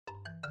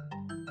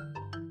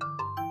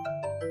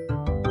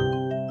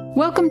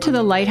Welcome to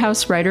the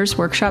Lighthouse Writers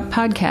Workshop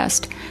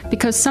podcast,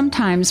 because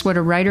sometimes what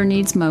a writer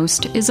needs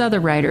most is other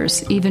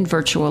writers, even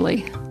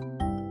virtually.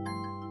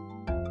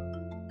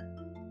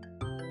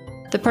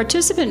 The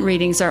participant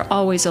readings are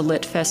always a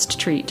LitFest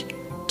treat.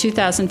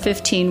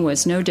 2015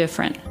 was no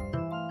different.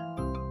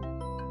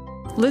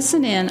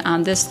 Listen in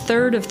on this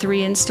third of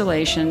 3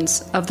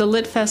 installations of the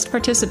LitFest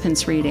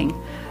participants reading.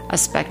 A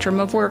spectrum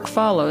of work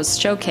follows,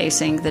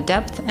 showcasing the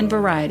depth and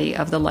variety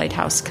of the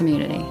Lighthouse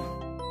community.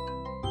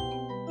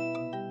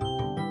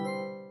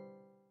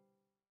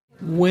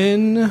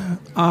 When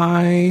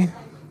I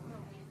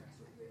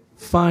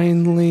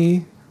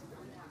finally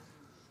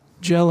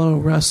Jello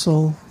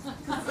wrestle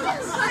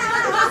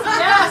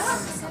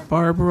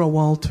Barbara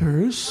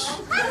Walters,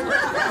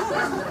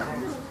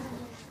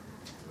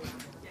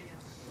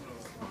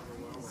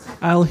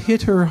 I'll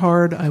hit her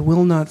hard, I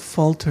will not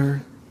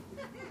falter.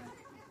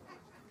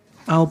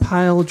 I'll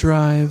pile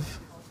drive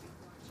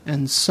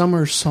and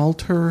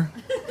somersault her.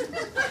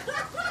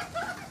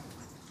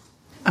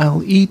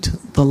 I'll eat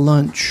the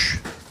lunch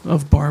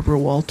of Barbara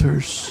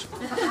Walters.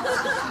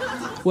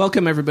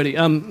 Welcome, everybody.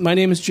 My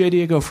name is J.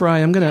 Diego Fry.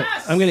 I'm gonna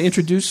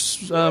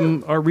introduce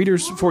our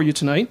readers for you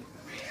tonight.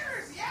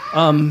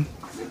 And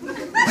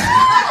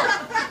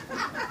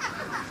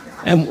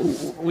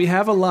we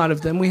have a lot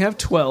of them. We have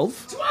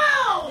 12. 12!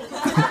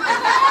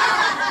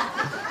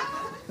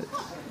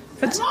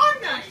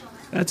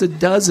 That's a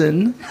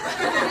dozen,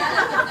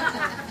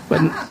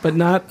 but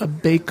not a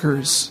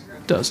baker's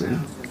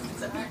dozen.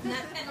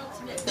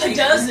 A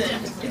dozen.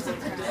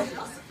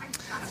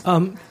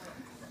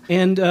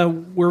 And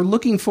we're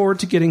looking forward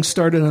to getting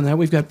started on that.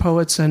 We've got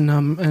poets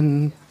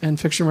and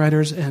fiction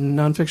writers and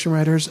nonfiction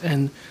writers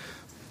and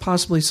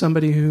possibly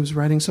somebody who's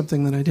writing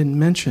something that I didn't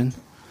mention.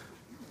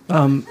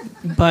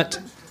 But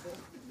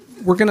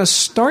we're going to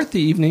start the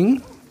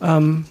evening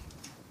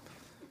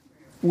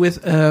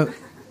with a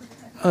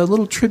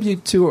little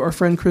tribute to our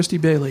friend Christy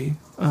Bailey.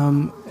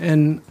 I'm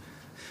going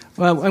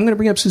to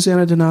bring up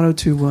Susanna Donato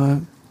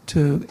to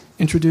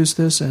introduce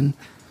this and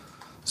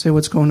say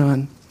what's going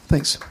on.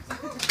 Thanks.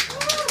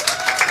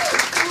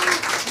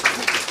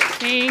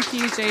 Thank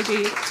you,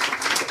 JD.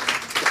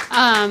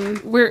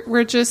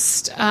 We're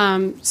just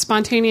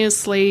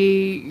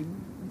spontaneously,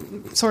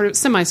 sort of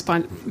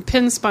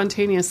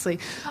spontaneously,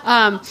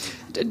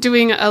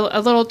 doing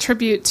a little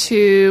tribute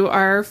to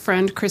our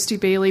friend Christy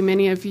Bailey.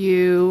 Many of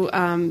you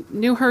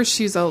knew her.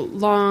 She's a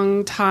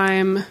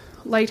long-time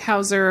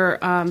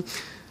Lighthouser,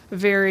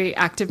 very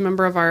active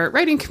member of our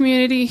writing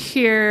community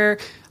here.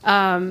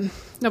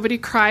 Nobody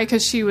cry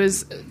because she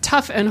was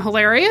tough and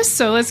hilarious,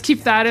 so let's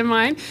keep that in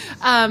mind.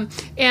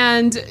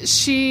 And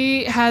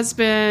she has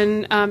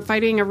been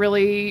fighting a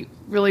really,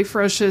 really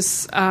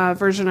ferocious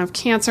version of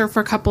cancer for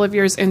a couple of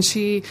years, and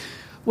she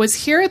was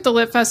here at the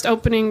LitFest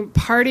opening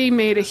party,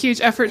 made a huge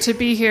effort to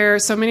be here,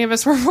 so many of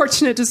us were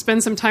fortunate to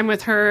spend some time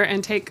with her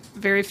and take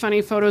very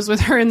funny photos with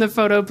her in the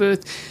photo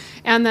booth.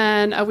 And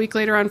then a week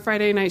later on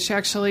Friday night, she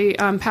actually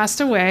passed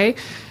away.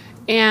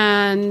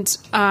 And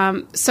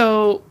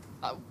so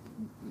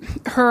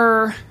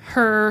her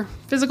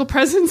physical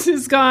presence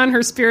is gone.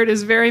 Her spirit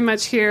is very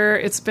much here.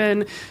 It's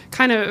been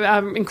kind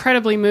of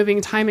incredibly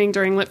moving timing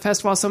during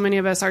LitFest while so many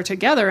of us are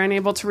together and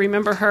able to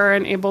remember her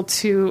and able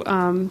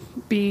to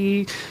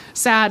be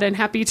sad and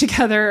happy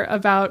together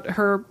about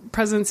her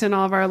presence in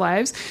all of our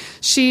lives.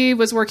 She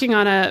was working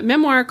on a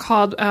memoir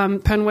called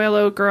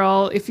Panuelo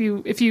Girl. If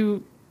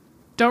you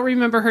don't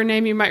remember her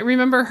name, you might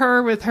remember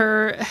her with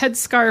her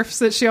headscarves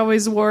that she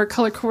always wore,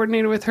 color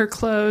coordinated with her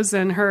clothes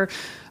and her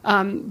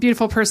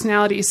beautiful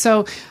personality.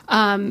 So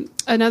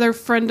another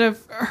friend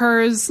of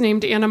hers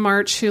named Anna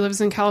March, who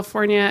lives in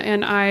California,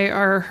 and I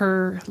are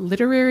her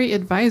literary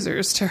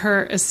advisors to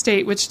her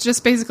estate, which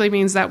just basically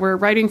means that we're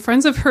writing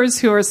friends of hers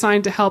who are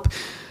assigned to help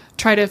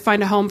try to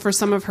find a home for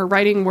some of her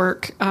writing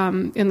work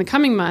in the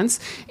coming months.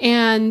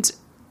 And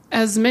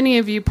as many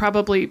of you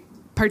probably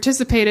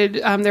participated,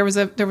 there was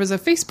a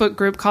Facebook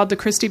group called the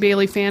Christy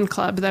Bailey Fan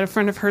Club that a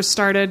friend of hers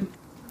started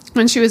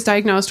when she was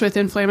diagnosed with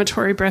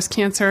inflammatory breast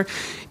cancer.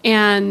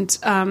 And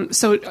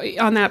so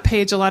on that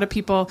page, a lot of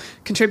people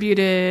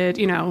contributed,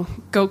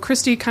 go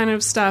Christy kind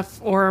of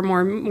stuff or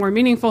more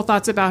meaningful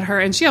thoughts about her.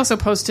 And she also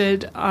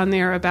posted on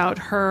there about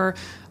her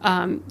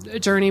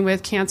journey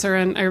with cancer.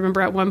 And I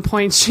remember at one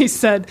point she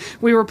said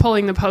we were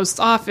pulling the posts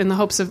off in the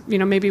hopes of,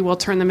 maybe we'll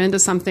turn them into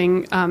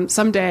something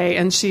someday.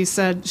 And she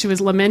said she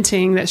was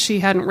lamenting that she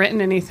hadn't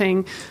written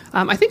anything.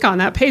 I think on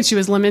that page she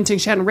was lamenting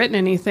she hadn't written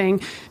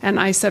anything. And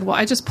I said, well,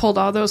 I just pulled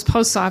all those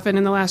posts off. And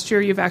in the last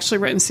year, you've actually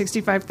written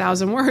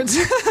 65,000 words.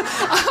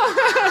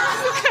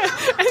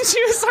 And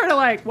she was sort of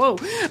like, whoa.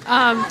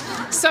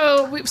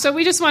 So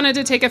we just wanted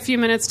to take a few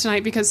minutes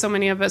tonight because so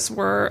many of us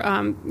were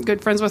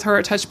good friends with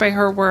her, touched by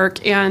her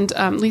work. And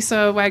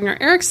Lisa Wagner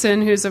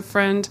Erickson, who's a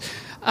friend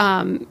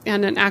and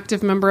an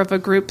active member of a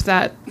group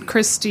that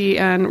Christy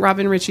and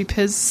Robin Ritchie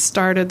Piz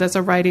started, that's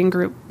a writing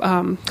group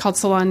called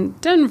Salon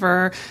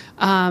Denver.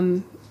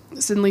 And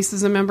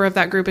Lisa's a member of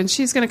that group, and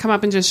she's going to come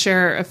up and just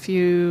share a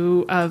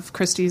few of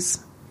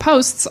Christy's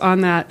posts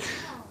on that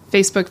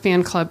Facebook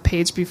fan club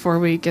page before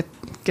we get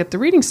the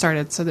reading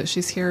started, so that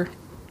she's here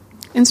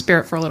in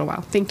spirit for a little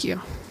while. Thank you.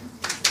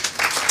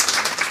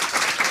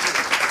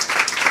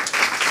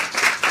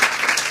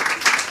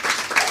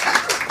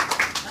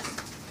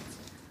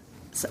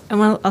 So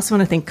I also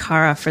want to thank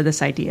Cara for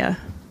this idea.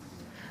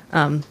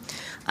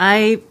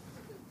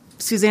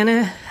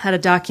 Susanna had a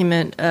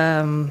document,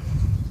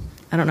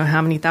 I don't know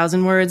how many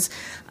thousand words.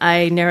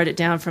 I narrowed it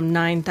down from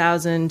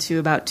 9,000 to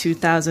about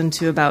 2,000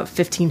 to about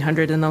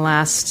 1,500 in the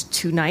last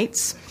 2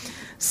 nights.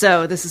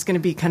 So this is going to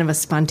be kind of a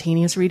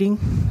spontaneous reading.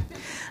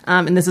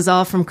 And this is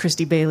all from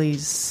Christy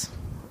Bailey's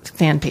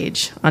fan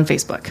page on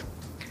Facebook.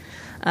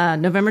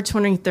 November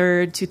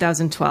 23rd,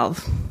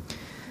 2012.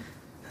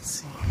 Let's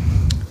see.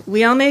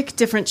 We all make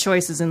different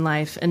choices in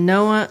life, and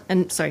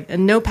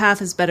no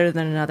path is better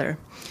than another.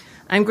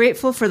 I'm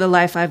grateful for the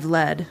life I've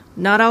led.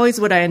 Not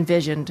always what I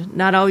envisioned,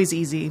 not always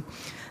easy,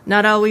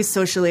 not always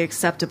socially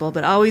acceptable,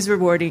 but always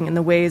rewarding in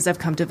the ways I've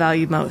come to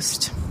value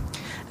most.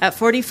 At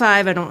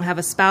 45, I don't have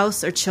a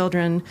spouse or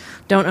children,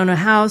 don't own a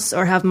house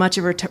or have much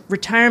of a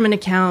retirement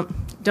account,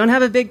 don't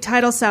have a big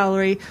title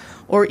salary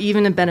or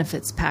even a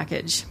benefits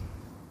package.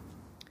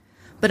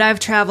 But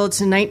I've traveled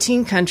to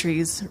 19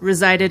 countries,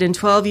 resided in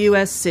 12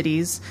 U.S.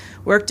 cities,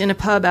 worked in a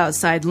pub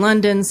outside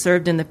London,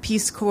 served in the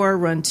Peace Corps,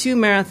 run 2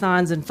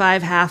 marathons and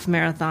 5 half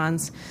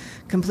marathons,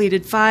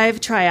 completed 5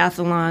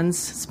 triathlons,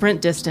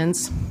 sprint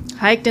distance,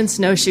 hiked and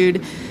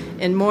snowshoed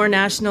in more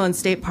national and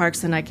state parks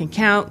than I can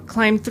count,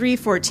 climbed 3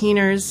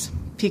 14ers,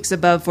 peaks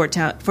above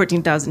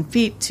 14,000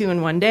 feet, 2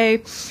 in one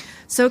day,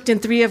 soaked in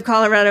 3 of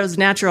Colorado's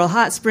natural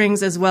hot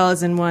springs, as well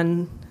as in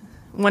one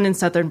in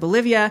southern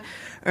Bolivia,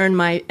 earned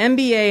my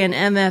MBA and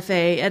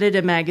MFA,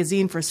 edited a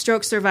magazine for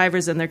stroke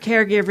survivors and their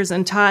caregivers,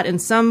 and taught in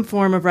some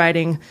form of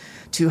writing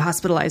to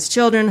hospitalized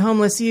children,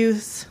 homeless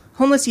youth,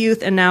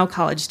 and now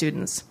college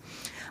students.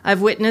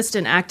 I've witnessed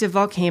an active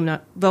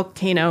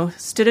volcano,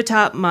 stood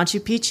atop Machu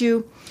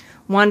Picchu,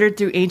 wandered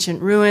through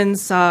ancient ruins,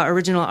 saw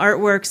original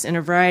artworks in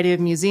a variety of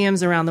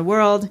museums around the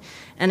world,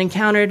 and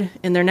encountered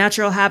in their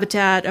natural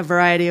habitat a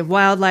variety of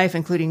wildlife,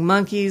 including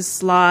monkeys,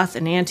 sloth,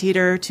 an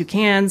anteater,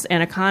 toucans,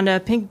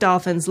 anaconda, pink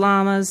dolphins,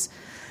 llamas,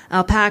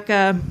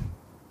 alpaca,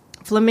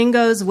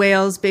 flamingos,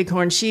 whales,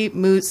 bighorn sheep,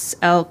 moose,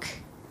 elk,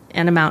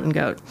 and a mountain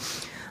goat.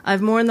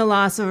 I've mourned the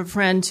loss of a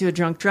friend to a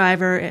drunk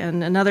driver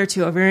and another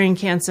to ovarian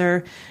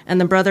cancer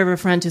and the brother of a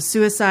friend to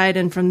suicide.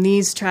 And from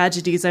these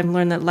tragedies, I've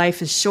learned that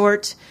life is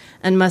short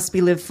and must be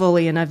lived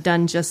fully, and I've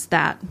done just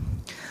that.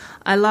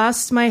 I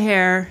lost my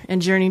hair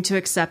and journeyed to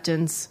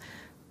acceptance,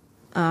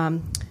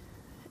 and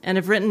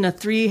have written a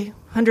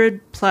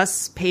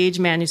 300-plus page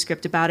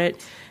manuscript about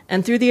it,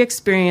 and through the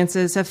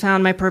experiences have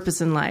found my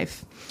purpose in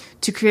life,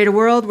 to create a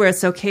world where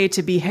it's okay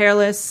to be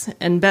hairless,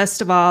 and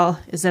best of all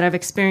is that I've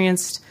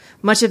experienced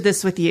much of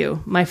this with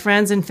you, my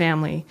friends and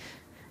family.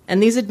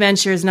 And these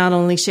adventures not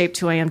only shaped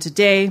who I am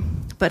today,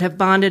 but have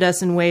bonded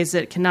us in ways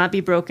that cannot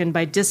be broken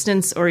by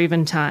distance or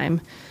even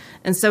time.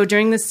 And so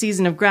during this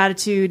season of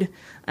gratitude,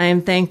 I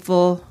am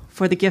thankful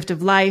for the gift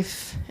of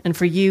life and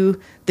for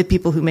you, the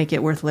people who make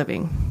it worth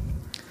living.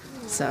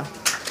 So.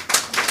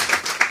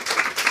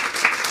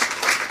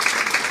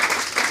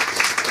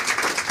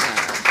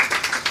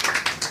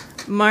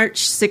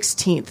 March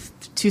 16th,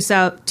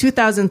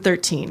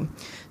 2013.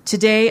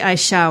 Today I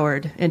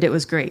showered, and it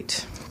was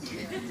great.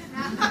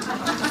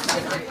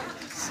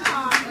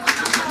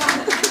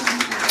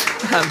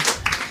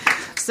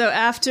 So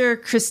after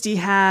Christy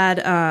had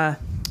an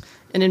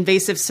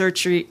invasive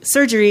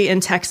surgery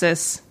in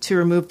Texas to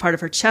remove part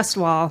of her chest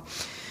wall,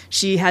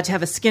 she had to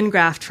have a skin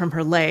graft from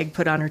her leg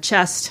put on her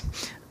chest.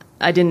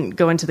 I didn't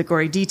go into the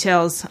gory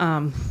details,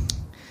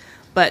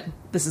 but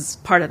this is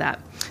part of that.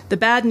 The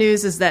bad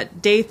news is that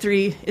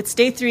it's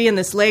day 3, and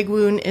this leg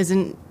wound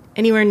isn't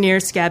anywhere near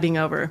scabbing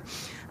over.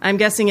 I'm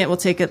guessing it will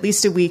take at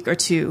least a week or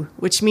 2,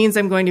 which means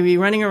I'm going to be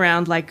running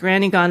around like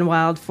Granny Gone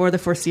Wild for the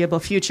foreseeable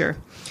future.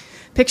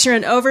 Picture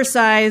an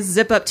oversized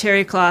zip-up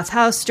terry cloth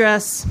house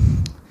dress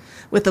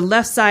with the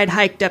left side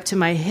hiked up to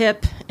my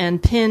hip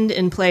and pinned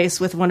in place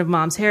with one of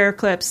Mom's hair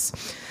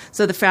clips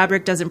so the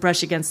fabric doesn't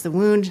brush against the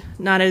wound.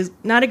 Not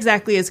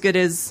exactly as good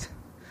as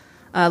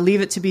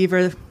Leave It to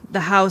Beaver, the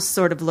house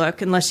sort of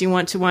look, unless you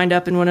want to wind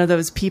up in one of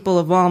those People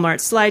of Walmart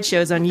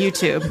slideshows on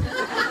YouTube.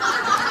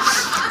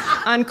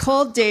 On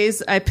cold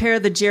days, I pair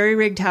the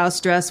jerry-rigged house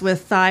dress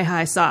with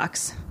thigh-high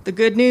socks. The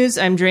good news,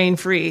 I'm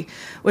drain-free,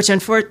 which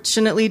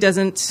unfortunately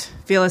doesn't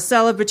feel as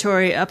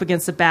celebratory up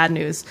against the bad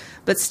news,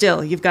 but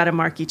still, you've got to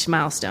mark each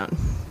milestone.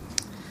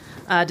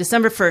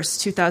 December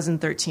 1st,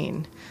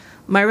 2013.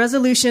 My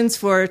resolutions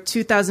for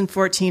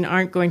 2014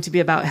 aren't going to be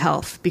about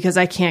health, because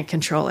I can't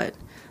control it.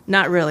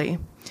 Not really.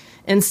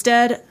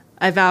 Instead,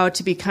 I vow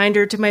to be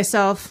kinder to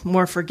myself,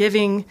 more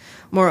forgiving,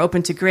 more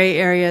open to gray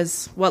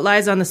areas, what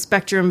lies on the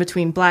spectrum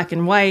between black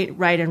and white,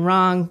 right and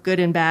wrong, good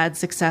and bad,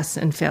 success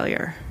and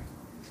failure.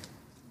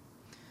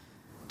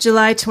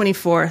 July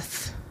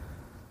 24th.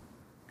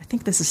 I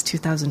think this is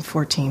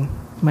 2014.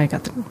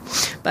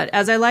 But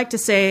as I like to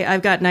say,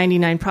 I've got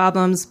 99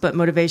 problems, but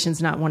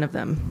motivation's not one of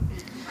them.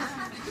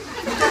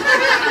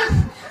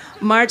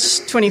 March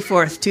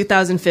 24th,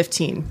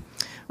 2015.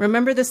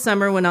 Remember the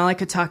summer when all I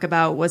could talk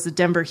about was the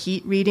Denver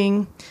Heat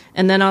reading,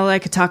 and then all I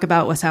could talk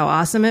about was how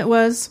awesome it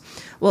was?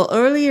 Well,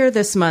 earlier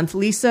this month,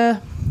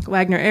 Lisa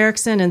Wagner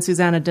Erickson and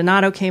Susanna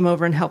Donato came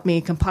over and helped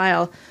me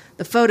compile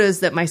the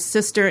photos that my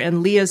sister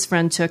and Leah's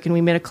friend took, and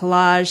we made a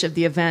collage of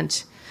the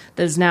event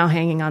that is now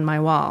hanging on my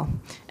wall.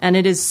 And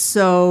it is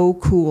so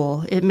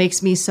cool. It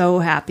makes me so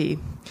happy.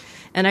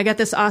 And I got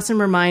this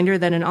awesome reminder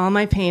that in all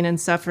my pain and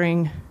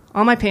suffering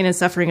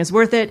is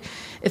worth it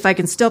if I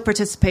can still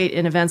participate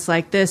in events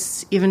like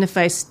this, even if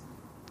I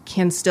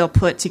can still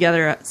put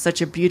together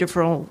such a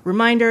beautiful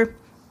reminder.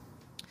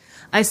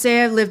 I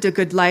say I've lived a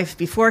good life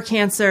before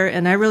cancer,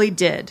 and I really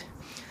did.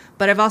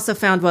 But I've also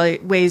found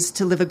ways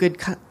to live a good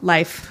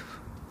life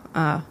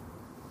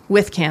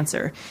with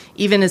cancer,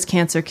 even as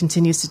cancer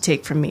continues to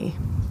take from me.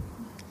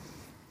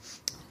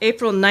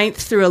 April 9th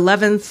through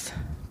 11th,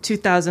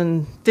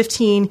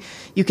 2015,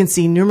 you can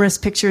see numerous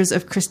pictures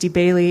of Christy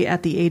Bailey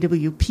at the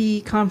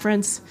AWP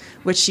conference,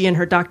 which she and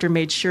her doctor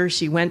made sure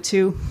she went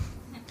to.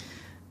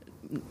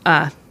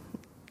 You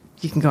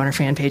can go on her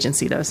fan page and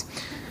see those.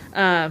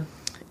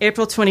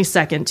 April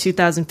 22nd,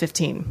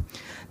 2015.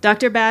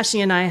 Dr.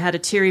 Bashy and I had a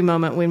teary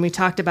moment when we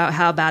talked about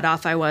how bad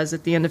off I was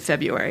at the end of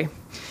February.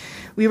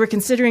 We were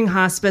considering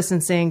hospice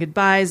and saying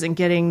goodbyes and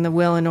getting the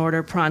will in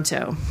order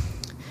pronto.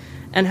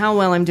 And how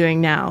well I'm doing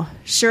now.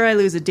 Sure, I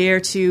lose a day or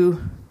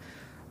two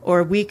or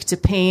a week to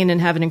pain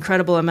and have an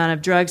incredible amount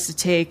of drugs to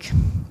take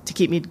to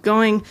keep me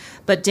going,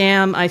 but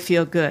damn, I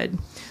feel good.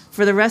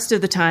 For the rest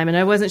of the time, and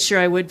I wasn't sure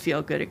I would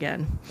feel good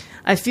again.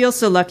 I feel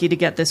so lucky to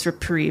get this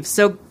reprieve,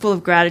 so full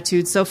of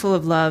gratitude, so full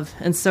of love,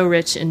 and so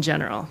rich in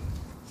general.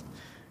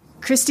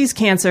 Christy's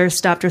cancer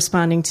stopped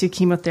responding to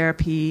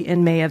chemotherapy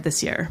in May of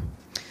this year.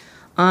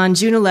 On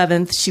June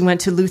 11th, she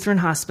went to Lutheran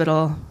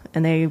Hospital,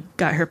 and they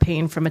got her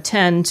pain from a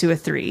 10 to a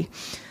 3.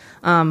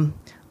 On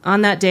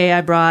that day,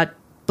 I brought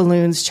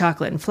balloons,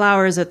 chocolate, and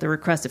flowers at the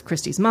request of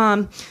Christy's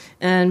mom,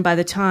 and by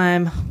the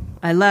time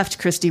I left,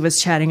 Christy was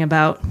chatting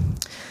about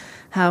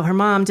how her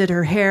mom did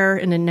her hair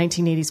in a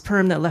 1980s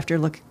perm that left her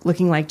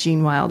looking like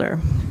Gene Wilder.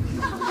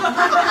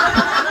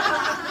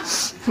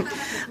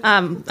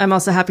 I'm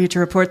also happy to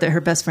report that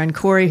her best friend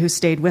Corey, who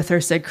stayed with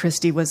her, said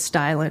Christy was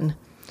styling.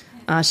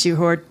 She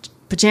wore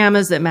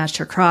pajamas that matched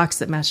her Crocs,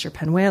 that matched her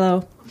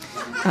Panuelo.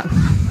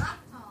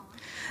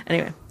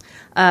 Anyway,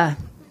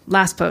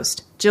 last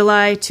post,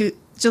 July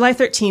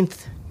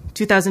 13th,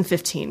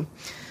 2015.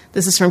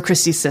 This is from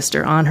Christy's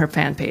sister on her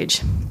fan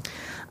page.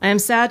 I am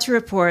sad to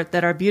report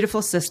that our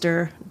beautiful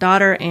sister,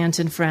 daughter, aunt,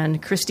 and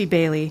friend, Christy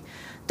Bailey,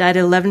 died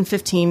at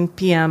 11:15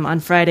 p.m.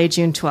 on Friday,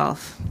 June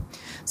 12th.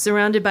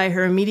 Surrounded by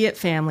her immediate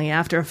family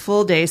after a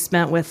full day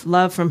spent with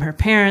love from her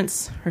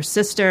parents, her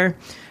sister,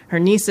 her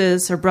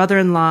nieces, her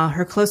brother-in-law,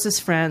 her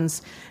closest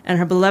friends, and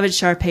her beloved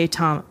Sharpay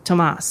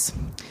Tomas.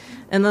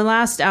 In the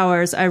last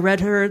hours, I read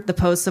her the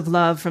posts of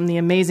love from the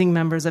amazing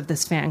members of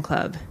this fan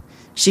club.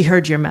 She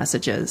heard your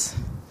messages.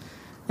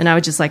 And I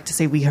would just like to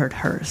say we heard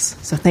hers.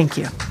 So thank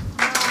you.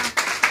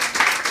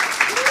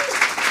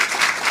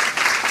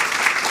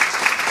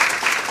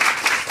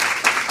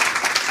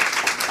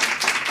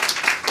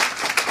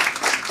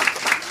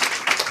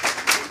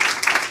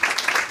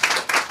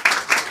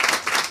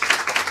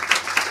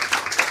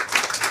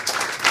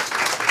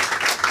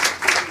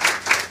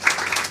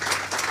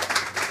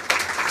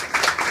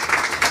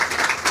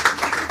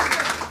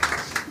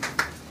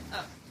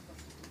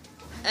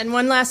 And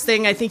one last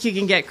thing, I think you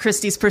can get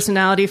Christy's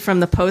personality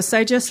from the posts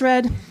I just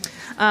read.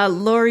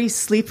 Lori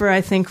Sleeper, I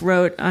think,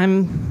 wrote,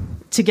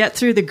 to get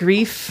through the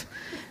grief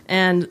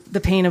and the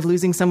pain of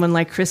losing someone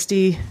like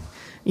Christy,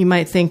 you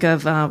might think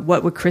of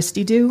what would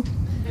Christy do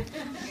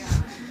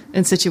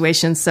in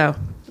situations. So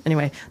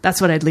anyway, that's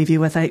what I'd leave you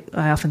with. I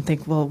often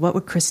think, well, what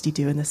would Christy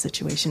do in this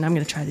situation? I'm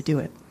going to try to do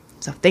it.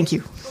 So thank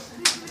you.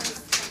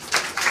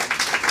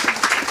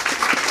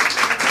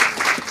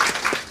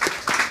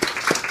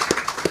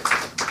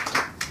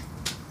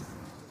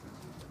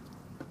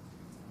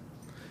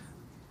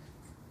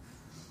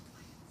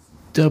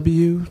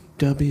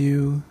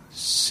 WWCD.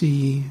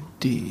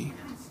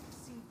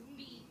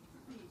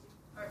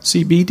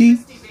 CBD?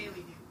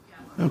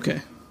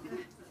 Okay.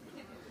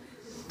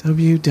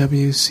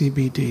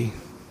 WWCBD.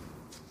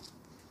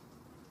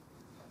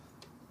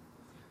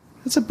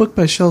 That's a book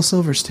by Shel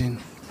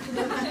Silverstein.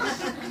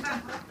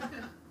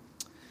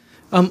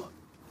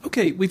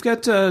 Okay, we've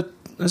got,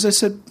 as I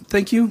said,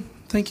 thank you.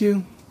 Thank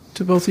you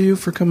to both of you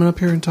for coming up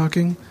here and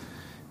talking.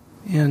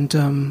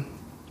 And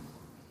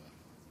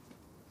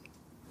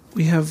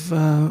we have,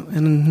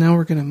 and now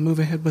we're going to move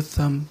ahead with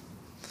our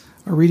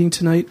reading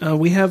tonight.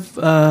 We have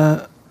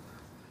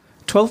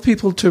 12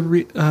 people to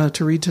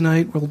read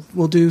tonight.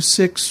 We'll do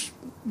 6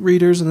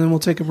 readers, and then we'll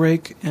take a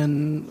break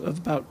and of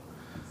about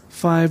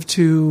 5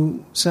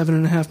 to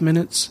 7.5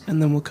 minutes,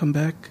 and then we'll come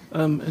back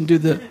and do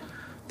the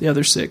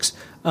other 6.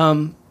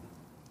 And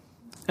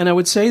I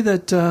would say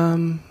that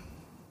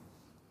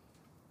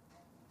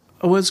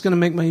I was going to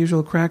make my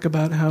usual crack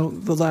about how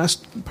the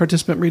last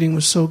participant reading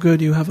was so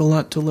good you have a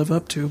lot to live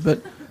up to,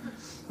 but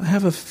I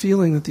have a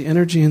feeling that the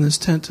energy in this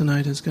tent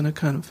tonight is going to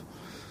kind of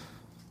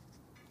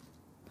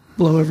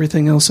blow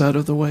everything else out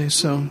of the way,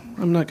 so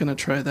I'm not going to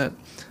try that.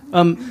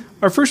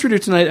 Our first reader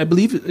tonight, I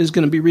believe, is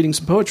going to be reading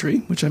some poetry,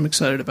 which I'm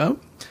excited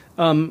about.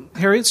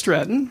 Harriet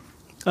Stratton.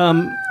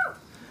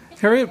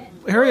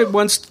 Harriet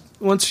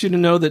wants you to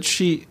know that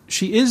she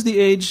is the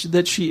age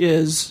that she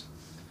is,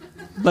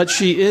 but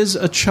she is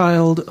a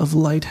child of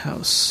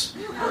Lighthouse.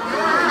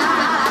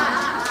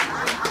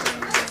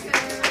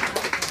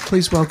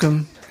 Please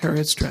welcome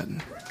Harriet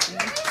Stratton.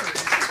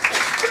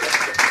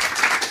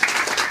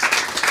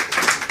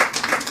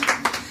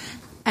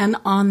 And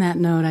on that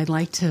note, I'd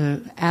like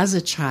to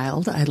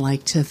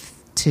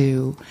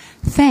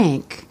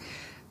thank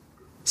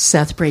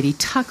Seth Brady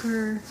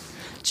Tucker,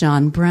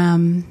 John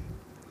Brehm,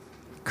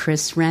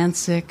 Chris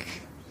Rancic,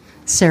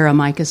 Sarah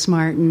Micas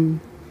Martin,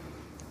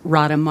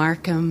 Rhoda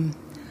Markham,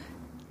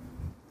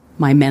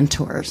 my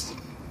mentors.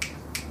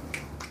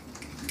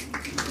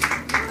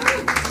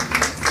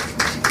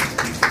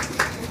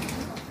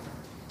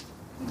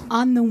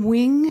 On the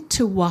wing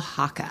to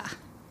Oaxaca.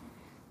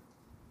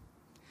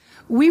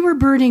 We were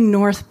birding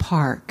North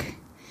Park,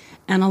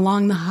 and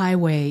along the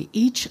highway,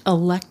 each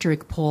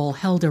electric pole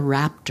held a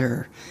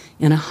raptor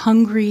in a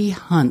hungry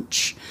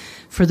hunch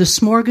for the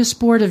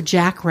smorgasbord of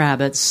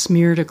jackrabbits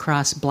smeared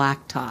across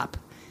blacktop,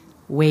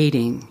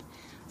 waiting.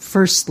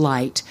 First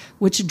light,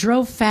 which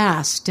drove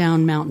fast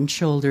down mountain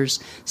shoulders,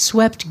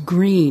 swept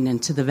green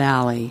into the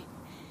valley.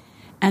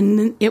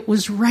 And it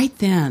was right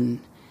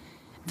then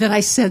that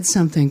I said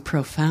something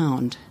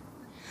profound,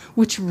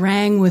 which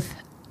rang with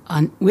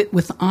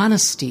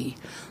honesty,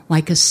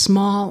 like a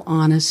small,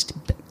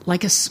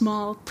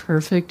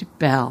 perfect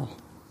bell.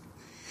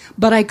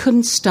 But I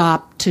couldn't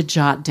stop to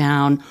jot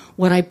down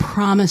what I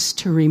promised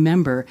to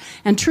remember,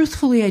 and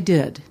truthfully I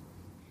did,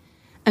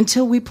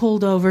 until we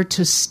pulled over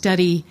to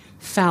study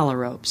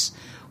phalaropes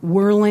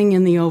whirling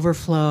in the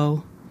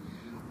overflow,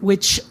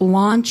 which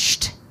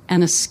launched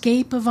an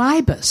escape of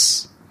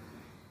ibis.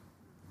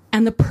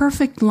 And the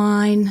perfect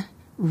line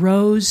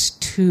rose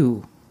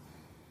too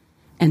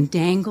and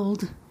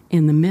dangled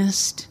in the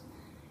mist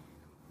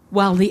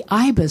while the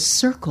ibis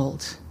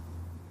circled,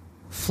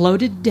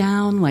 floated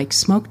down like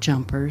smoke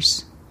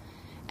jumpers,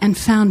 and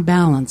found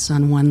balance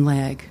on one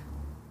leg.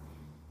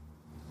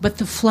 But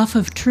the fluff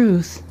of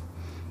truth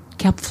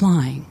kept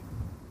flying.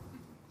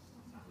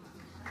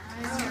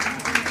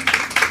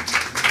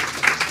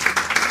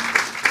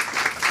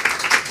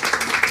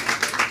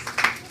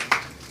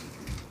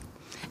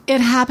 It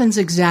happens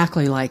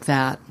exactly like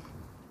that.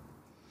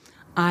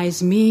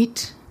 Eyes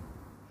meet,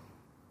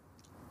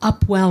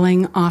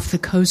 upwelling off the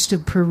coast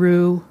of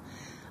Peru,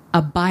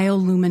 a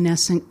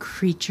bioluminescent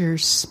creature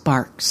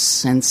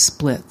sparks and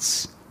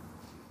splits.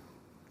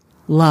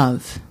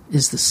 Love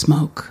is the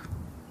smoke.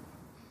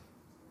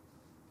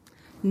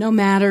 No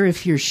matter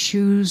if your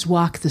shoes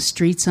walk the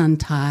streets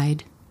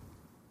untied,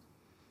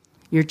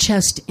 your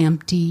chest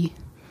empty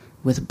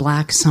with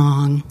black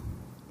song,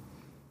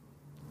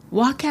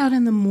 walk out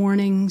in the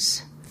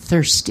mornings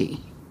thirsty,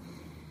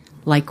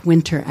 like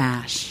winter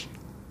ash.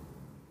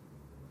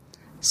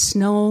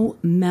 Snow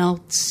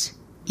melts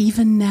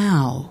even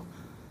now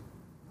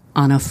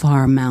on a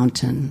far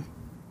mountain,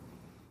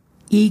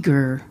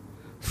 eager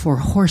for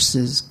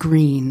horses'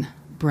 green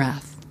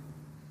breath.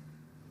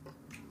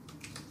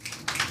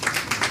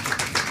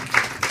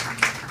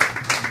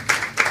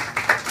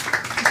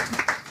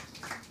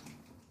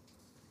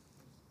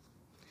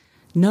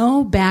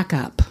 No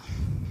backup.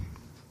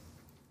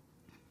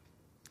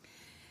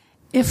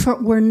 If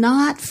it were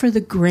not for the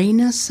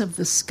grayness of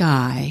the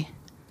sky,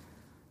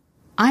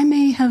 I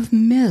may have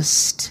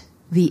missed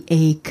the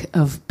ache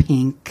of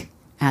pink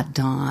at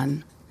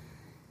dawn,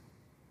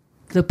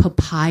 the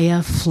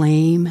papaya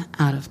flame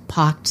out of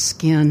pocked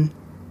skin.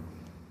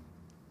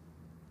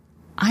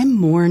 I'm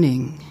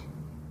mourning.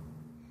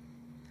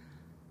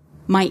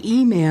 My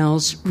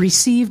emails,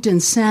 received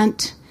and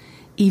sent,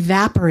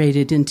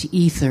 evaporated into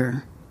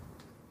ether.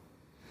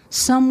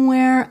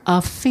 Somewhere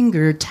a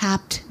finger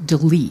tapped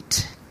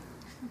delete.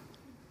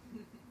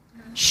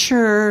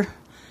 Sure,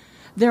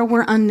 there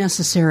were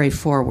unnecessary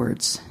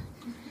forwards.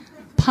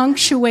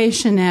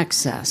 Punctuation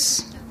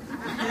excess.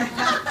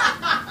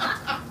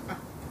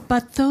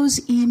 But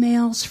those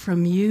emails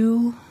from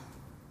you,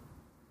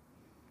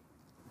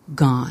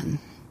 gone.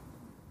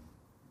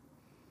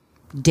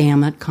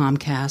 Damn it,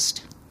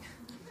 Comcast.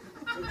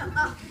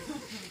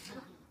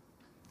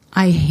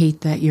 I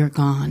hate that you're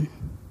gone.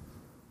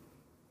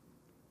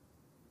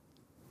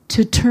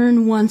 To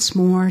turn once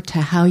more to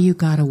how you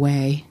got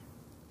away.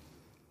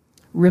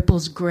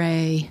 Ripples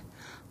gray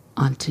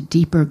onto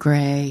deeper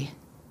gray.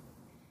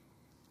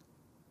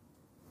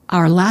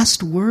 Our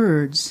last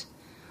words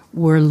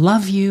were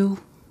love you.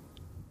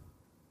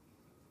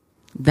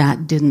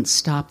 That didn't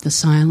stop the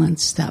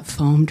silence that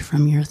foamed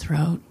from your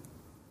throat.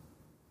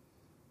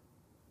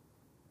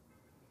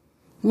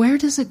 Where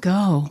does it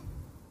go?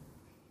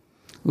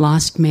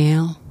 Lost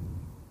mail?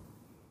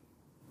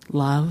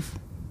 Love?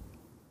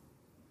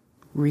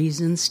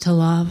 Reasons to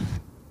love?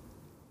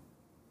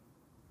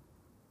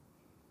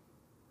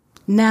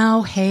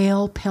 Now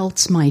hail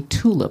pelts my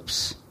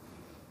tulips.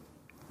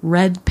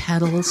 Red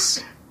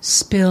petals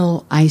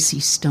spill icy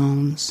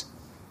stones.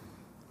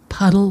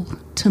 Puddle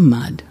to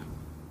mud.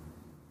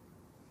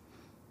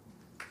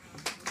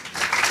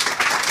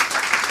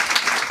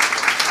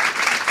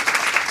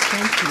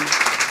 Thank you.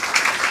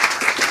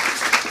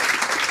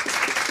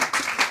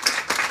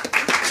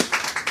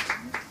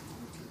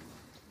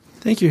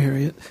 Thank you,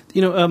 Harriet.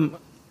 You know,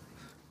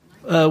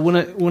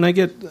 when I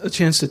get a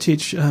chance to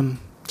teach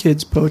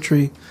kids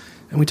poetry,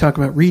 and we talk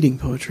about reading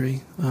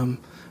poetry,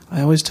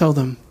 I always tell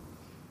them,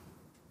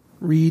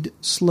 read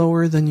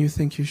slower than you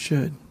think you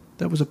should.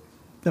 That was a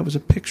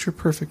picture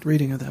perfect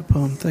reading of that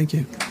poem. Thank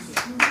you.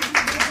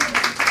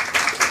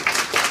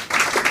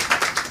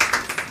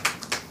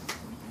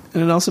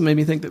 And it also made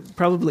me think that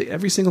probably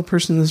every single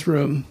person in this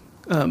room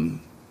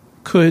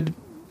could,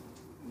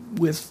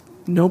 with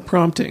no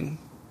prompting,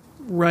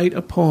 write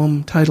a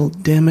poem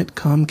titled "Damn It,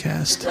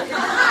 Comcast."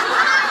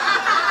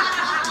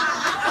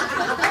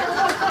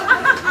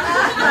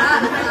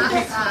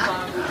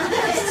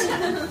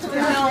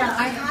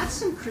 I had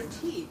some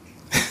critique,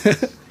 and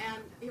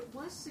it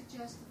was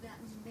suggested that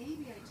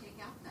maybe I take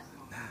out that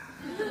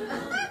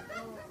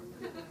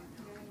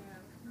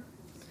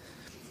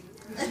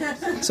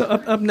one. So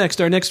up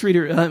next, our next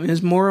reader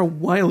is Maura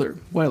Weiler.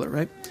 Weiler,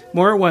 right?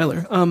 Maura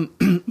Weiler.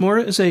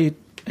 Maura is a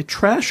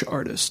trash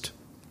artist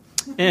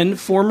and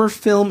former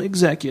film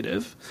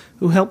executive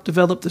who helped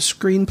develop the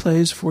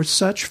screenplays for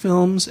such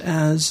films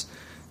as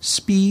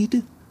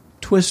Speed,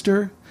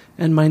 Twister,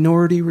 and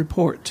Minority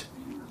Report.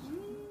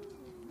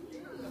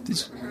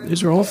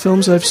 These are all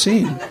films I've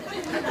seen.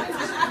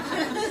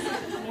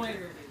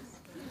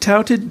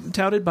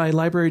 Touted by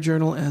Library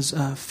Journal as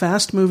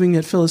fast-moving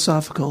yet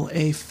philosophical,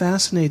 a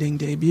fascinating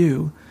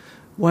debut,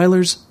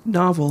 Weiler's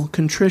novel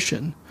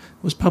Contrition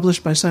was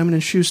published by Simon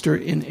 & Schuster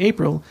in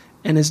April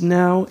and is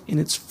now in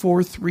its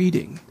fourth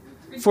printing.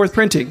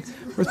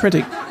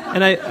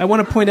 And I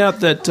want to point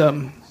out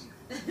that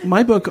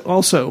my book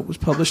also was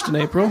published in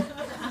April,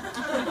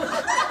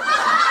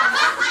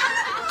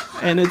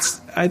 and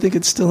I think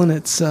it's still in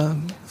its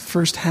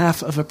first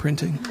half of a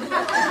printing.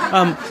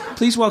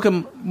 Please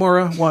welcome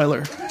Maura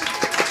Weiler.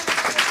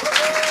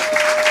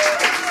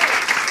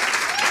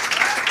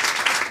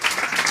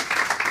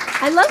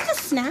 I love the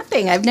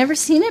snapping. I've never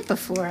seen it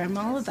before. I'm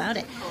all about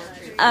it.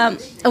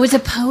 It was a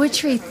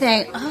poetry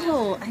thing.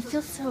 Oh, I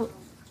feel so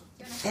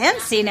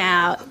fancy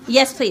now.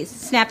 Yes, please.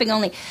 Snapping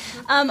only.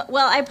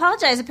 Well, I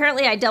apologize.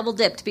 Apparently I double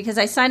dipped because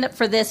I signed up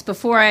for this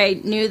before I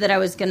knew that I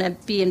was going to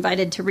be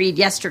invited to read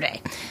yesterday.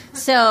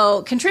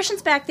 So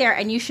Contrition's back there,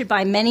 and you should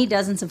buy many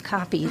dozens of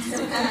copies.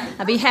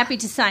 I'll be happy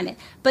to sign it.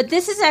 But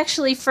this is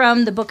actually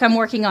from the book I'm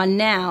working on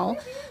now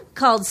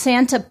called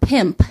Santa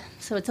Pimp.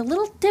 So it's a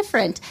little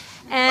different.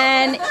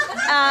 And,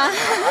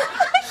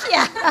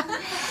 yeah.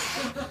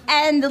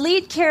 And the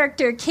lead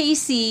character,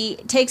 Casey,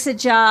 takes a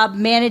job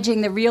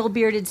managing the real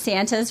bearded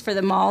Santas for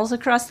the malls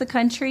across the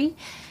country.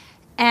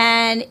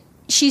 And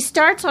she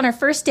starts on her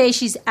first day,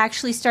 she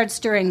actually starts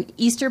during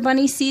Easter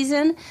Bunny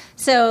season.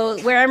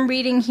 So where I'm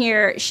reading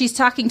here, she's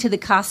talking to the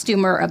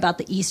costumer about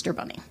the Easter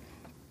Bunny.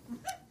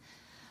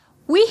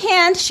 We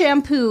hand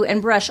shampoo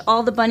and brush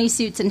all the bunny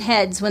suits and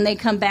heads when they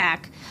come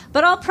back,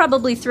 but I'll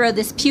probably throw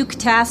this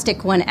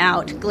puke-tastic one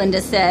out, Glinda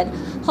said,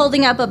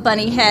 holding up a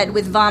bunny head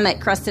with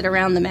vomit crusted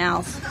around the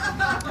mouth.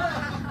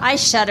 I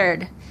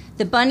shuddered.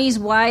 The bunny's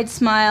wide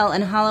smile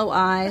and hollow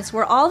eyes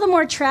were all the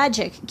more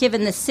tragic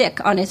given the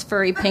sick on his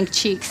furry pink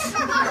cheeks.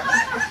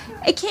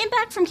 It came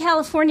back from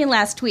California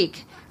last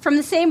week, from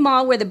the same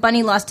mall where the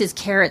bunny lost his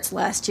carrots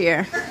last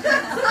year.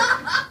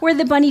 Where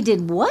the bunny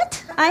did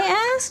what?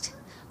 I asked.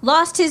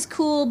 Lost his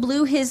cool,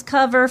 blew his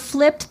cover,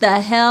 flipped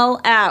the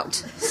hell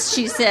out,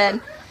 she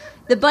said.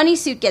 The bunny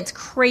suit gets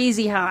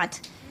crazy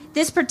hot.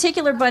 This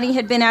particular bunny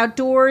had been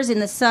outdoors in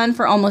the sun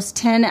for almost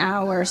 10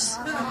 hours.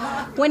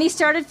 When he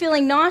started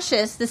feeling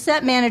nauseous, the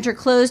set manager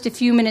closed a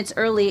few minutes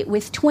early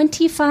with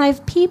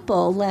 25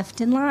 people left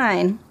in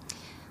line.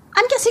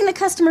 I'm guessing the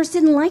customers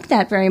didn't like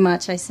that very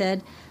much, I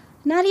said.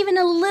 Not even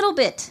a little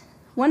bit.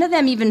 One of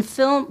them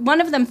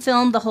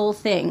filmed the whole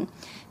thing.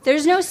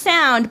 There's no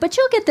sound, but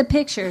you'll get the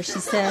picture, she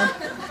said.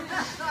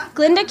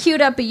 Glinda queued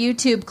up a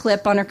YouTube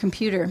clip on her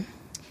computer.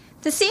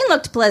 The scene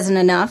looked pleasant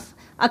enough.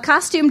 A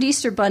costumed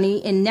Easter bunny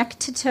in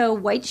neck-to-toe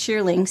white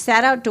shearling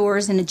sat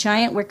outdoors in a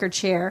giant wicker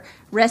chair,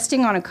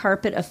 resting on a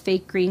carpet of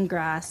fake green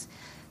grass.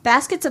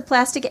 Baskets of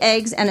plastic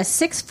eggs and a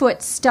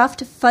 6-foot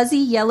stuffed fuzzy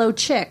yellow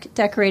chick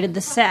decorated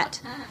the set.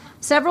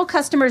 Several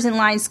customers in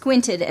line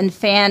squinted and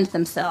fanned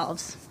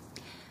themselves.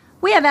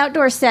 We have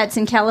outdoor sets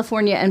in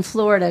California and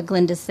Florida,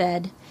 Glinda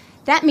said.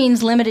 That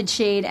means limited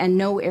shade and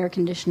no air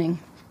conditioning.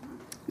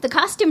 The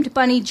costumed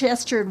bunny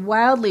gestured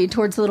wildly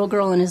towards the little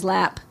girl in his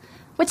lap.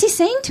 What's he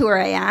saying to her,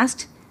 I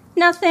asked.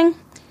 Nothing.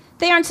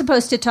 They aren't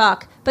supposed to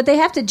talk, but they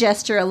have to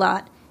gesture a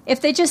lot. If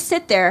they just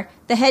sit there,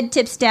 the head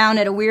tips down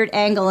at a weird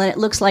angle and it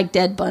looks like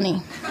dead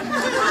bunny.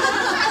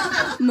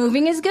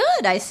 Moving is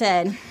good, I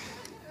said.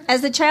 As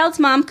the child's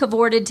mom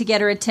cavorted to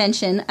get her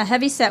attention, a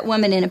heavy-set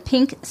woman in a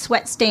pink,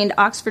 sweat-stained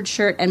Oxford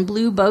shirt and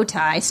blue bow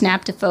tie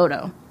snapped a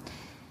photo.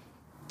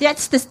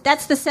 That's the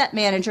set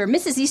manager,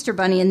 Mrs. Easter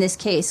Bunny in this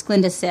case,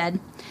 Glinda said.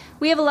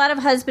 We have a lot of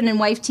husband and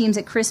wife teams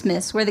at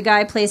Christmas where the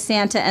guy plays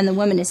Santa and the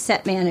woman is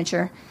set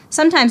manager.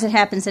 Sometimes it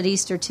happens at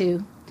Easter,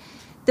 too.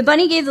 The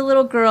bunny gave the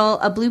little girl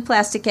a blue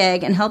plastic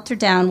egg and helped her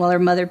down while her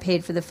mother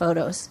paid for the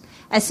photos.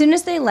 As soon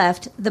as they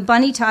left, the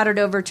bunny tottered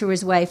over to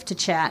his wife to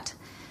chat.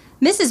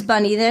 Mrs.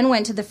 Bunny then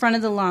went to the front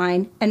of the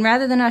line, and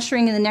rather than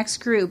ushering in the next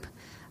group,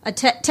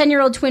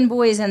 10-year-old twin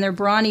boys and their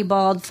brawny,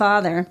 bald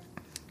father,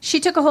 she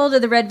took a hold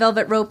of the red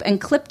velvet rope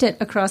and clipped it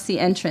across the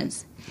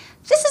entrance.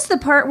 This is the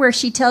part where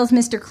she tells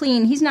Mr.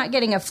 Clean he's not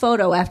getting a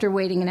photo after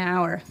waiting an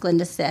hour,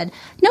 Glinda said.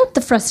 Note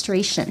the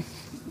frustration.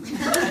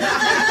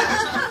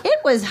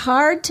 It was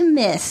hard to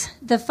miss.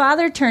 The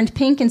father turned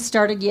pink and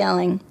started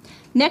yelling.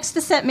 Next,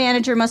 the set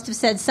manager must have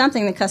said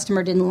something the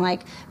customer didn't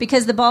like,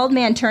 because the bald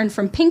man turned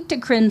from pink to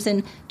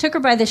crimson, took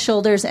her by the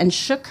shoulders, and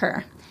shook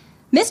her.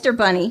 Mr.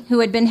 Bunny, who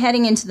had been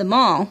heading into the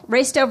mall,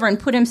 raced over and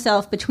put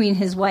himself between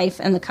his wife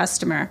and the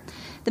customer.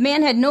 The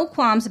man had no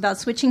qualms about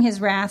switching his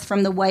wrath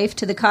from the wife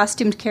to the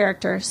costumed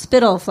character,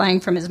 spittle flying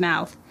from his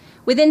mouth.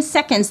 Within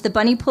seconds, the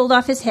bunny pulled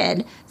off his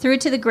head, threw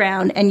it to the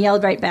ground, and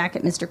yelled right back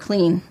at Mr.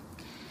 Clean.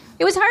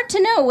 It was hard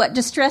to know what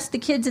distressed the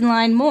kids in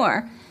line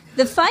more,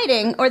 the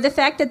fighting or the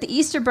fact that the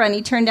Easter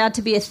Bunny turned out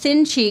to be a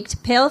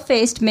thin-cheeked,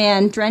 pale-faced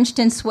man drenched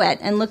in sweat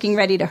and looking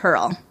ready to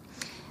hurl.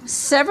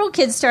 Several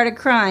kids started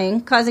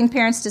crying, causing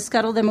parents to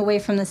scuttle them away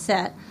from the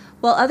set,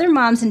 while other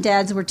moms and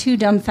dads were too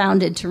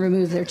dumbfounded to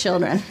remove their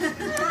children.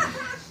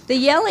 The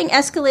yelling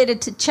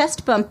escalated to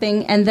chest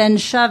bumping and then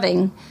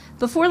shoving.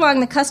 Before long,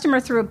 the customer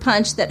threw a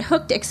punch that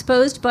hooked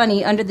exposed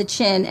Bunny under the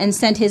chin and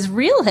sent his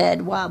real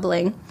head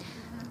wobbling.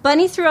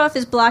 Bunny threw off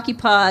his blocky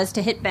paws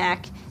to hit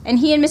back, and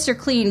he and Mr.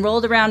 Clean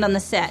rolled around on the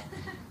set,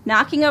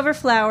 knocking over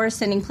flowers,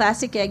 sending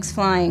plastic eggs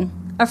flying.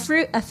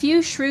 A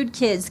few shrewd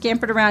kids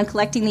scampered around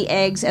collecting the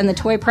eggs and the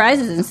toy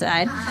prizes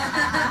inside,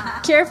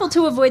 careful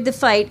to avoid the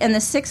fight and the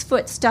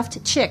 6-foot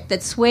stuffed chick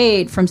that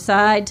swayed from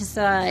side to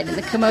side in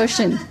the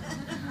commotion.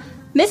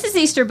 Mrs.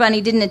 Easter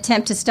Bunny didn't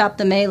attempt to stop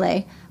the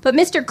melee, but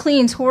Mr.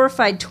 Clean's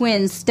horrified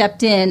twins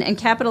stepped in and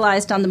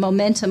capitalized on the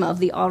momentum of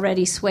the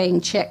already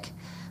swaying chick,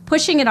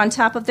 pushing it on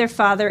top of their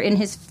father and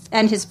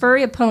his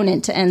furry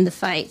opponent to end the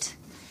fight.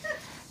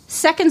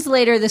 Seconds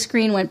later, the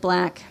screen went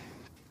black.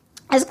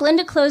 As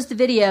Glinda closed the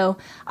video,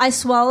 I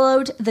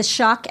swallowed the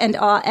shock and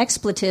awe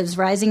expletives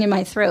rising in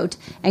my throat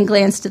and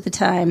glanced at the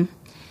time.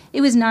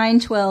 It was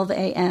 9:12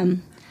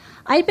 a.m.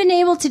 I'd been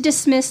able to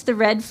dismiss the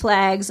red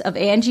flags of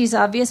Angie's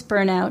obvious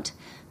burnout,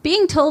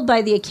 being told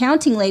by the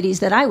accounting ladies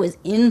that I was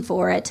in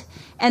for it,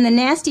 and the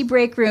nasty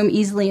break room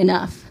easily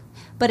enough.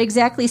 But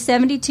exactly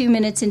 72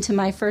 minutes into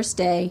my first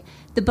day,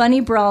 the bunny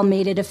brawl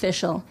made it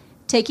official.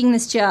 Taking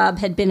this job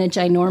had been a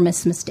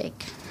ginormous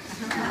mistake.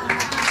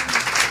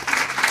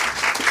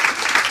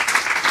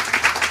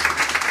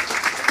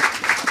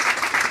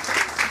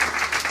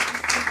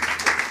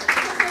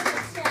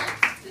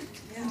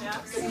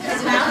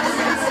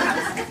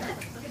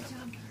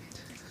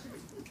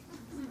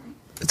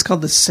 It's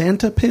called the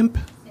Santa Pimp?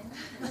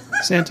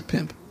 Santa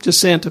Pimp. Just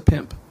Santa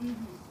Pimp.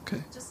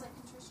 Okay. Just like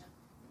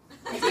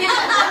Patricia.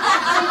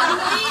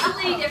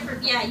 Completely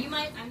different. Yeah, you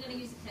might. I'm going to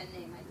use a pen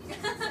name. I think.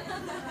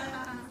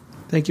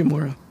 Thank you,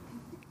 Maura.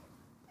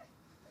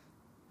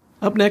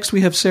 Up next,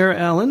 we have Sarah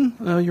Allen.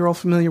 You're all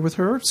familiar with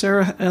her.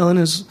 Sarah Allen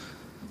is,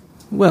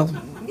 well,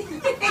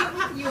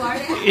 You are.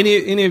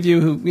 any of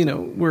you who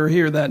were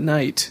here that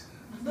night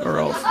are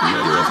all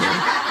familiar with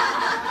her.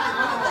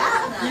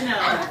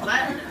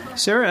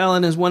 Sarah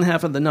Allen is one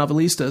half of the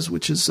Novelistas,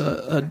 which is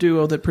a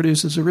duo that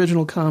produces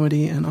original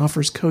comedy and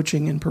offers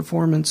coaching and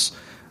performance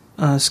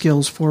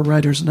skills for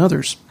writers and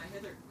others.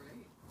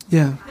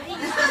 Yeah.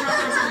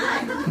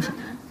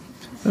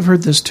 I've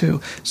heard this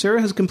too.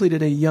 Sarah has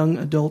completed a young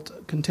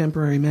adult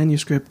contemporary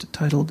manuscript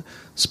titled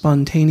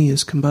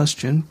Spontaneous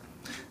Combustion,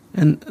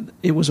 and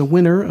it was a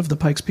winner of the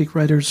Pikes Peak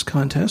Writers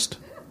Contest.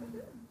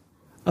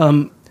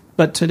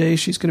 But today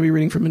she's going to be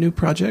reading from a new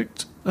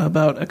project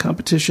about a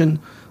competition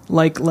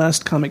like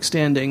Last Comic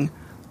Standing,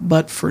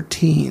 but for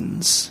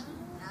teens.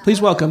 Please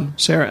welcome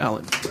Sarah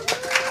Allen.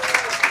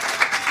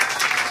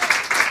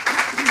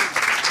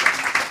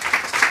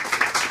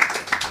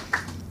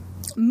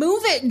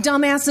 Move it,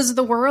 dumbasses of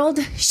the world.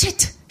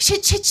 Shit.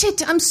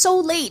 I'm so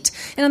late.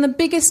 And on the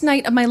biggest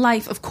night of my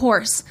life, of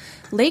course.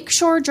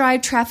 Lakeshore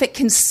Drive traffic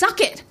can suck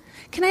it.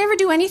 Can I ever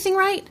do anything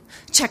right?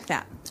 Check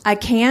that. I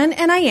can,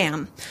 and I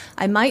am.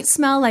 I might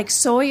smell like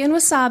soy and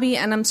wasabi,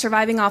 and I'm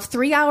surviving off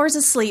 3 hours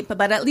of sleep,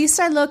 but at least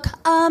I look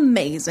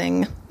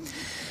amazing.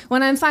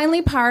 When I'm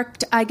finally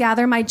parked, I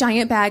gather my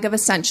giant bag of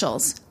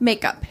essentials.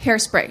 Makeup,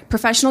 hairspray,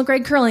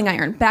 professional-grade curling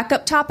iron,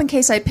 backup top in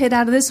case I pit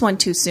out of this one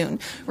too soon,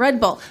 Red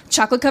Bull,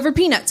 chocolate-covered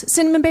peanuts,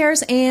 cinnamon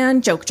bears,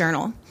 and joke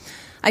journal.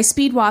 I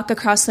speed walk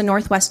across the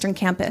Northwestern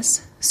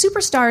campus.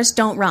 Superstars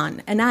don't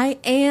run, and I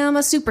am a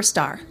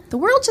superstar. The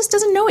world just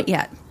doesn't know it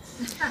yet.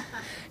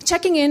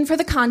 Checking in for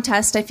the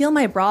contest, I feel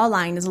my bra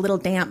line is a little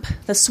damp,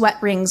 the sweat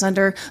rings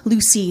under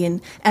Lucy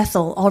and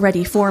Ethel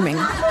already forming.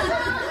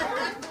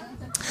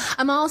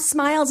 I'm all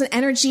smiles and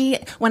energy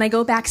when I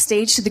go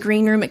backstage to the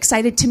green room,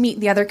 excited to meet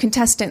the other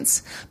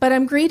contestants. But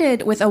I'm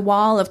greeted with a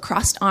wall of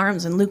crossed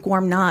arms and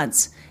lukewarm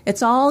nods.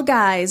 It's all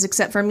guys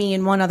except for me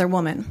and one other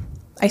woman.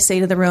 I say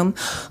to the room,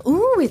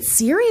 "Ooh, it's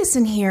serious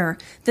in here.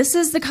 This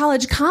is the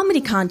college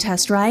comedy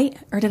contest, right?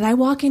 Or did I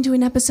walk into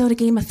an episode of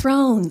Game of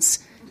Thrones?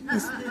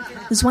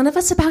 Is one of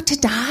us about to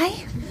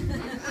die?"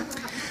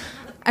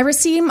 I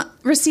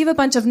receive a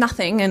bunch of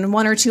nothing and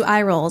one or two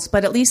eye rolls,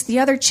 but at least the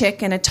other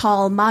chick and a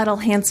tall, model,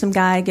 handsome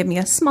guy give me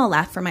a small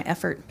laugh for my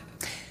effort.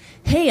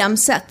 "Hey, I'm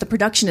Seth, the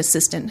production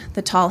assistant,"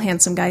 the tall,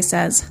 handsome guy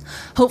says.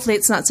 "Hopefully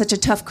it's not such a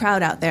tough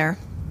crowd out there."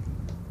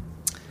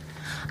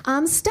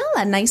 "I'm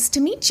Stella. Nice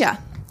to meet ya."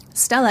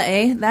 "Stella,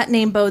 eh? That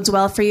name bodes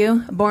well for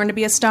you. Born to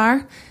be a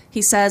star?"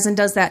 he says, and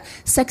does that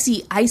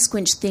sexy eye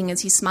squinch thing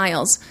as he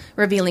smiles,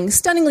 revealing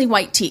stunningly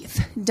white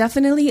teeth.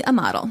 Definitely a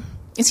model.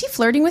 Is he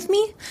flirting with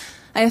me?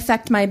 I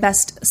affect my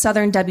best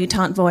Southern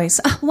debutante voice.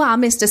 "Wow,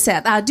 Mr.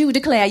 Seth, I do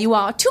declare you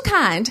are too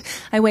kind."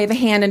 I wave a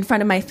hand in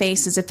front of my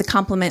face as if the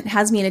compliment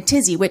has me in a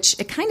tizzy, which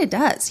it kind of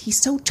does.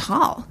 He's so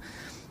tall.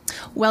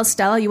 "Well,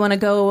 Stella, you want to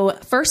go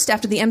first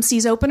after the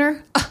MC's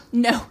opener?"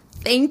 "No,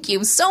 thank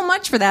you so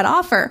much for that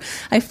offer."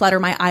 I flutter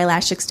my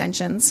eyelash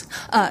extensions.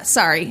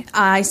 Sorry,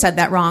 I said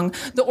that wrong.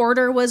 The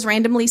order was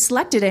randomly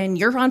selected and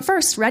you're on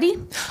first. Ready?"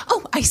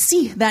 "Oh, I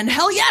see. Then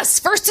hell yes,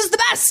 first is the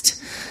best,"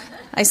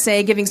 I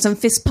say, giving some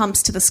fist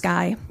pumps to the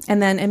sky,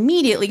 and then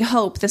immediately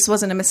hope this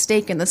wasn't a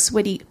mistake in the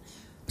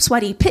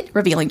sweaty pit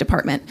revealing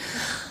department.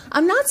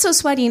 I'm not so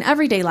sweaty in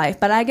everyday life,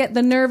 but I get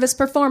the nervous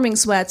performing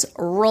sweats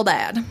real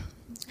bad.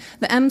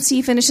 The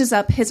MC finishes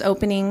up his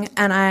opening,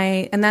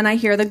 and then I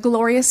hear the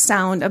glorious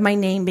sound of my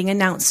name being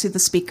announced through the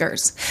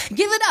speakers.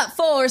 "Give it up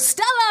for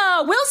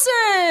Stella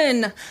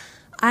Wilson!"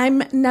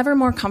 I'm never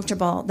more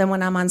comfortable than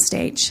when I'm on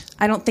stage.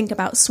 I don't think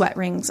about sweat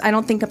rings. I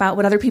don't think about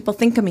what other people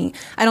think of me.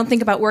 I don't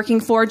think about working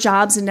 4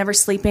 jobs and never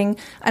sleeping.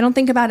 I don't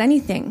think about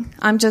anything.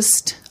 I'm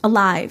just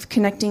alive,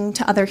 connecting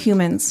to other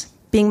humans,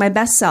 being my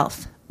best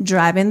self,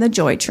 driving the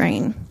joy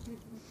train.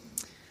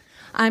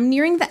 I'm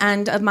nearing the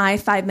end of my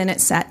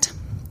 5-minute set.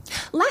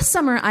 Last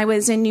summer, I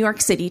was in New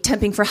York City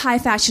temping for high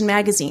fashion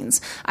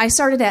magazines. I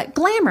started at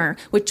Glamour,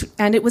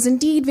 and it was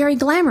indeed very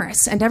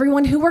glamorous, and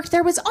everyone who worked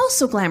there was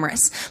also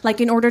glamorous.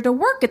 Like, in order to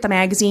work at the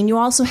magazine, you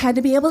also had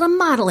to be able to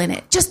model in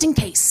it, just in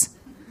case.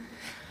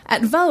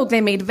 At Vogue,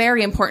 they made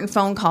very important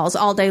phone calls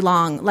all day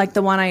long, like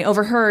the one I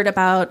overheard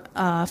about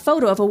a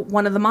photo of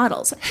one of the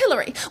models.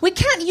 "Hillary, we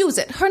can't use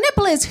it. Her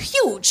nipple is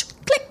huge.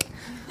 Click."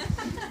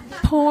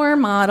 Poor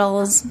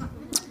models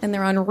and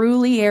their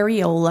unruly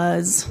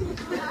areolas.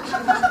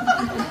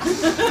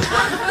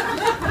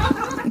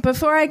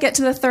 Before I get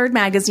to the third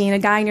magazine, a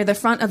guy near the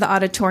front of the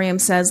auditorium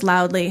says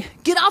loudly,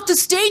 "Get off the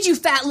stage, you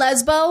fat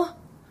lesbo!"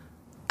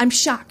 I'm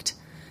shocked.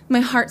 My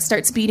heart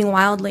starts beating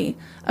wildly.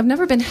 I've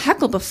never been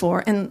heckled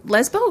before, and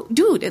lesbo?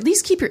 Dude, at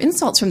least keep your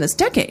insults from this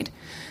decade.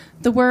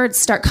 The words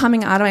start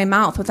coming out of my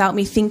mouth without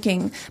me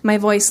thinking, my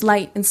voice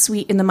light and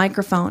sweet in the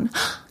microphone.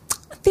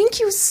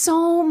 "Thank you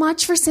so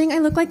much for saying I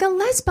look like a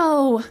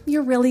lesbo.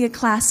 You're really a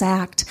class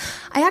act.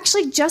 I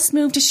actually just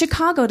moved to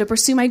Chicago to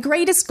pursue my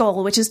greatest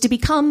goal, which is to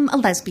become a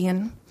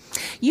lesbian.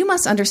 You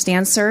must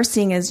understand, sir,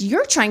 seeing as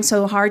you're trying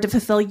so hard to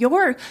fulfill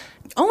your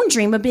own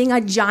dream of being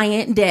a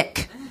giant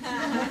dick.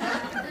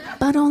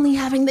 But only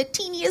having the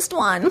teeniest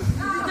one."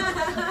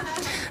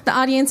 The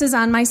audience is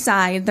on my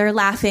side. They're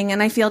laughing,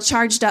 and I feel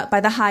charged up by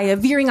the high of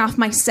veering off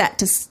my set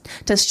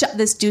to shut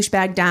this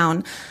douchebag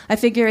down. I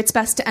figure it's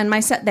best to end my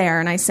set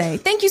there, and I say,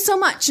 "Thank you so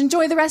much.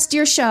 Enjoy the rest of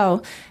your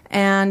show,"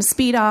 and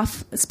speed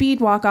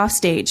walk off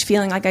stage,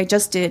 feeling like I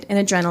just did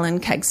an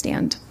adrenaline keg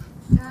stand.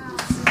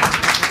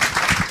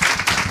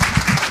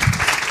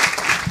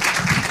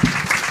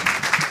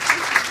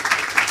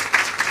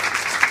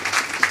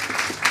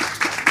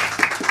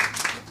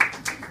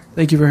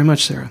 Thank you very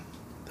much, Sarah.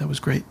 That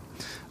was great.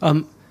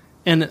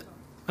 And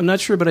I'm not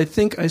sure, but I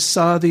think I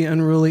saw the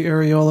Unruly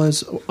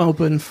Areolas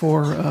open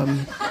for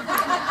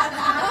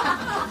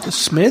the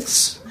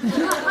Smiths.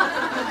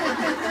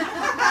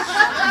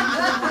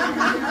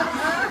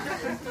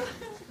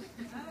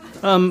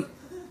 Our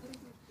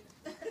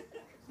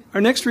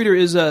next reader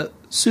is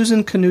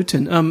Susan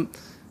Knudten,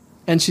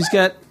 and she's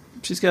got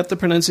the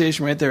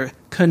pronunciation right there.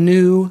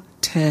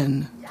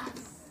 Knudten.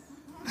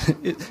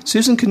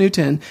 Susan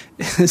Knudten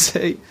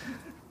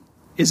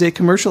is a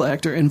commercial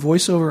actor and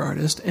voiceover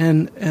artist,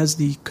 and as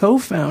the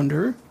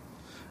co-founder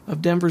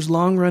of Denver's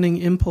long-running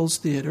Impulse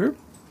Theater,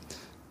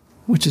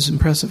 which is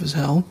impressive as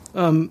hell,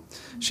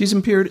 she's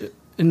appeared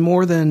in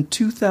more than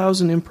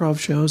 2,000 improv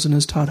shows and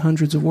has taught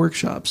hundreds of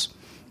workshops.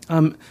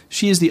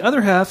 She is the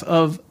other half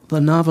of the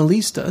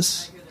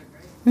Novelistas,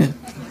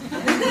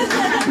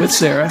 with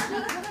Sarah,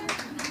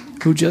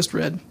 who just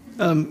read.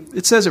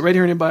 It says it right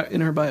here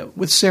in her bio,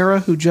 with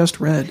Sarah, who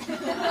just read.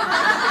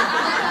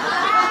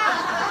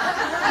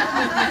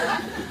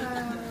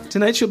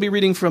 Tonight she'll be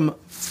reading from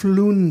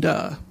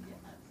Flunda.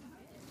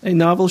 a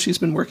novel she's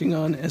been working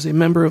on as a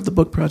member of the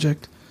book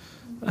project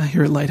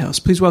here at Lighthouse.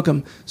 Please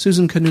welcome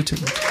Susan Knudten.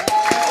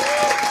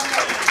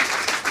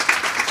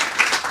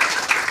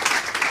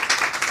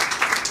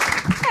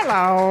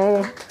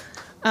 Hello.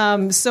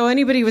 So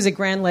anybody who was at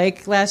Grand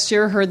Lake last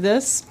year heard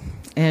this,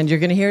 and you're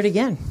going to hear it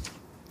again.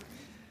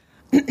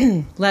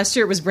 Last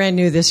year it was brand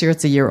new. This year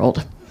it's a year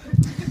old.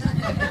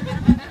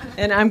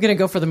 And I'm going to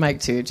go for the mic,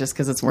 too, just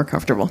because it's more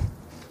comfortable.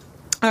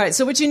 All right,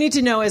 so what you need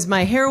to know is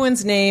my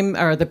heroine's name,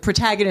 or the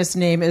protagonist's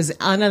name, is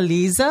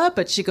Annalisa,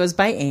 but she goes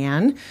by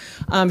Anne.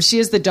 She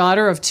is the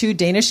daughter of 2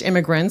 Danish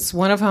immigrants,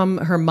 one of whom,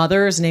 her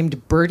mother is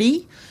named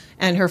Bertie,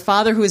 and her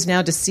father, who is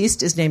now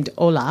deceased, is named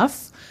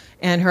Olaf,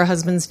 and her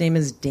husband's name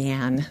is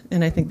Dan.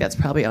 And I think that's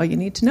probably all you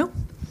need to know.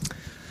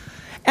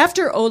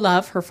 After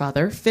Olaf, her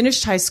father,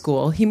 finished high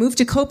school, he moved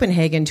to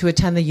Copenhagen to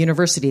attend the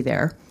university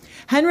there.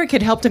 Henrik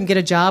had helped him get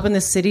a job in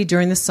the city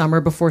during the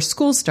summer before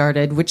school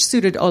started, which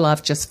suited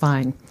Olaf just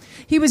fine.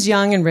 He was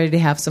young and ready to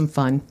have some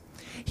fun.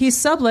 He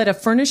sublet a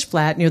furnished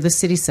flat near the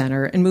city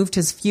center and moved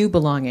his few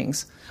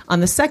belongings. On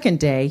the second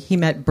day, he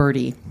met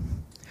Bertie.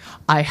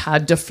 I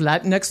had the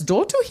flat next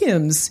door to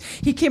him.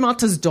 He came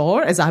out his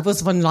door as I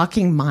was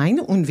unlocking mine,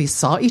 and we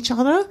saw each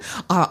other.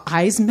 Our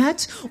eyes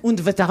met, and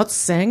without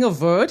saying a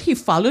word, he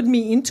followed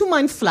me into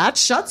my flat,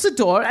 shut the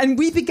door, and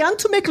we began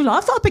to make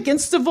love up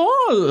against the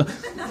wall.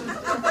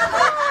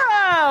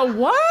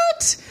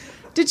 What?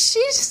 Did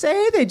she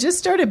say they just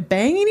started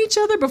banging each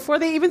other before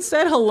they even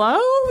said hello?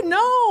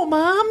 No,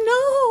 Mom,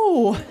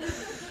 no.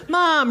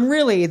 Mom,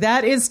 really,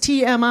 that is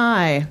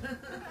TMI.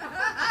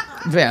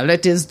 Well,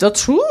 it is the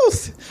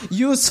truth.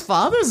 Yours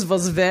father's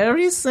was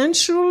very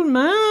sensual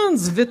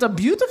man's with a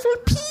beautiful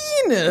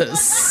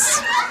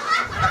penis.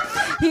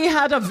 He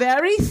had a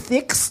very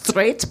thick,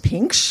 straight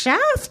pink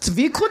shaft.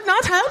 We could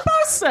not help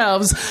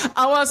ourselves.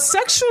 Our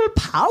sexual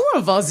power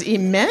was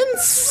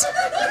immense.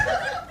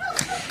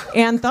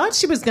 Anne thought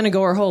she was going to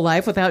go her whole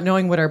life without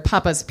knowing what her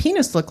papa's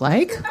penis looked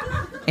like.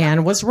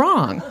 Anne was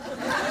wrong.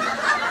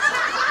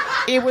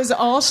 It was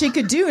all she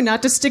could do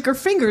not to stick her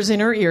fingers in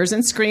her ears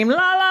and scream, la,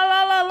 la,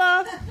 la, la,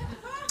 la.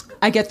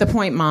 I get the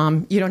point,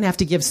 Mom. You don't have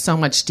to give so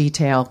much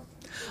detail.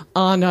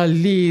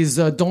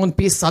 Annalisa, don't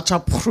be such a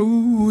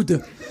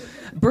prude.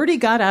 Bertie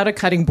got out a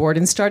cutting board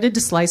and started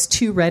to slice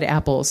 2 red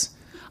apples.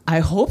 I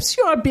hopes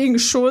you are being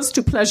sure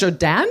to pleasure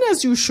Dan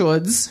as you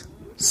shoulds.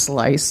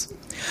 Slice.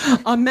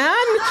 A man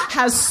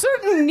has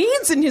certain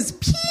needs in his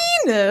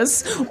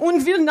penis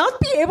and will not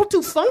be able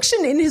to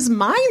function in his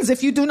minds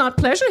if you do not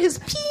pleasure his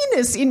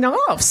penis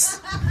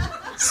enough.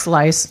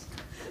 Slice.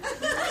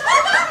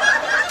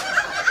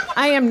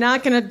 I am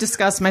not going to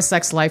discuss my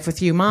sex life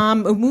with you,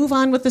 Mom. Move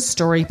on with the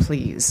story,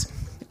 please.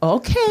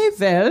 Okay,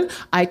 well,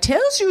 I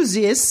tells you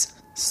this,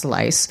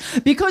 Slice,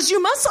 because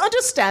you must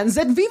understand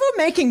that we were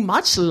making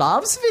much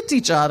loves with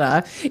each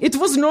other. It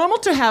was normal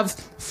to have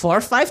 4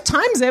 or 5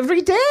 times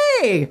every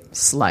day,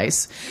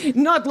 Slice.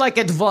 Not like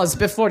it was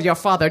before your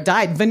father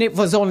died, when it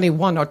was only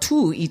 1 or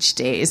 2 each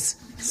day,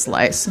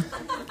 Slice.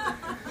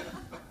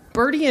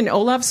 Bertie and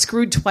Olaf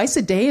screwed twice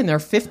a day in their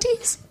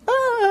 50s?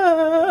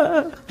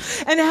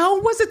 And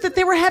how was it that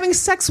they were having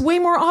sex way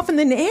more often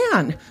than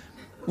Anne?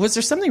 Was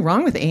there something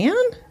wrong with Anne?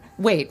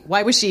 Wait,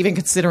 why was she even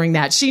considering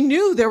that? She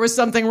knew there was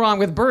something wrong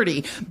with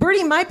Bertie.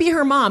 Bertie might be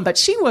her mom, but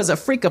she was a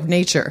freak of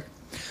nature.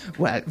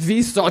 Well,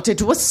 we thought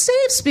it was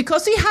safe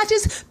because he had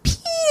his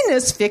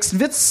penis fixed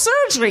with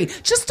surgery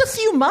just a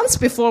few months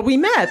before we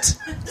met.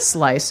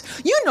 Slice.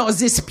 You know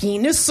this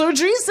penis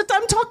surgeries that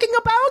I'm talking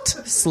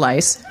about?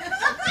 Slice.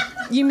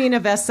 You mean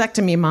a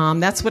vasectomy, Mom.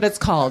 That's what it's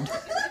called.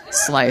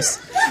 Slice.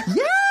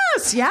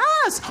 Yes,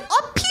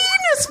 a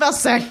penis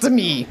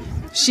vasectomy.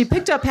 She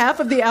picked up half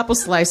of the apple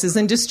slices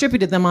and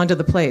distributed them onto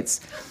the plates.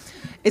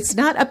 It's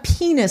not a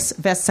penis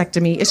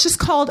vasectomy. It's just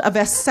called a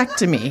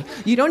vasectomy.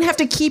 You don't have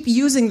to keep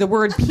using the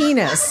word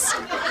penis.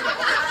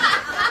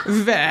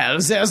 Well,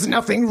 there's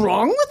nothing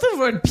wrong with the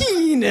word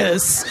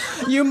penis.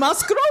 You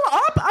must grow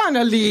up,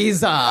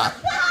 Annalisa.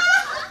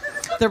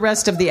 The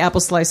rest of the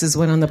apple slices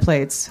went on the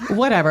plates.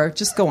 Whatever,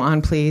 just go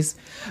on, please.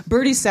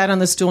 Bertie sat on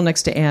the stool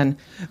next to Anne.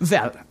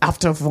 Well,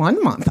 after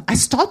 1 month, I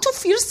start to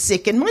feel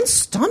sick in my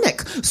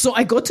stomach. So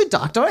I go to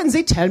doctor and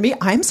they tell me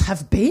I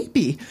have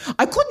baby.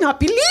 I could not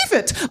believe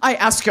it. I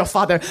ask your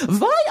father,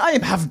 why I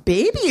have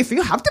baby if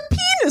you have the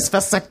penis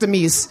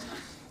vasectomies?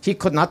 He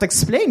could not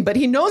explain, but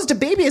he knows the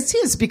baby is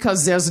his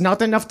because there's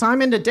not enough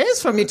time in the days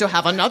for me to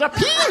have another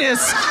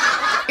penis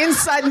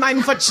inside my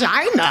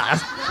vagina.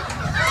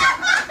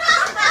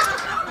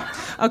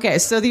 Okay,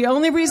 so the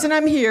only reason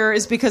I'm here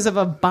is because of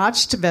a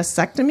botched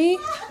vasectomy?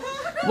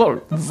 Well,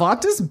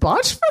 what is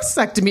botched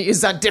vasectomy?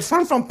 Is that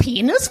different from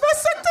penis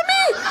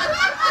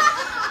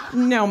vasectomy?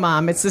 No,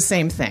 Mom, it's the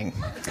same thing.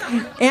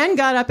 Anne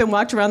got up and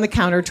walked around the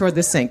counter toward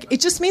the sink.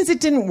 It just means it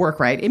didn't work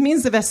right. It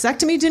means the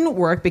vasectomy didn't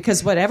work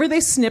because whatever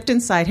they snipped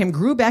inside him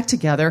grew back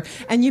together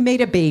and you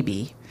made a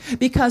baby.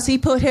 Because he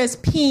put his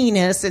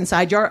penis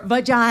inside your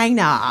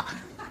vagina.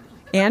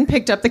 Anne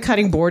picked up the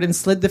cutting board and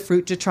slid the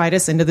fruit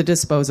detritus into the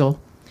disposal.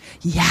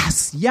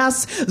 Yes,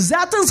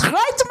 that is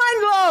right, my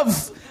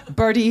love.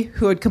 Bertie,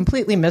 who had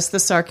completely missed the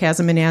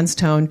sarcasm in Anne's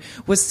tone,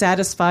 was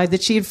satisfied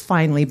that she had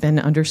finally been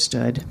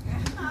understood.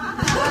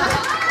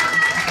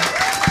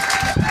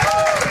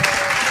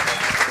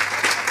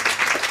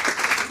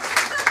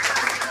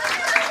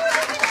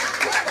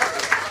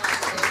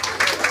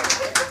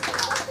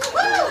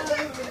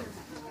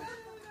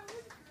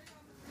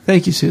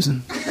 Thank you,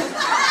 Susan.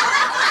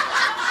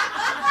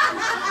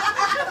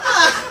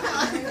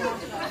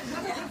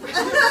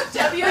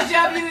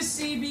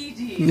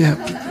 WWCBD.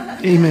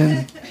 Yeah,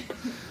 amen.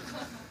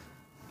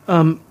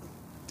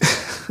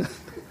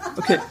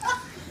 Okay,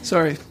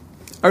 sorry.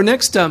 Our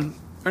next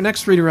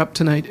reader up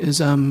tonight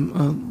is a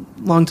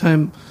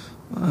longtime,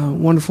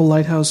 wonderful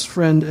Lighthouse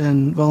friend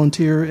and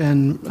volunteer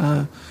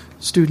and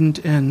student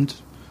and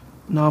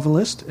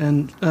novelist,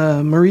 and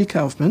Marie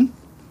Kaufman.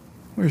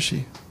 Where is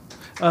she?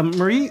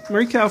 Marie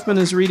Kaufman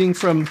is reading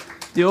from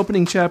the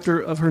opening chapter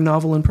of her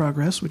novel in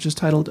progress, which is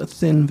titled A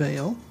Thin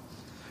Veil.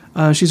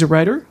 She's a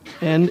writer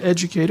and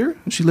educator,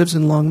 and she lives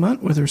in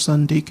Longmont with her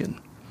son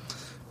Deacon.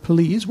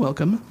 Please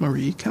welcome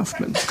Marie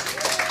Kaufman.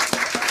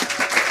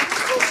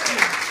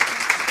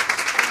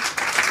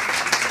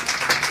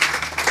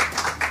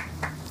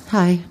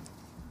 Hi.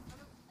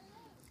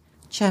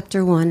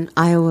 Chapter 1,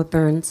 Iowa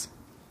Burns.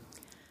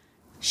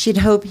 She'd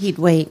hope he'd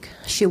wake.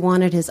 She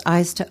wanted his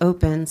eyes to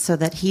open so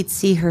that he'd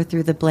see her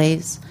through the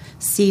blaze,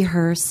 see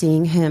her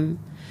seeing him.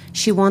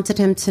 She wanted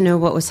him to know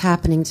what was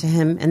happening to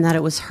him and that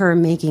it was her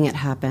making it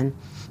happen.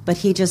 But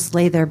he just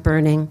lay there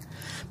burning,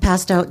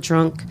 passed out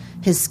drunk,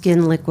 his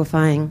skin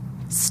liquefying.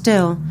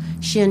 Still,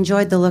 she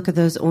enjoyed the look of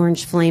those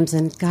orange flames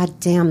and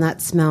goddamn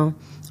that smell.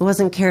 It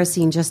wasn't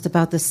kerosene, just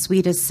about the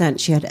sweetest scent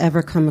she had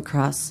ever come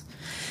across.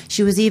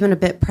 She was even a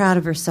bit proud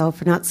of herself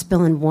for not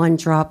spilling one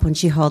drop when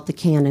she hauled the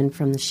cannon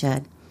from the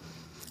shed.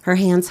 Her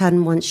hands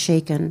hadn't once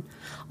shaken,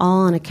 all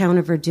on account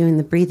of her doing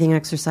the breathing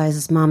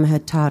exercises Mama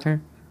had taught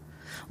her.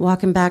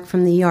 Walking back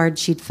from the yard,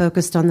 she'd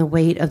focused on the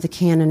weight of the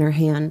can in her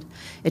hand.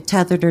 It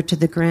tethered her to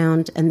the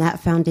ground, and that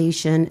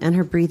foundation and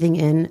her breathing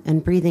in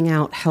and breathing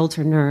out held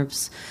her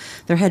nerves.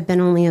 There had been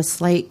only a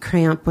slight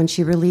cramp when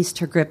she released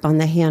her grip on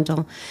the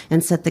handle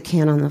and set the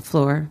can on the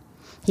floor.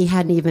 He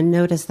hadn't even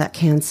noticed that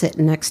can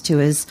sitting next to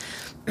his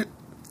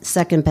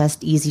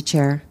second-best easy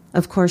chair.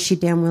 Of course, she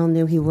damn well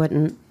knew he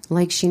wouldn't.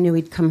 Like she knew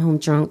he'd come home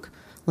drunk.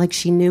 Like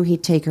she knew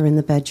he'd take her in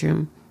the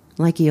bedroom.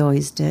 Like he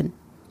always did.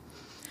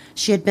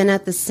 She had been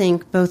at the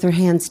sink, both her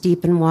hands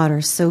deep in water,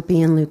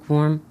 soapy and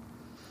lukewarm.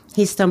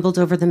 He stumbled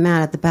over the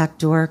mat at the back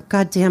door.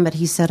 God damn it,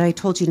 he said, I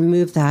told you to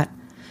move that.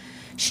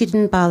 She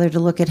didn't bother to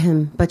look at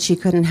him, but she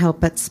couldn't help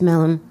but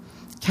smell him.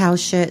 Cow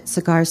shit,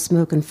 cigar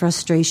smoke, and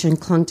frustration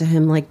clung to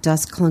him like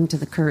dust clung to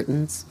the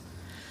curtains.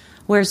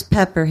 Where's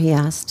Pepper, he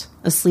asked.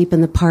 Asleep in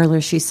the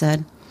parlor, she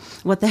said.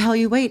 What the hell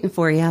you waiting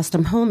for, he asked.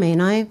 I'm home,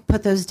 ain't I?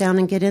 Put those down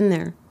and get in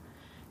there.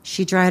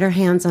 She dried her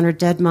hands on her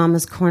dead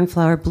mama's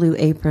cornflower blue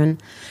apron,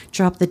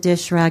 dropped the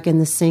dish rag in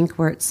the sink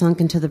where it sunk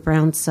into the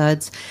brown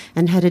suds,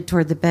 and headed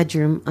toward the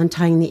bedroom,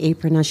 untying the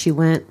apron as she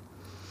went.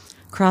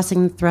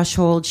 Crossing the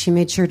threshold, she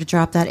made sure to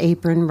drop that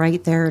apron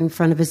right there in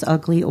front of his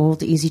ugly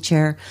old easy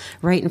chair,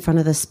 right in front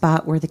of the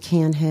spot where the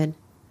can hid.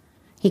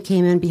 He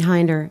came in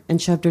behind her and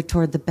shoved her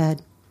toward the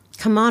bed.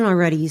 Come on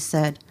already, he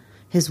said,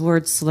 his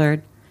words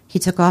slurred. He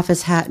took off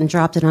his hat and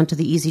dropped it onto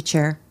the easy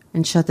chair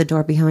and shut the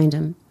door behind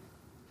him.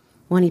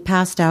 When he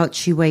passed out,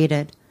 she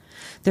waited.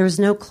 There was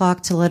no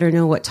clock to let her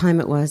know what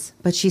time it was,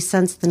 but she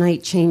sensed the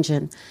night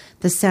changing.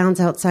 The sounds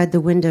outside the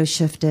window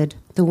shifted.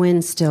 The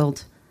wind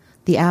stilled.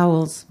 The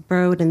owls,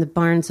 burrowed in the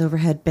barn's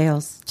overhead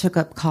bales, took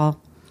up call.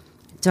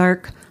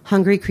 Dark,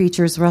 hungry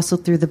creatures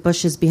rustled through the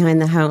bushes behind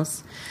the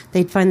house.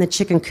 They'd find the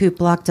chicken coop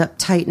locked up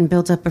tight and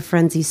build up a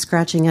frenzy,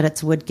 scratching at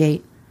its wood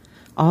gate.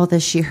 All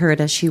this she heard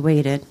as she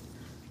waited.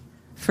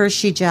 First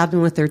she jabbed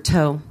him with her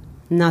toe.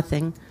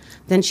 Nothing.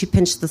 Then she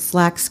pinched the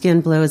slack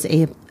skin below his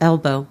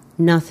elbow.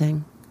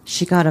 Nothing.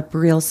 She got up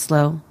real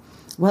slow.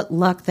 What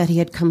luck that he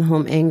had come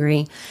home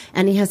angry.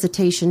 Any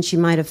hesitation she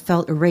might have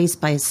felt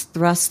erased by his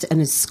thrust and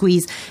his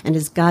squeeze and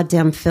his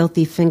goddamn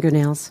filthy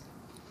fingernails.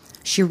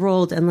 She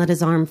rolled and let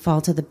his arm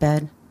fall to the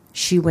bed.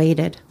 She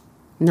waited.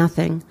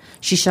 Nothing.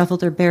 She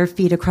shuffled her bare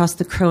feet across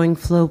the crowing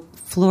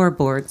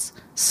floorboards,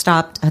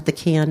 stopped at the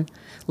can,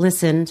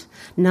 listened.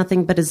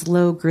 Nothing but his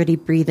low, gritty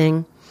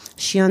breathing.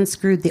 She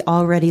unscrewed the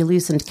already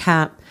loosened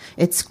cap.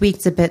 It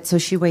squeaked a bit, so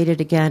she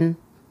waited again.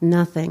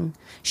 Nothing.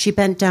 She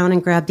bent down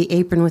and grabbed the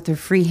apron with her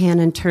free hand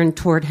and turned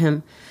toward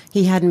him.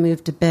 He hadn't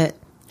moved a bit.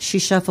 She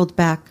shuffled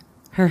back,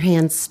 her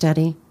hands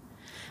steady.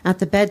 At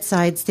the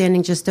bedside,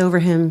 standing just over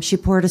him, she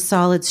poured a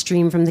solid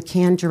stream from the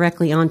can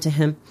directly onto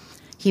him.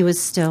 He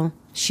was still.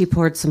 She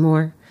poured some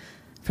more.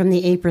 From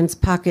the apron's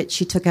pocket,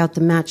 she took out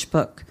the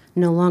matchbook.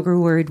 No longer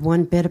worried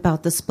one bit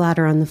about the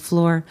splatter on the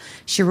floor,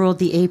 she rolled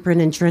the apron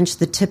and drenched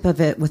the tip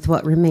of it with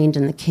what remained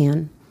in the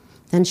can.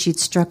 Then she'd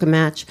struck a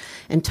match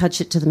and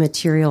touched it to the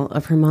material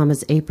of her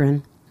mama's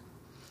apron.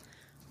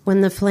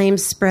 When the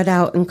flames spread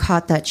out and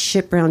caught that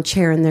shit-brown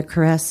chair in their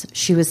caress,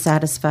 she was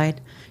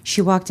satisfied.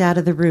 She walked out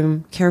of the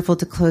room, careful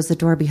to close the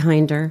door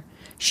behind her.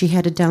 She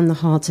headed down the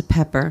hall to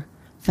Pepper,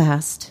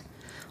 fast.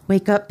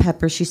 Wake up,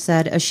 Pepper, she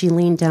said as she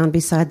leaned down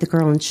beside the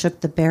girl and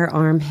shook the bare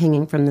arm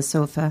hanging from the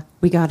sofa.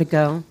 We gotta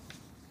go.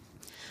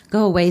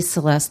 Go away,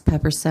 Celeste,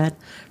 Pepper said.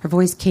 Her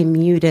voice came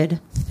muted,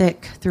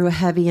 thick, through a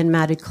heavy and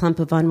matted clump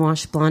of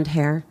unwashed blonde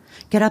hair.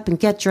 Get up and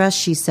get dressed,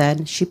 she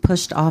said. She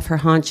pushed off her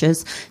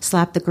haunches,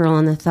 slapped the girl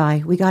on the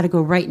thigh. We gotta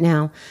go right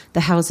now.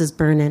 The house is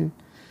burning.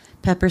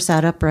 Pepper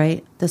sat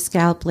upright, the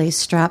scallop lace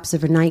straps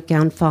of her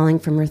nightgown falling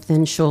from her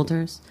thin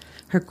shoulders.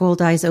 Her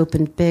gold eyes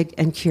opened big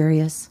and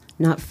curious,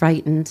 not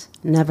frightened,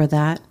 never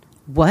that.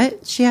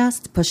 What? She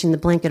asked, pushing the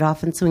blanket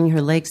off and swinging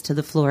her legs to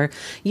the floor.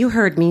 You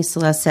heard me,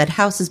 Celeste said.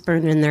 House is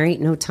burning and there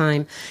ain't no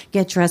time.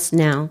 Get dressed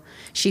now.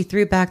 She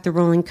threw back the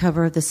rolling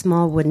cover of the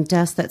small wooden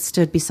desk that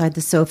stood beside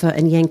the sofa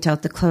and yanked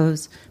out the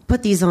clothes.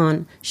 Put these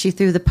on. She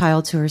threw the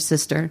pile to her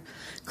sister.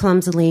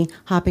 Clumsily,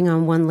 hopping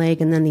on one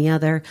leg and then the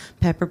other,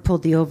 Pepper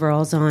pulled the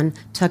overalls on,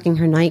 tucking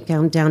her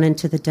nightgown down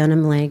into the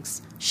denim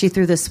legs. She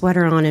threw the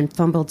sweater on and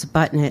fumbled to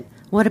button it.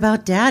 What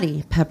about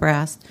Daddy? Pepper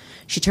asked.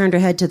 She turned her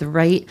head to the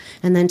right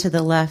and then to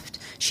the left.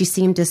 She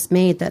seemed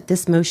dismayed that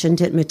this motion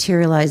didn't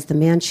materialize the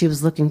man she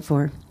was looking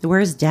for.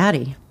 Where's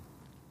Daddy?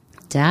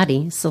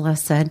 Daddy,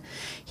 Celeste said.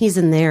 He's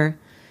in there.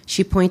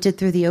 She pointed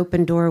through the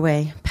open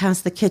doorway,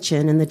 past the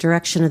kitchen in the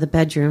direction of the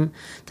bedroom,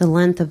 the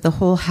length of the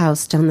whole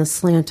house down the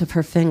slant of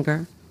her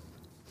finger.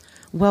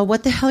 Well,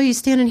 what the hell are you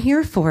standing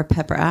here for?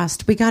 Pepper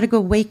asked. We gotta go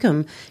wake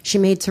him. She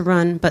made to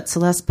run, but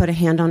Celeste put a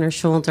hand on her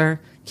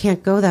shoulder.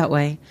 Can't go that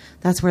way.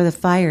 That's where the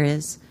fire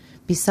is.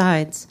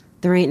 Besides,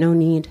 there ain't no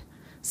need.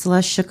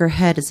 Celeste shook her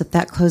head as if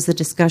that closed the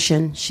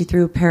discussion. She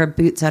threw a pair of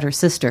boots at her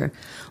sister.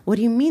 What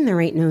do you mean there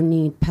ain't no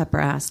need? Pepper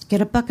asked.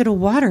 Get a bucket of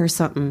water or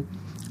something.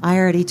 I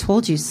already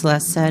told you,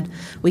 Celeste said.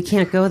 We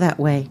can't go that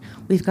way.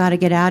 We've got to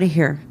get out of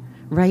here.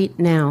 Right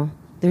now.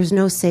 There's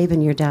no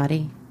saving your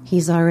daddy.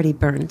 He's already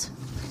burned.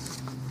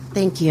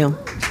 Thank you.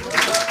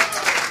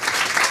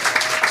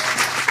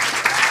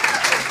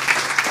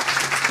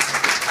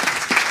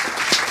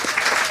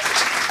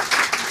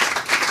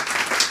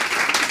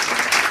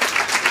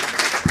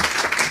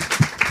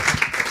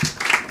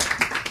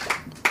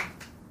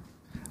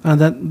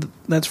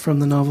 That's from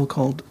the novel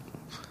called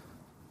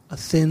A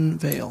Thin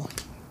Veil.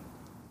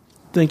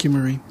 Thank you,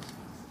 Marie.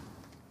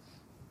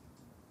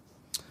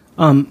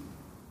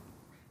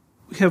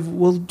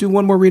 We'll do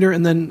one more reader,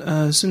 and then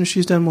as soon as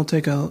she's done, we'll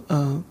take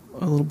a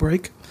little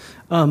break.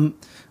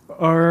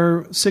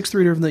 Our sixth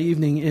reader of the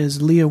evening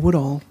is Leah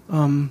Woodall.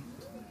 Where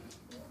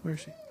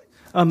is she?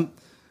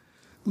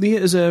 Leah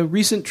is a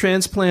recent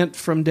transplant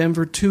from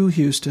Denver to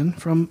Houston,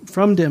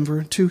 from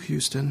Denver to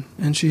Houston,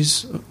 and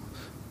she's,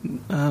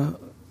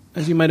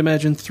 as you might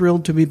imagine,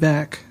 thrilled to be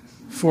back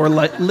for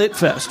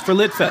Litfest.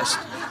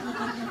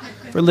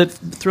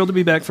 Thrilled to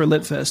be back for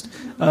Litfest.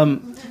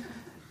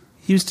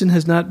 Houston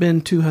has not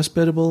been too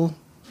hospitable.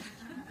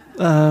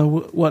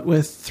 What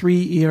with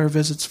 3 ER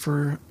visits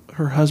for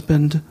her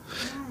husband,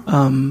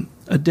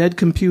 a dead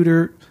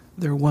computer,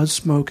 there was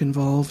smoke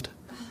involved,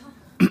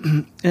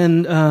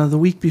 and the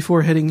week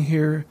before heading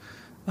here,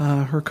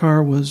 her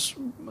car was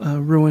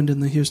ruined in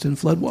the Houston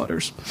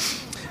floodwaters.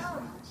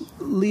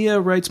 Leah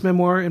writes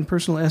memoir and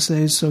personal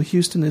essays, so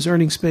Houston is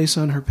earning space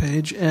on her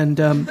page, and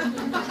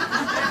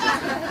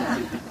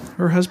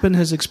her husband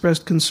has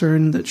expressed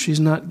concern that she's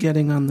not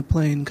getting on the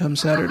plane come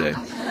Saturday.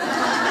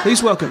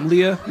 Please welcome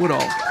Leah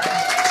Woodall.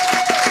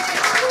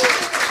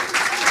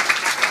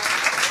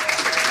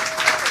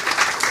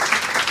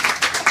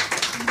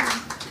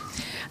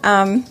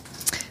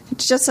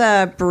 Just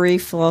a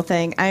brief little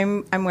thing.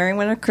 I'm wearing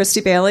one of Christy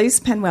Bailey's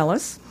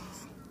Penuelas.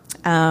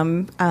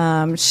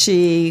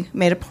 She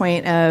made a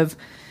point of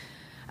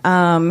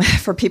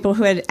for people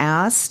who had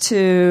asked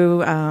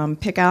to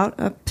pick out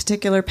a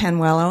particular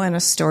Penuelo and a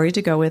story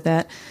to go with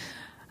it.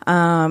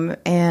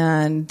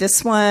 And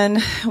this one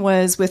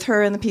was with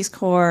her in the Peace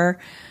Corps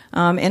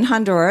in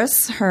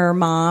Honduras. Her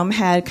mom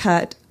had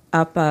cut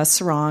up a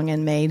sarong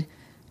and made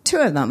 2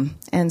 of them.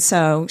 And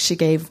so she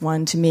gave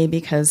one to me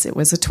because it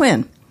was a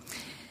twin.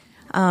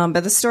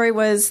 But the story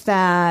was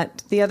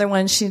that the other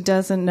one, she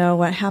doesn't know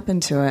what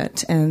happened to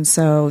it. And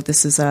so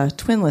this is a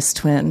twinless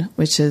twin,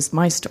 which is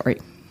my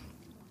story.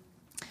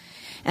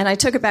 And I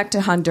took it back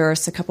to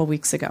Honduras a couple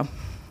weeks ago.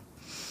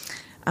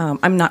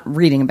 I'm not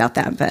reading about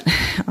that, but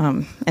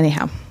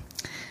anyhow.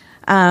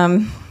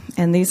 And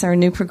these are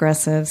new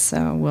progressives,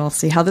 so we'll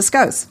see how this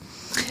goes.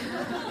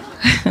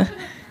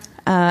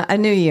 A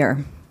new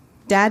year.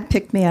 Dad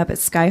picked me up at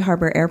Sky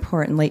Harbor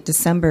Airport in late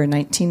December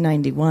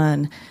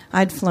 1991.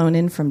 I'd flown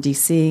in from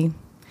D.C.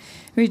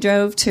 We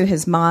drove to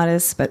his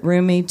modest but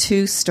roomy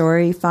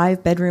 2-story,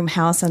 5-bedroom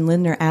house on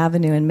Lindner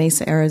Avenue in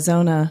Mesa,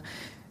 Arizona.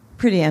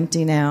 Pretty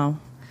empty now.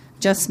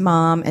 Just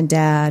Mom and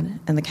Dad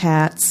and the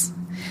cats.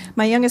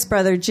 My youngest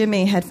brother,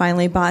 Jimmy, had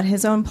finally bought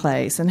his own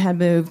place and had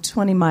moved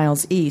 20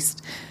 miles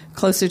east,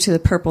 closer to the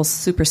Purple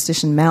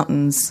Superstition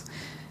Mountains.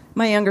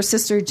 My younger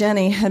sister,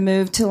 Jenny, had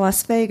moved to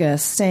Las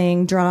Vegas,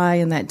 staying dry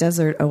in that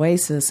desert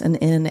oasis and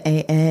in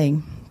AA.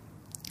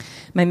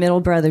 My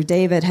middle brother,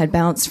 David, had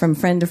bounced from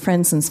friend to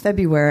friend since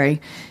February,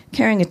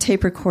 carrying a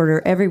tape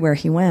recorder everywhere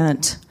he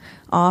went.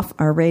 off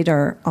our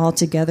radar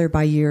altogether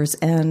by year's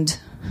end.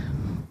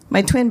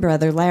 My twin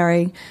brother,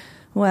 Larry,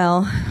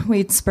 well,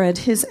 we'd spread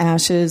his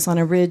ashes on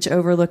a ridge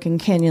overlooking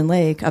Canyon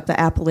Lake up the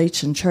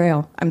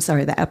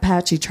the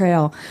Apache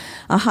Trail,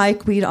 a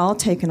hike we'd all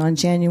taken on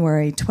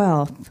January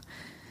 12th.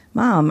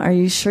 Mom, are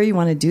you sure you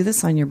want to do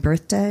this on your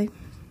birthday?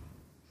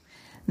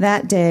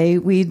 That day,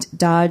 we'd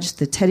dodged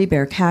the teddy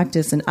bear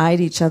cactus and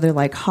eyed each other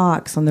like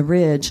hawks on the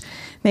ridge,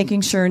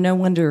 making sure no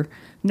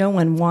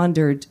one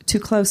wandered too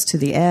close to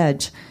the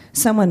edge.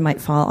 Someone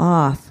might fall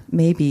off,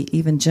 maybe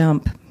even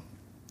jump.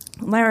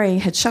 Larry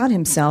had shot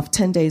himself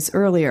 10 days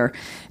earlier,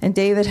 and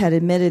David had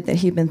admitted that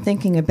he'd been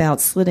thinking about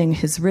slitting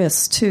his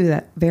wrists too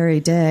that very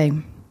day.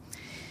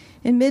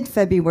 In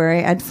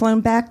mid-February, I'd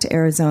flown back to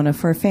Arizona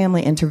for a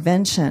family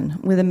intervention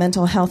with a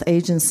mental health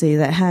agency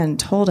that hadn't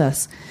told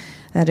us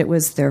that it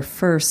was their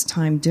first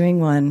time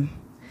doing one.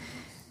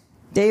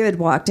 David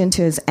walked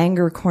into his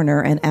anger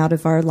corner and out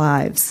of our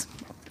lives,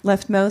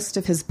 left most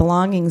of his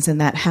belongings in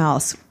that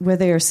house, where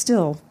they are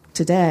still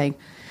today,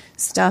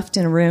 stuffed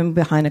in a room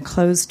behind a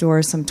closed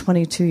door some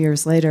 22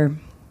 years later.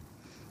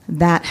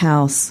 That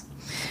house.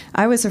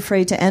 I was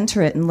afraid to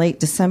enter it in late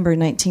December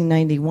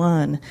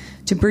 1991,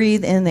 to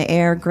breathe in the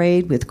air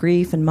grayed with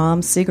grief and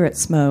Mom's cigarette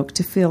smoke,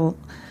 to feel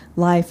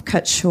life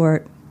cut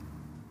short.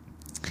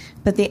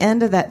 But the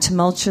end of that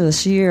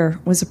tumultuous year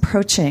was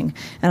approaching,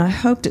 and I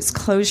hoped its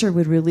closure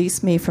would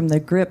release me from the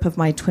grip of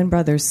my twin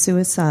brother's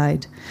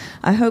suicide.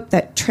 I hoped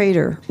that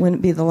traitor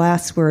wouldn't be the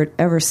last word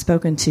ever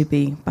spoken to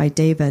me by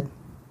David.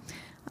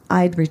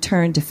 I'd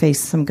return to face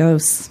some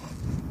ghosts.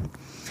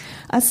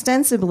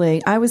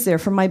 Ostensibly, I was there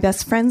for my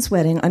best friend's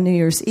wedding on New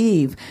Year's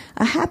Eve,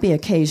 a happy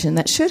occasion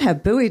that should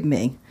have buoyed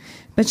me.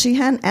 But she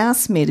hadn't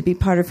asked me to be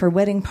part of her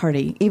wedding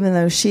party, even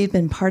though she'd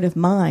been part of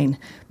mine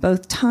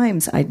both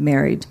times I'd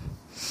married.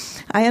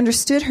 I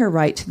understood her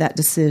right to that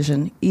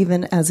decision,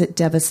 even as it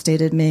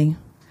devastated me.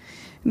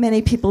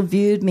 Many people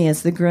viewed me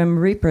as the Grim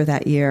Reaper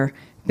that year,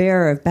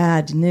 bearer of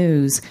bad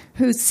news,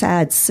 whose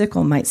sad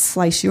sickle might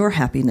slice your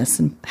happiness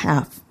in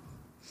half.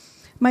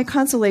 My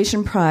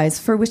consolation prize,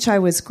 for which I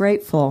was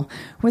grateful,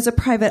 was a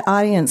private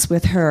audience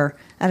with her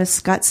at a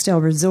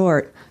Scottsdale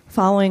resort,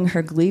 following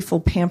her gleeful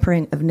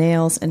pampering of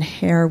nails and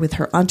hair with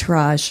her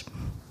entourage.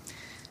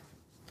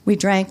 We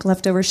drank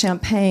leftover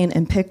champagne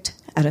and picked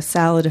at a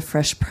salad of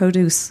fresh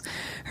produce.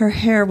 Her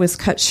hair was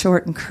cut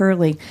short and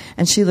curly,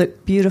 and she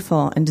looked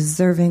beautiful and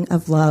deserving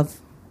of love.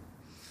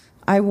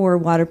 I wore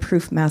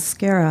waterproof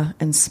mascara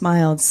and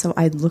smiled so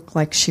I'd look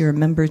like she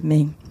remembered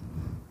me.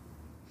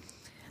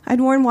 I'd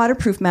worn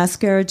waterproof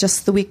mascara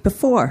just the week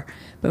before,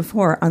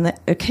 on the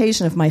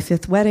occasion of my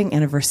 5th wedding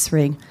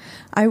anniversary.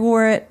 I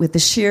wore it with the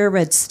sheer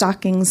red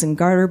stockings and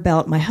garter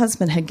belt my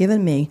husband had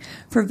given me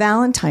for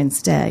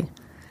Valentine's Day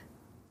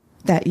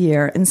that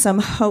year, in some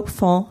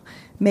hopeful,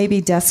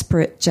 maybe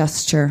desperate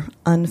gesture,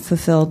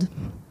 unfulfilled.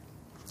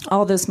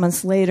 All those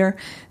months later,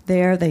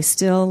 there they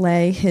still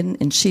lay, hidden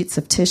in sheets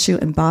of tissue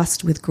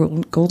embossed with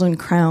golden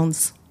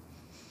crowns.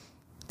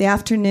 The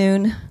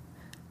afternoon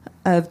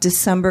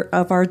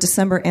of our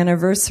December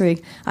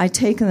anniversary, I'd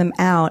taken them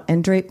out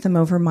and draped them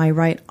over my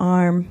right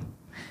arm.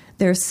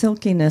 Their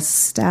silkiness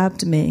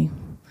stabbed me.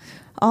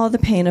 All the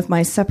pain of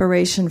my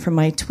separation from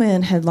my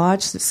twin had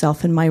lodged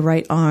itself in my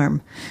right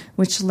arm,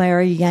 which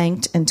Larry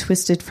yanked and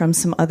twisted from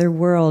some other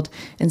world,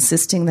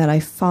 insisting that I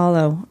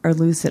follow or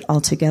lose it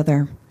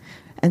altogether.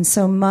 And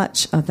so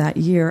much of that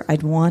year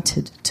I'd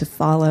wanted to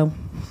follow.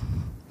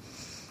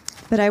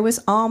 But I was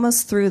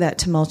almost through that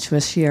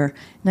tumultuous year,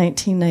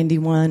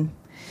 1991.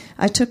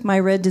 I took my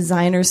red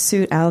designer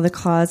suit out of the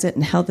closet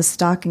and held the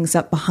stockings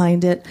up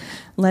behind it,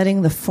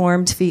 letting the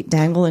formed feet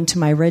dangle into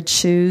my red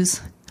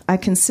shoes. I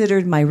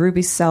considered my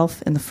ruby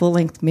self in the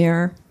full-length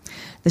mirror.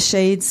 The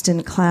shades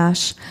didn't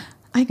clash.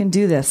 I can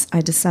do this,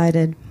 I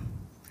decided.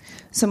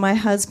 So my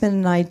husband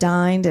and I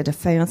dined at a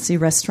fancy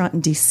restaurant in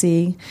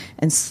D.C.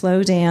 and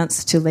slow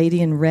danced to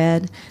Lady in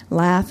Red,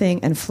 laughing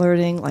and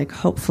flirting like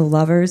hopeful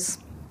lovers.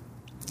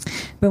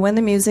 But when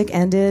the music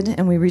ended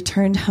and we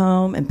returned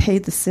home and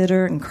paid the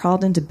sitter and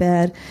crawled into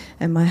bed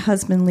and my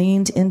husband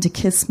leaned in to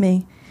kiss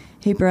me,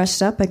 he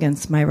brushed up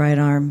against my right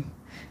arm,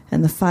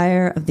 and the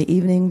fire of the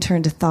evening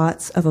turned to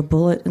thoughts of a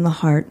bullet in the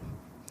heart.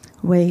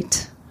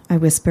 Wait, I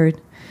whispered.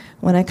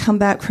 When I come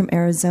back from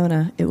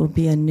Arizona, it will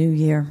be a new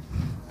year.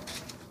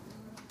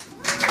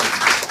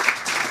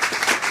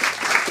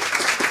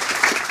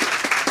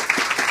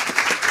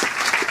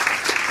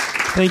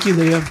 Thank you,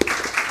 Leah.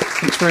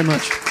 Thanks very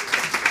much.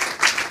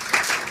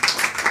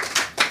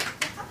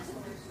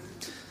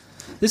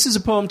 This is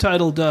a poem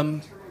titled,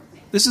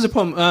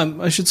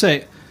 I should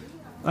say,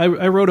 I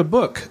wrote a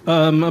book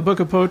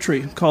of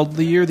poetry called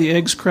The Year the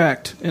Eggs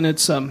Cracked, and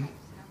it's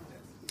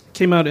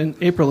came out in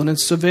April, and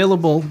it's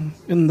available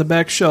in the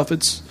back shelf.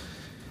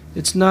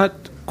 It's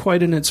not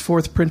quite in its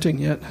 4th printing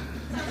yet.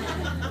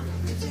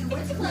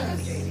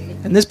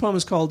 And this poem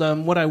is called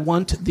What I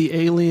Want the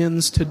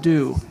Aliens to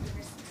Do.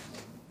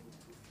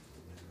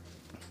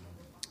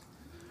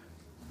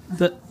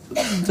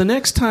 The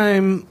next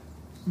time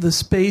the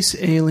space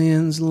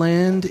aliens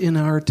land in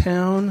our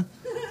town,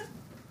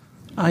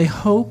 I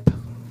hope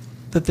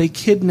that they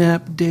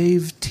kidnap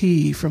Dave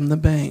T. from the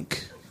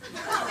bank.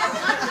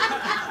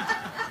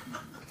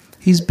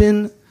 He's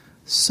been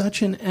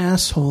such an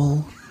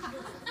asshole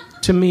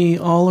to me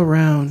all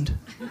around.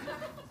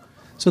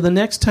 So the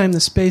next time the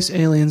space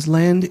aliens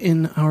land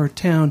in our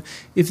town,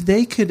 if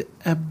they could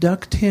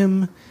abduct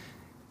him,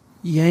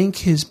 yank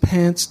his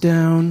pants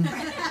down,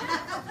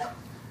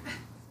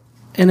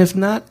 and if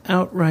not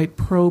outright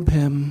probe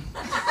him,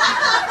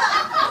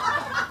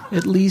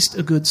 at least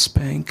a good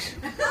spank.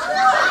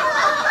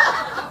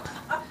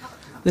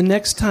 The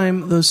next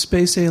time those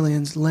space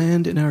aliens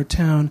land in our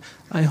town,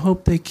 I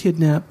hope they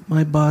kidnap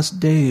my boss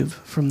Dave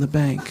from the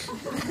bank.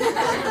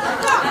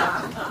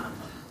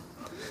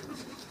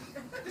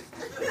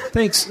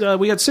 Thanks.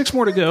 We got 6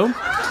 more to go.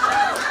 Can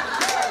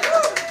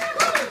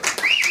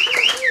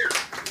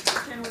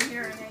we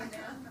hear an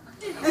amen?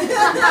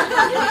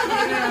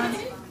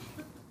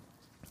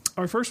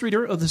 Our first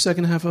reader of the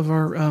second half of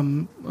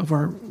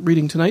our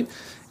reading tonight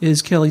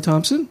is Kelly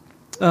Thompson.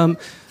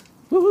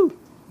 Woo-hoo.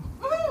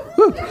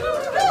 Woo.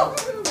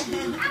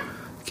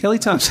 Kelly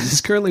Thompson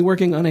is currently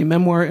working on a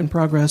memoir in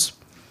progress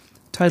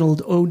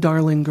titled "Oh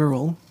Darling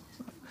Girl,"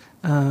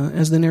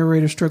 as the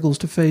narrator struggles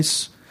to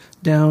face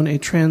down a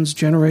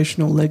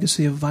transgenerational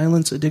legacy of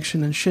violence,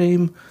 addiction, and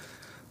shame.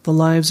 The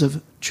lives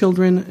of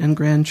children and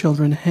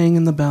grandchildren hang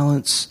in the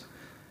balance,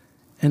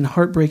 and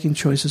heartbreaking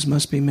choices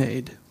must be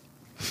made.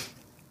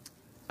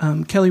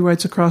 Kelly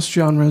writes across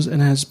genres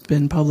and has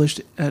been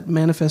published at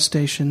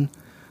Manifestation,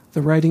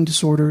 The Writing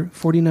Disorder,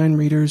 49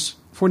 Writers,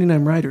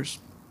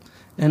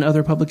 and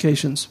other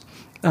publications.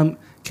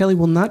 Kelly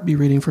will not be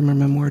reading from her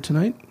memoir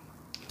tonight.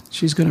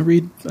 She's going to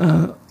read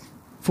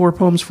 4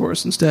 poems for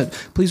us instead.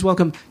 Please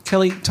welcome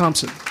Kelly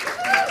Thompson.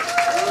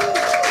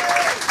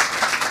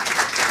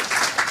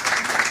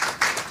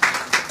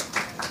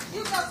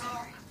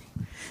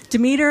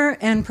 Demeter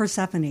and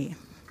Persephone.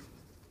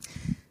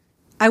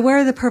 I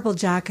wear the purple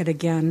jacket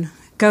again,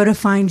 go to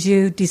find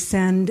you,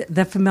 descend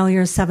the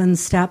familiar 7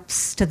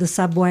 steps to the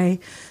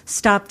subway,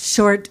 stopped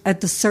short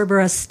at the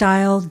Cerberus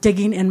style,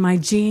 digging in my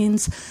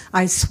jeans.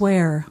 I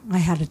swear I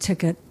had a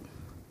ticket.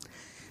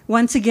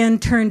 Once again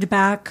turned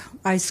back,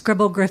 I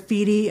scribble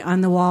graffiti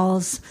on the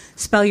walls,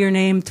 spell your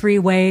name 3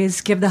 ways,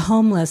 give the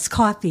homeless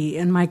coffee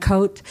in my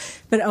coat,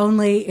 but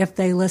only if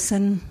they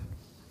listen.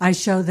 I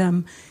show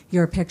them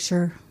your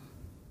picture.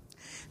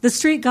 The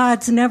street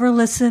gods never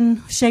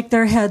listen, shake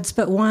their heads,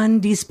 but one,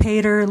 Dies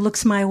Pater,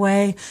 looks my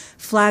way,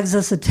 flags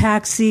us a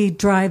taxi,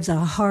 drives a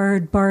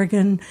hard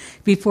bargain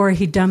before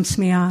he dumps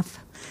me off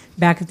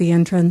back at the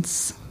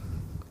entrance.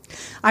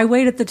 I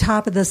wait at the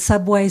top of the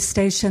subway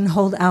station,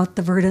 hold out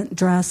the verdant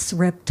dress,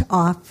 ripped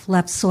off,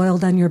 left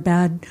soiled on your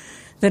bed.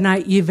 The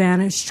night you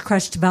vanished,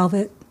 crushed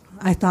velvet,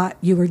 I thought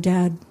you were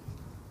dead.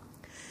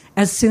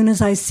 As soon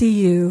as I see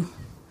you,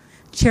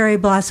 cherry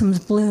blossoms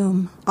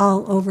bloom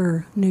all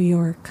over New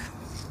York.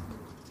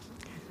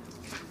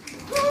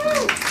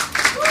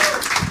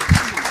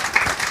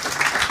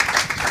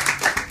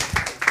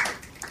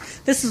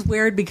 This is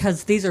weird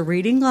because these are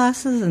reading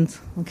glasses, and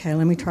okay,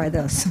 let me try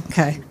this.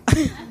 Okay.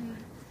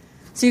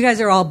 So you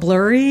guys are all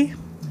blurry?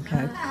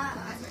 Okay.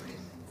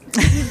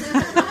 We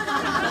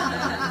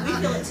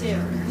feel it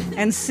too.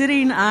 And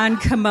sitting on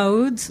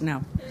commodes?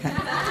 No. Okay.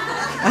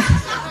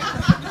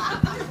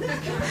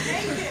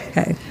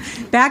 Okay.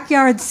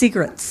 Backyard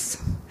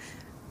secrets.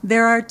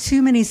 There are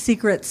too many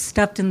secrets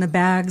stuffed in the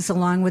bags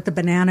along with the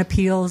banana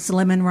peels,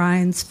 lemon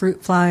rinds,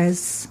 fruit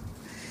flies.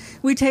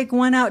 We take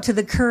one out to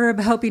the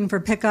curb hoping for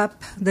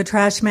pickup. The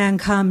trash man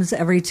comes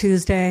every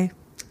Tuesday.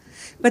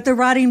 But the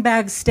rotting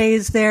bag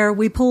stays there.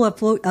 We pull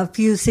a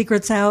few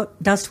secrets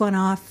out, dust one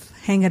off,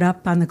 hang it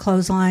up on the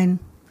clothesline.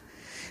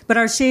 But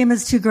our shame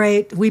is too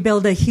great. We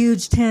build a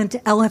huge tent,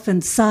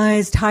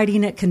 elephant-sized,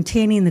 hiding it,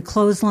 containing the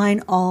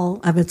clothesline,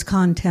 all of its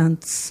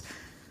contents.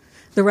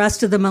 The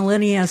rest of the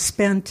millennia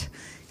spent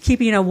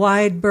keeping a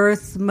wide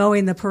berth,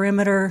 mowing the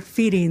perimeter,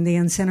 feeding the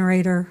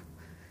incinerator.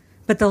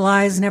 But the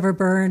lies never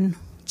burn,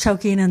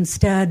 choking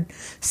instead,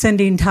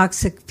 sending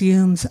toxic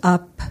fumes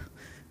up.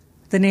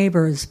 The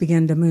neighbors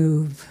began to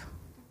move.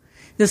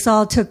 This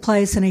all took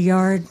place in a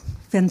yard,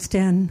 fenced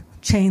in,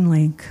 chain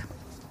link.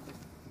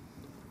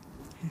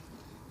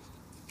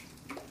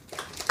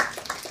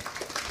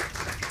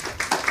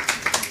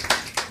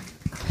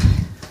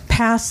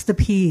 Pass the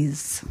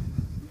peas.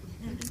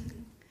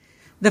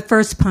 The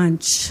first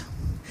punch.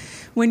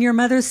 When your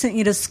mother sent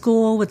you to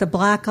school with a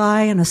black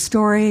eye and a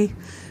story,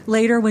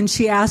 later when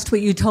she asked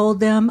what you told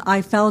them,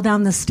 I fell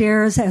down the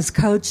stairs as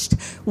coached.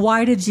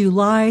 Why did you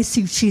lie?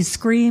 She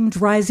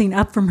screamed, rising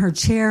up from her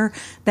chair.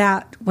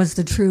 That was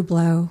the true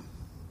blow.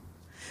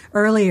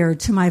 Earlier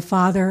to my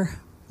father,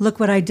 look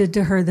what I did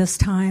to her this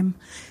time.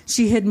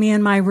 She hid me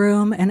in my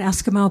room, an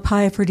Eskimo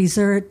pie for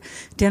dessert,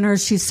 dinner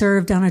she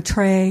served on a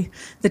tray,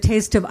 the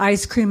taste of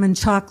ice cream and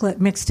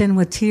chocolate mixed in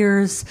with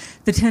tears,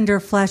 the tender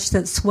flesh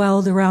that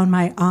swelled around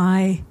my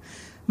eye,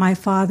 my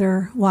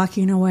father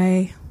walking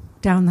away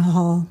down the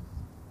hall.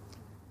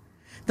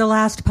 The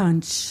last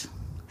punch.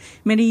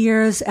 Many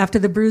years after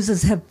the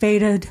bruises have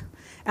faded,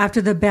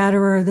 After the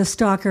batterer, the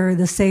stalker,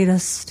 the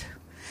sadist,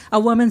 a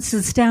woman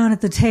sits down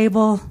at the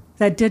table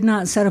that did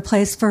not set a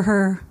place for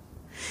her.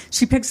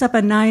 She picks up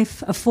a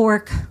knife, a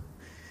fork,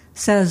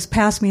 says,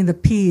 "Pass me the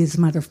peas,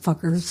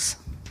 motherfuckers."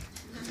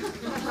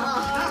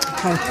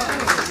 Okay.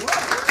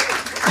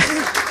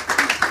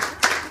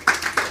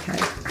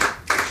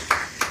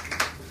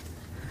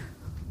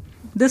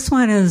 This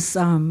one is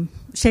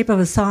Shape of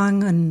a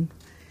Song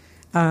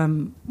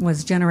and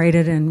was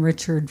generated in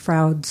Richard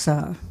Froud's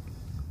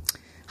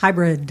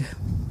hybrid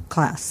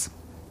class.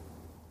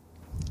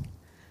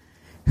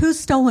 Who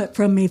stole it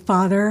from me,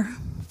 Father?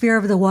 Fear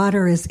of the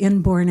water is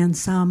inborn in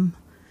some.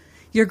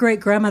 Your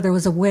great-grandmother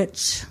was a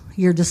witch.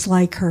 You're just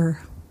like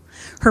her.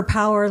 Her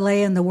power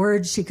lay in the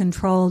words she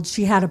controlled.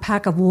 She had a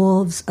pack of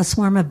wolves, a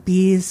swarm of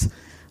bees,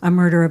 a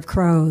murder of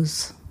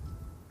crows.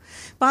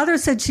 Father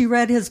said she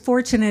read his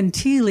fortune in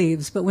tea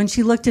leaves, but when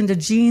she looked into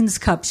Jean's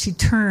cup, she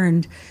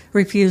turned,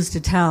 refused to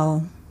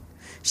tell.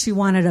 She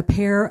wanted a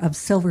pair of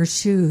silver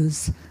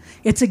shoes.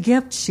 It's a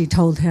gift, she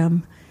told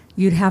him.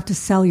 You'd have to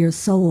sell your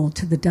soul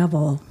to the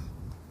devil.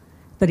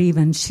 But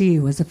even she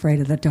was afraid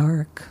of the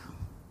dark.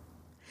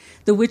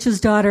 The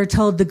witch's daughter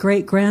told the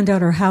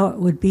great-granddaughter how it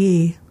would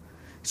be.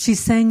 She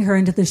sang her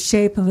into the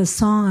shape of a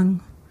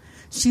song.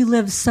 She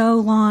lived so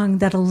long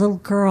that a little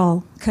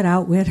girl could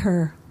outwit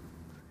her.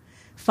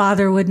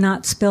 Father would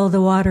not spill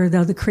the water,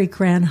 though the creek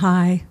ran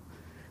high.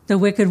 The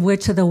wicked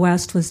witch of the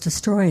West was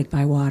destroyed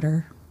by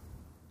water.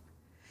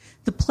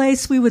 The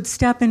place we would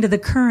step into the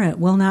current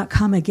will not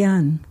come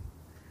again.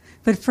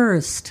 But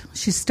first,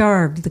 she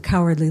starved the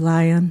cowardly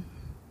lion.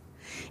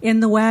 In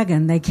the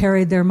wagon, they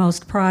carried their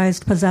most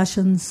prized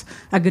possessions,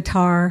 a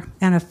guitar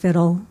and a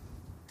fiddle.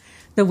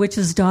 The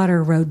witch's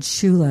daughter rode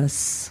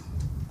shoeless.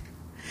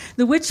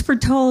 The witch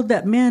foretold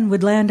that men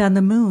would land on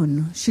the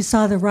moon. She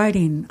saw the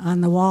writing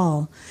on the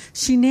wall.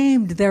 She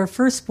named their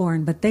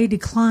firstborn, but they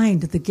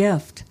declined the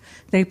gift.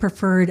 They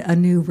preferred a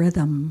new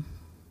rhythm.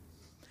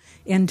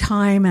 In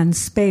time and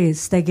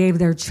space, they gave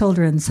their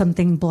children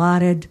something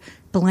blotted,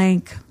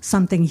 blank,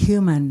 something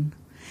human,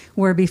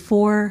 where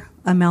before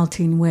a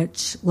melting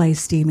witch lay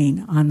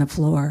steaming on the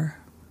floor.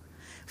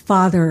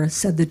 Father,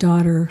 said the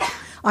daughter,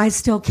 I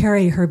still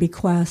carry her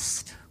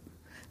bequest.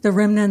 The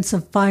remnants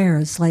of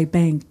fires lay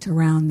banked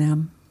around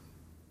them.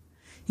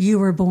 You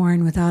were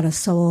born without a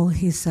soul,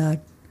 he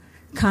said.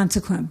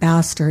 Consequent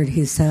bastard,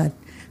 he said.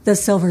 The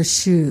silver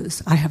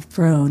shoes I have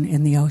thrown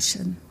in the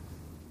ocean.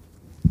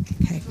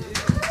 Okay.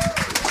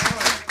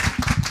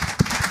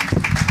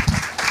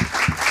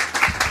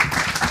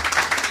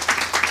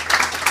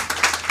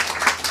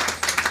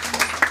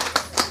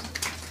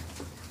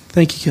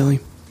 Thank you, Kelly.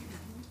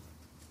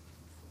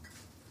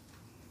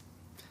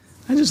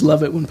 I just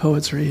love it when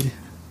poets read.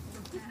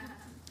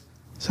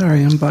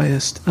 Sorry, I'm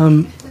biased.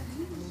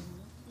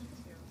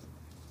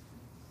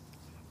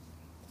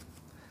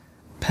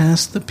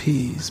 Pass the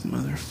peas,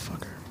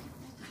 motherfucker.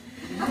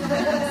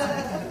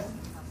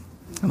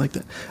 I like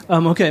that.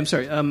 Okay, I'm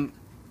sorry.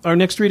 Our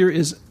next reader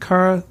is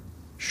Kara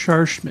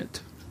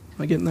Scharschmidt.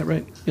 Am I getting that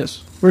right?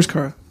 Yes. Where's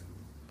Kara?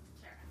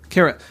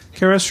 Kara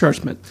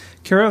Scharschmidt.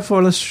 Kara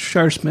Forles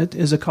Scharschmidt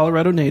is a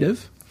Colorado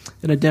native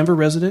and a Denver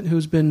resident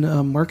who's been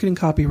a marketing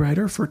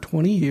copywriter for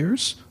 20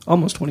 years,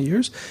 almost 20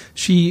 years.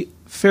 She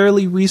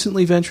fairly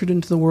recently ventured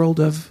into the world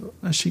of,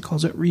 as she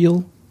calls it,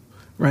 real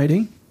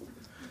writing.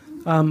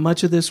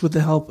 Much of this with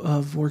the help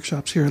of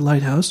workshops here at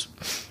Lighthouse.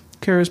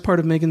 Kara is part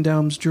of Megan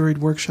Daum's juried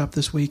workshop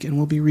this week and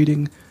will be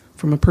reading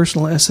from a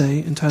personal essay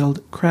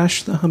entitled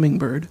Crash the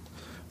Hummingbird,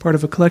 part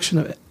of a collection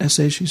of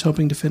essays she's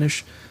hoping to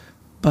finish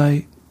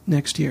by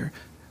next year.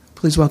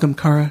 Please welcome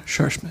Kara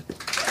Scharschmidt.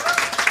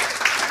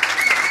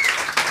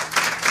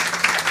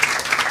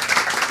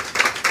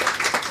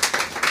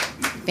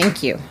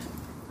 Thank you.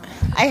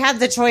 I had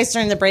the choice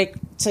during the break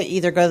to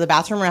either go to the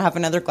bathroom or have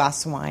another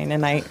glass of wine,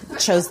 and I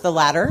chose the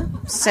latter.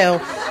 So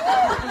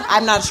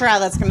I'm not sure how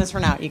that's going to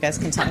turn out. You guys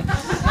can tell me.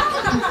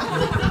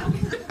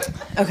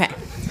 Okay.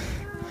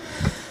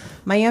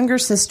 My younger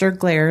sister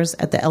glares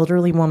at the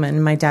elderly woman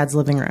in my dad's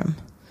living room.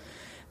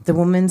 The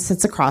woman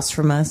sits across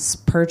from us,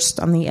 perched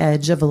on the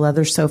edge of a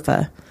leather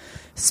sofa,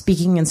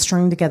 speaking and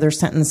strung together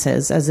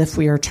sentences as if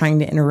we are trying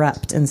to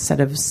interrupt instead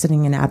of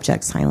sitting in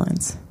abject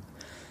silence.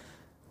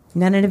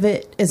 None of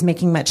it is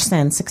making much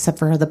sense except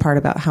for the part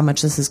about how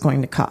much this is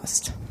going to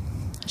cost.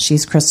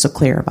 She's crystal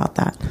clear about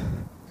that.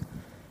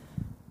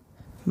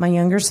 My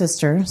younger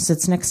sister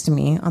sits next to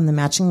me on the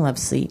matching love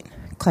seat,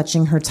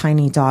 clutching her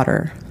tiny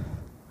daughter.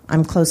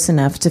 I'm close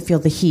enough to feel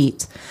the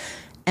heat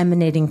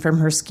emanating from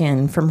her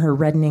skin, from her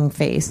reddening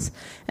face,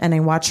 and I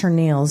watch her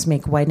nails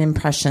make white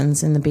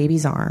impressions in the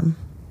baby's arm,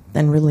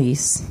 then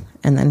release,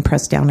 and then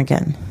press down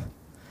again.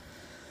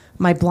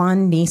 My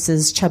blonde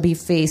niece's chubby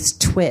face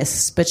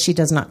twists, but she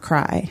does not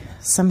cry,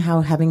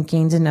 somehow having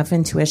gained enough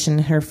intuition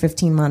in her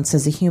 15 months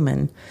as a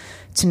human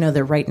to know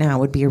that right now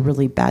would be a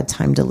really bad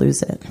time to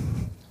lose it.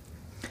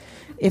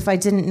 If I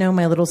didn't know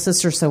my little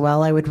sister so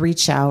well, I would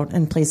reach out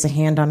and place a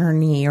hand on her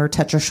knee or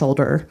touch her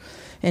shoulder,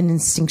 an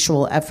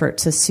instinctual effort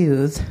to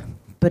soothe.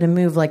 but a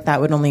move like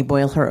that would only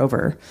boil her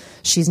over.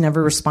 She's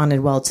never responded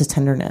well to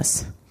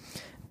tenderness.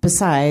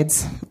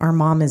 Besides, our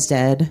mom is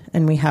dead,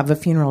 and we have a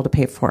funeral to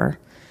pay for,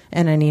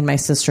 and I need my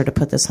sister to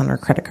put this on her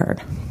credit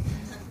card.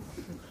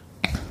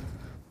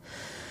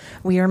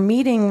 We are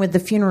meeting with the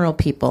funeral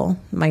people,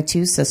 my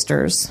two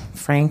sisters,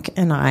 Frank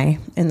and I,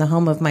 in the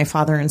home of my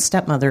father and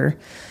stepmother,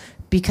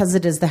 because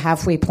it is the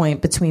halfway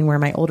point between where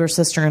my older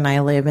sister and I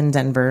live in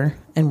Denver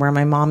and where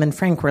my mom and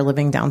Frank were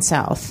living down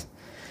south.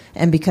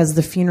 And because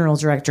the funeral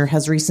director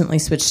has recently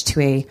switched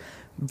to a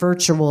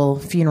virtual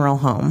funeral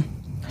home.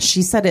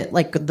 She said it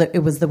like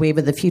it was the wave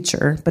of the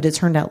future, but it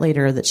turned out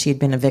later that she had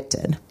been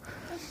evicted.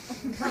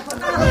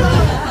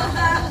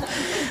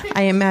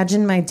 I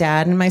imagine my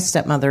dad and my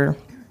stepmother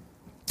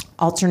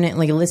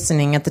alternately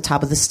listening at the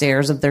top of the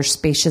stairs of their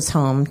spacious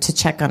home to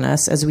check on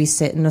us as we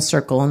sit in a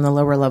circle in the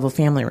lower level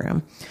family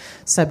room,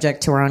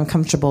 subject to our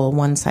uncomfortable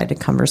one-sided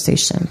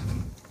conversation.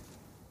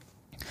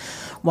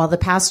 While the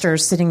pastor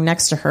sitting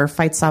next to her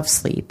fights off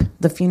sleep,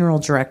 the funeral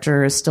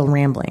director is still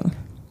rambling.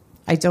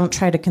 I don't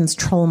try to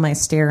control my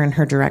stare in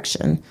her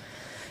direction.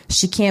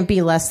 She can't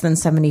be less than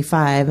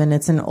 75, and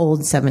it's an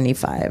old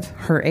 75,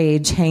 her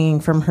age hanging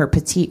from her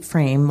petite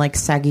frame like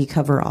saggy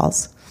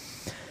coveralls.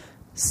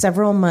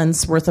 Several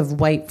months' worth of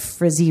white,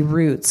 frizzy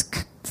roots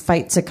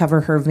fight to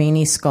cover her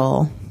veiny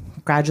skull,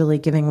 gradually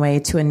giving way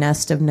to a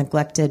nest of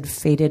neglected,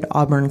 faded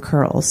auburn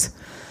curls.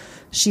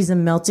 She's a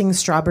melting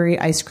strawberry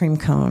ice cream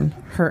cone,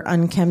 her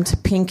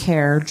unkempt pink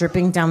hair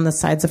dripping down the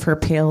sides of her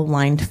pale,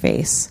 lined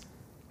face.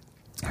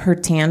 Her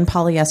tan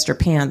polyester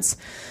pants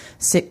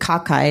sit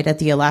cockeyed at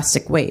the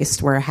elastic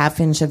waist where a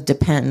half-inch of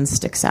Depend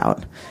sticks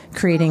out,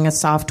 creating a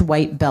soft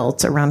white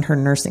belt around her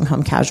nursing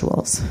home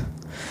casuals.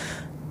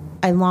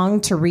 I long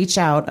to reach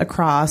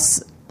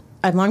across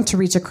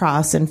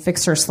and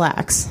fix her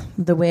slacks,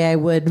 the way I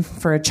would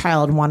for a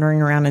child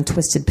wandering around in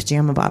twisted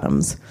pajama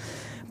bottoms,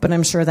 but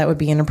I'm sure that would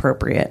be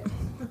inappropriate.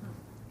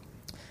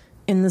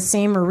 In the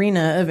same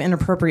arena of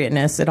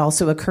inappropriateness, it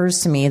also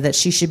occurs to me that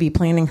she should be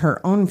planning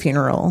her own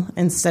funeral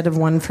instead of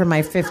one for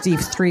my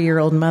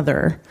 53-year-old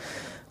mother.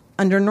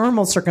 Under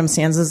normal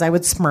circumstances, I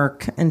would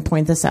smirk and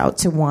point this out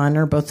to one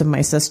or both of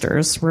my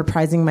sisters,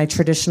 reprising my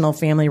traditional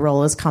family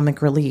role as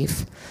comic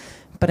relief.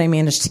 But I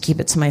managed to keep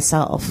it to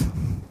myself.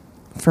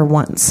 For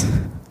once.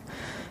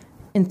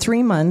 In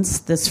 3 months,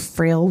 this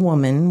frail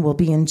woman will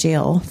be in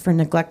jail for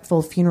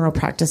neglectful funeral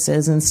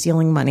practices and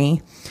stealing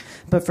money.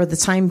 But for the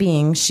time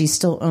being, she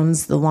still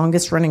owns the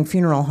longest-running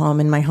funeral home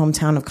in my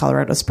hometown of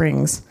Colorado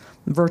Springs,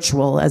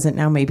 virtual as it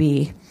now may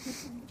be.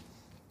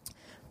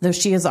 Though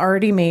she has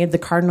already made the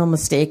cardinal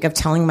mistake of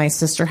telling my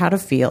sister how to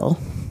feel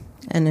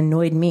and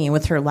annoyed me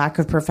with her lack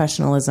of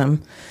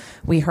professionalism,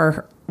 we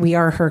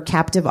are her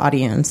captive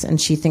audience,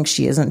 and she thinks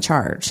she is in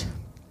charge.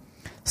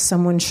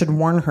 Someone should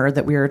warn her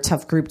that we are a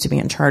tough group to be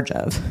in charge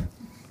of.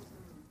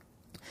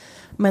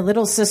 My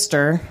little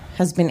sister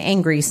has been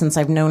angry since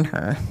I've known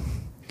her.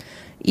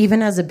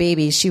 Even as a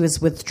baby, she was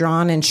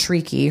withdrawn and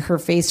shrieky, her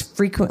face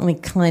frequently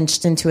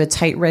clenched into a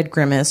tight red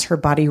grimace, her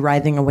body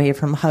writhing away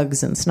from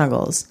hugs and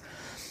snuggles.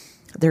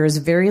 There is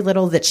very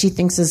little that she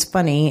thinks is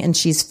funny, and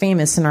she's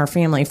famous in our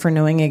family for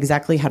knowing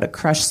exactly how to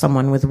crush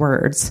someone with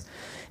words,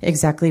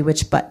 exactly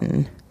which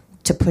button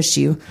to push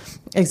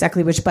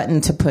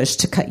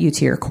to cut you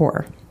to your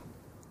core.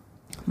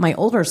 My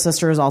older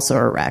sister is also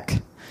a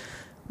wreck.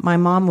 My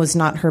mom was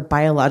not her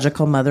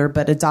biological mother,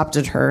 but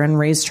adopted her and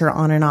raised her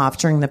on and off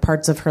during the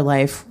parts of her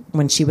life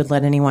when she would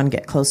let anyone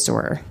get close to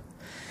her.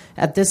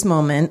 At this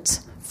moment,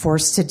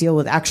 forced to deal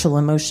with actual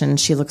emotion,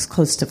 she looks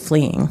close to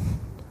fleeing.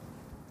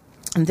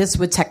 And this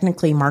would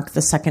technically mark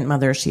the second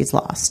mother she's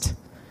lost.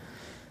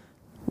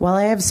 While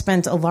I have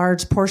spent a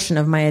large portion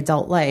of my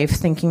adult life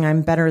thinking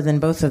I'm better than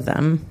both of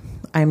them,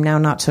 I'm now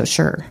not so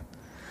sure.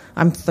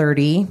 I'm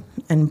 30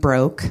 and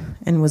broke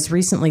and was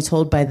recently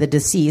told by the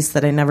deceased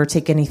that I never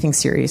take anything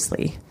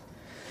seriously.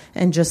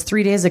 And just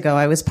 3 days ago,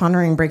 I was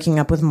pondering breaking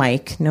up with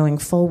Mike, knowing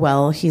full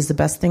well he's the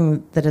best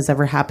thing that has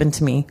ever happened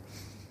to me.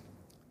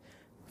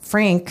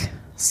 Frank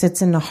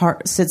sits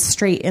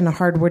straight in a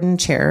hard wooden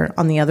chair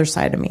on the other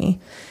side of me,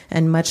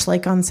 and much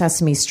like on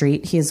Sesame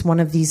Street, he is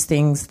one of these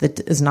things that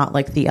is not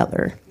like the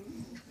other.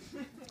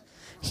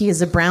 He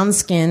is a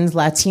brown-skinned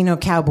Latino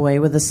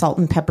cowboy with a salt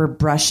and pepper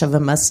brush of a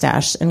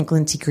mustache and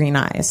glinty green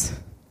eyes.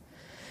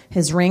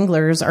 His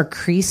Wranglers are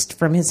creased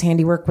from his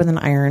handiwork with an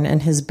iron,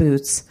 and his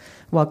boots,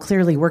 while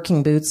clearly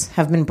working boots,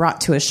 have been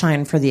brought to a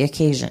shine for the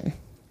occasion.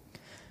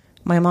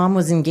 My mom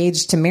was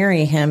engaged to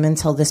marry him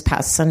until this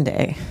past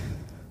Sunday.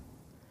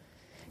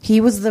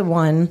 He was the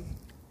one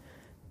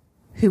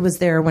who was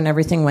there when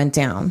everything went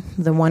down,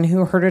 the one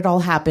who heard it all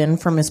happen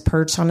from his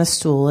perch on a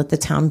stool at the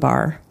town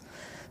bar,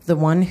 the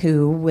one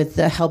who, with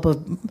the help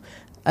of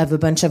a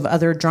bunch of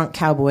other drunk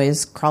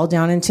cowboys, crawled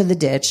down into the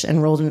ditch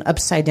and rolled an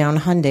upside-down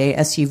Hyundai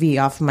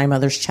SUV off of my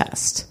mother's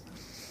chest.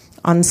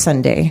 On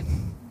Sunday,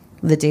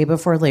 the day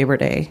before Labor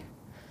Day,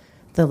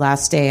 the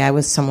last day I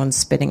was someone's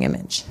spitting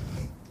image.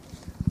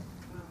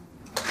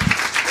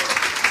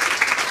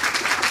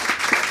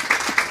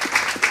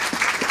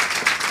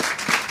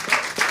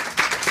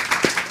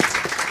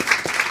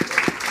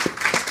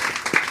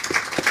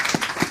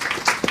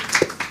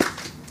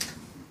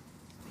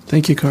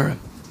 Thank you, Cara.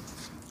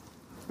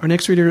 Our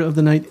next reader of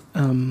the night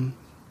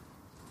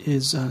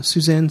is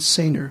Suzanne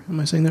Sainer. Am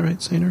I saying that right,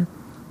 Sainer?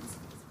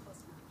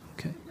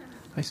 Okay.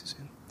 Hi,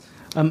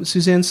 Suzanne.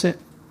 Suzanne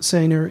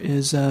Sainer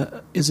is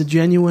a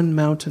genuine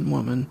mountain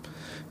woman.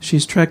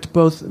 She's trekked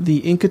both the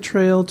Inca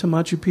Trail to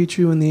Machu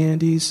Picchu in the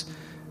Andes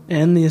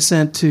and the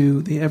ascent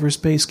to the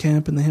Everest Base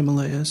Camp in the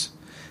Himalayas.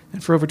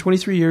 And for over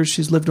 23 years,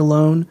 she's lived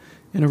alone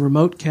in a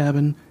remote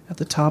cabin at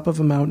the top of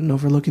a mountain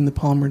overlooking the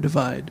Palmer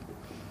Divide,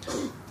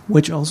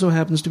 which also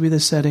happens to be the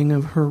setting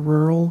of her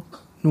rural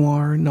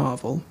noir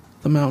novel,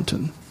 The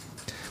Mountain.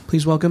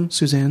 Please welcome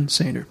Suzanne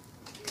Sainer.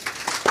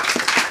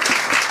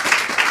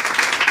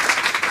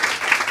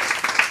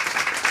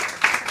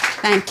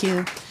 Thank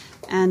you.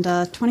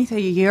 And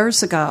 23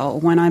 years ago,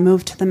 when I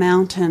moved to the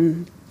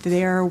mountain,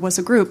 there was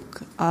a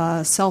group,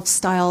 a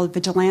self-styled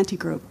vigilante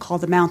group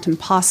called the Mountain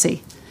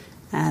Posse,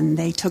 and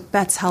they took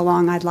bets how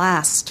long I'd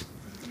last.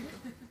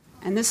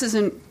 And this is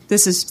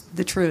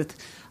the truth.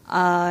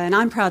 And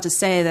I'm proud to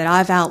say that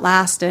I've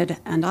outlasted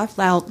and I've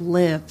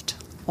outlived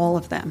all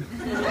of them.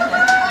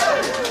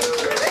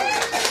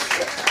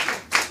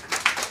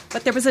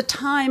 But there was a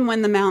time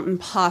when the Mountain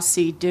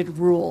Posse did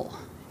rule,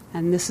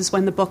 and this is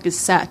when the book is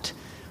set,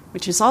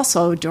 which is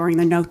also during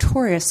the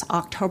notorious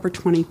October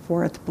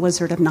 24th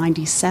blizzard of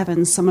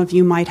 97. Some of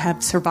you might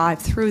have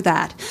survived through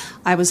that.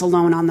 I was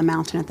alone on the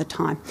mountain at the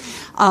time.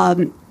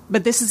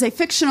 But this is a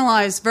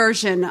fictionalized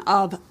version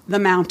of the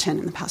mountain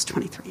in the past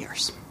 23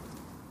 years.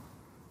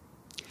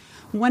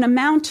 When a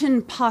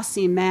Mountain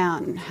Posse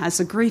man has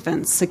a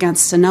grievance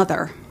against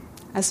another,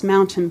 as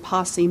Mountain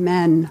Posse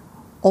men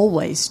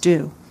always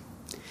do,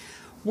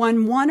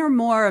 when one or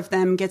more of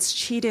them gets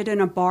cheated in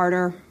a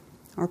barter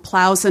or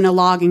plows in a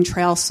logging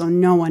trail so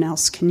no one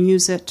else can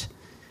use it,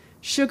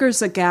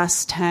 sugars a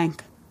gas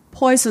tank,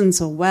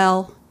 poisons a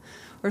well,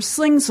 or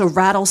slings a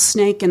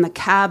rattlesnake in the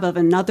cab of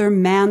another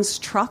man's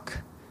truck,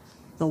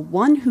 the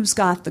one who's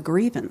got the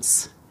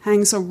grievance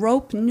hangs a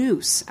rope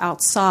noose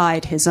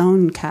outside his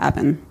own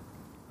cabin.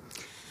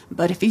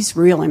 But if he's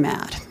really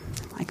mad,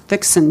 like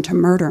fixin' to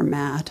murder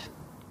mad,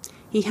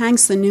 he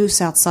hangs the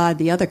noose outside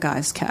the other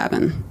guy's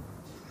cabin.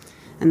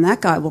 And that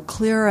guy will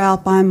clear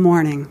out by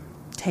morning,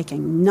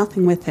 taking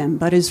nothing with him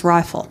but his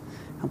rifle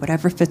and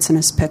whatever fits in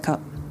his pickup.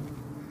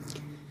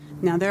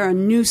 Now, there are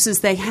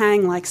nooses they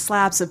hang like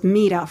slabs of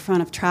meat out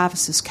front of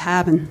Travis's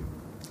cabin.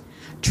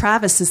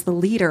 Travis is the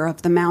leader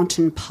of the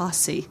Mountain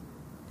Posse,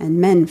 and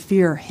men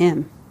fear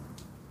him.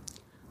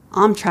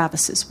 I'm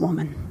Travis's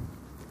woman,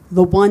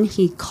 the one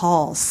he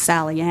calls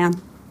Sally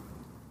Ann,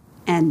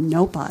 and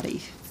nobody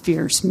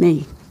fears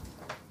me.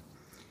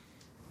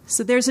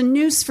 So there's a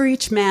noose for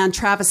each man.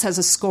 Travis has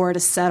a score to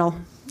settle,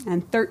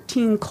 and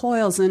 13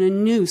 coils in a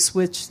noose,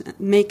 which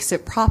makes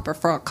it proper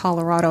for a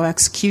Colorado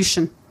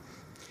execution.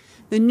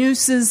 The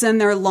nooses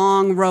and their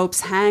long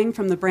ropes hang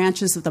from the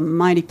branches of the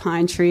mighty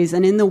pine trees,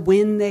 and in the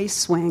wind they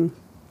swing.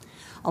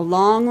 A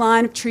long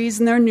line of trees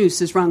and their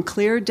nooses run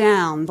clear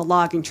down the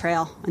logging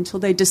trail until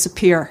they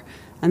disappear,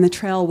 and the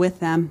trail with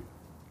them.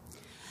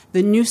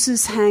 The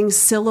nooses hang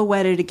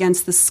silhouetted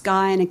against the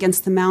sky and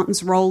against the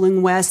mountains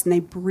rolling west, and they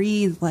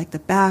breathe like the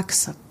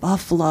backs of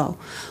buffalo,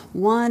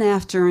 one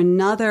after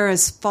another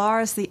as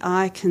far as the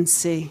eye can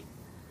see.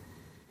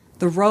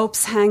 The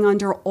ropes hang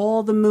under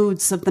all the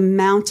moods of the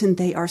mountain.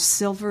 They are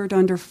silvered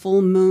under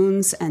full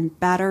moons and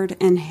battered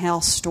in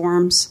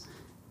hailstorms.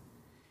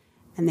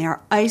 And they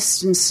are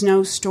iced in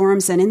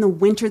snowstorms, and in the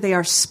winter they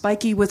are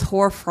spiky with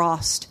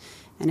hoarfrost,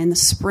 and in the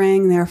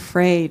spring they're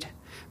frayed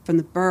from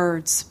the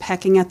birds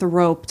pecking at the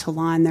rope to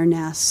line their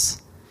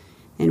nests.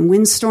 In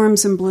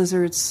windstorms and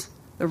blizzards,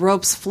 the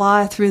ropes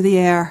fly through the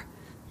air.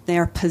 They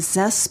are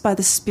possessed by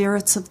the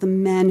spirits of the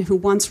men who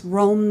once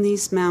roamed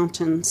these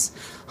mountains,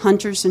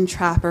 hunters and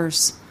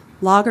trappers,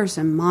 loggers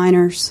and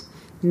miners,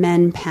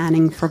 men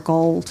panning for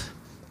gold.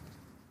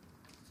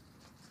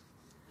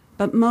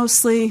 But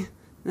mostly,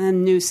 the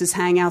nooses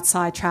hang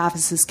outside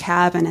Travis's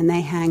cabin, and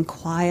they hang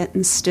quiet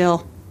and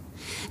still.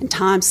 And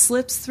time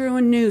slips through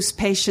a noose,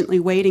 patiently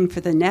waiting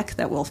for the neck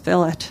that will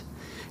fill it.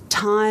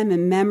 Time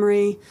and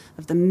memory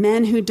of the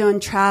men who done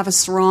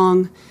Travis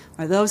wrong,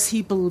 or those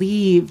he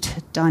believed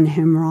had done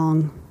him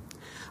wrong.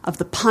 Of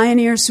the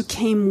pioneers who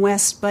came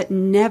west but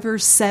never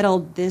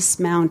settled this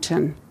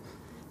mountain,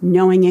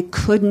 knowing it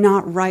could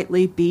not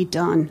rightly be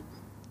done.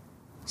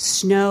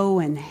 Snow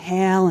and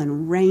hail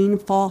and rain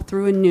fall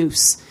through a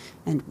noose,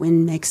 and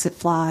wind makes it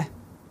fly.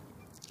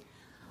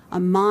 A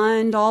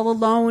mind all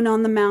alone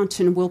on the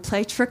mountain will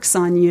play tricks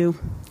on you,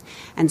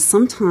 and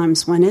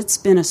sometimes when it's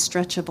been a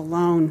stretch of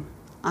alone,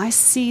 I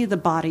see the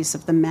bodies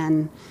of the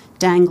men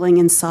dangling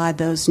inside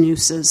those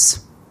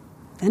nooses.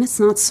 Then it's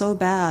not so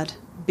bad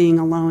being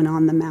alone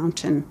on the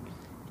mountain,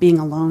 being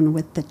alone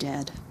with the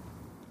dead.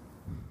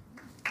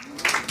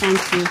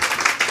 Thank you.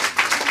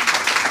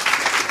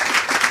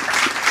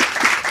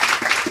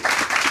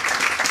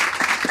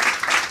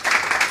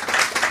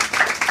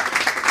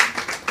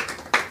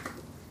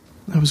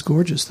 That was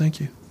gorgeous. Thank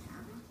you.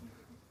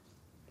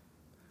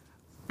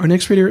 Our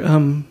next reader,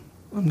 I'm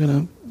going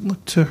to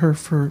look to her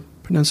for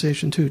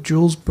pronunciation too.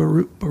 Jules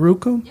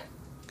Baruco? Yep.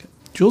 Okay.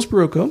 Jules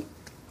Baruco.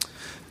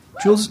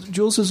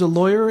 Jules is a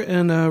lawyer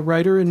and a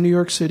writer in New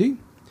York City.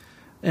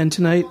 And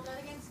tonight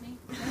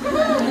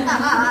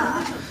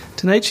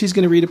she's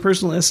going to read a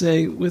personal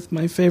essay with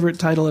my favorite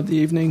title of the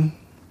evening,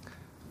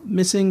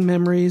 Missing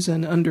Memories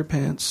and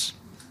Underpants.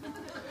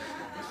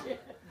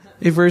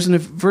 A version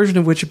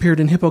of which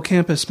appeared in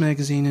Hippocampus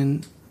magazine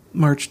in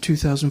March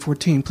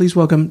 2014. Please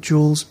welcome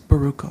Jules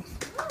Baruco.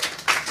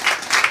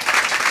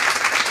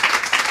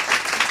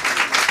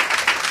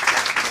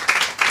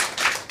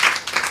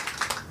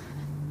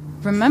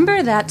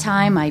 Remember that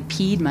time I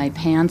peed my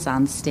pants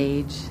on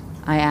stage?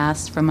 I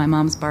asked from my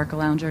mom's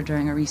Barcalounger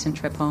during a recent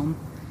trip home.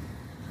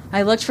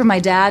 I looked from my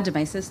dad to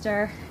my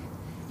sister,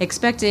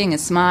 expecting a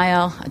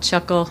smile, a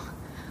chuckle,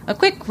 a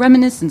quick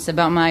reminiscence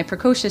about my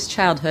precocious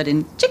childhood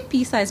in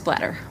chickpea-sized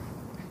bladder.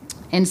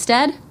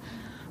 Instead,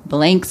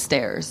 blank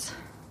stares.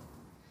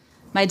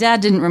 My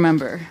dad didn't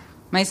remember.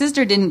 My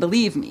sister didn't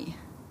believe me.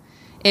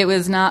 It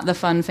was not the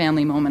fun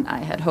family moment I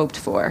had hoped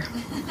for.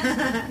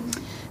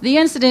 The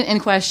incident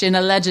in question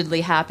allegedly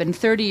happened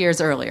 30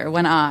 years earlier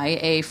when I,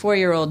 a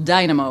 4-year-old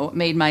dynamo,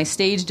 made my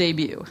stage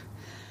debut.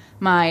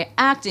 My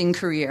acting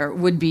career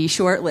would be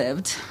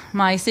short-lived.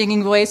 My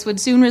singing voice would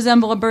soon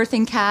resemble a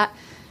birthing cat,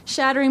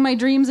 shattering my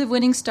dreams of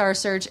winning Star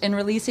Search and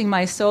releasing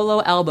my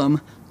solo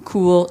album,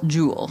 Cool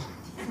Jewel.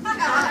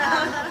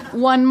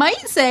 One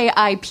might say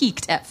I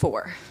peaked at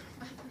 4.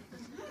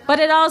 But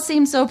it all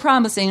seemed so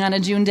promising on a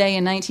June day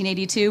in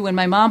 1982 when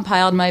my mom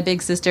piled my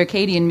big sister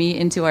Katie and me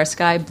into our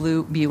sky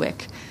blue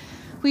Buick.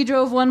 We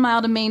drove 1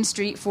 mile to Main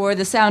Street for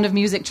the Sound of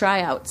Music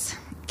tryouts.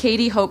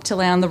 Katie hoped to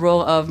land the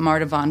role of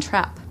Marta Von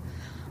Trapp.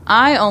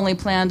 I only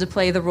planned to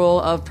play the role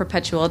of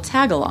Perpetual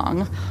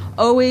Tagalong,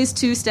 always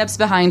 2 steps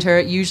behind her,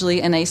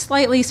 usually in a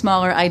slightly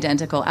smaller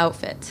identical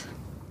outfit.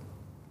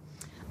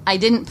 I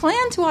didn't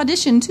plan to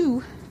audition,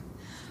 too.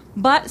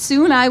 But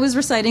soon I was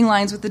reciting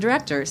lines with the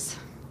directors.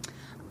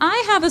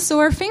 I have a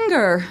sore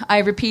finger, I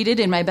repeated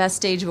in my best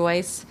stage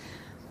voice,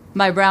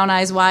 my brown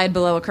eyes wide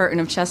below a curtain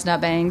of chestnut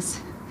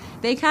bangs.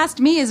 They cast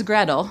me as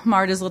Gretel,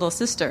 Marta's little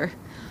sister,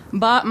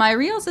 but my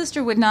real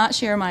sister would not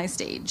share my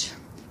stage.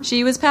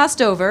 She was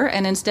passed over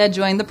and instead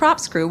joined the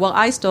props crew while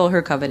I stole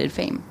her coveted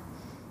fame.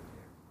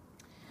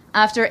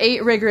 After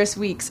 8 rigorous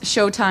weeks,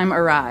 showtime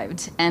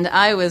arrived, and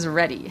I was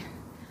ready.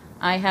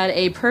 I had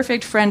a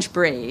perfect French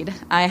braid.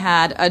 I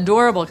had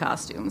adorable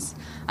costumes.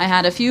 I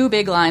had a few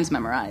big lines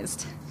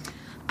memorized.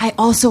 I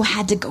also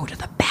had to go to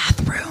the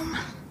bathroom.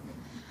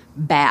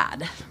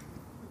 Bad.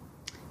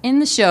 In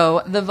the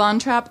show, the Von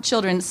Trapp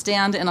children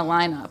stand in a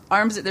lineup,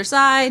 arms at their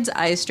sides,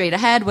 eyes straight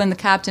ahead when the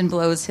captain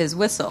blows his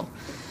whistle.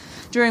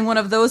 During one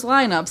of those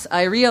lineups,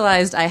 I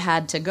realized I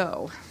had to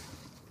go.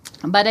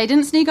 But I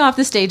didn't sneak off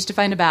the stage to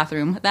find a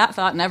bathroom. That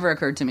thought never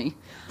occurred to me.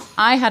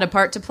 I had a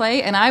part to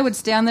play, and I would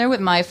stand there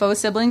with my faux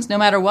siblings no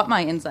matter what my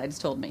insides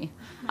told me.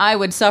 I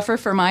would suffer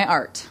for my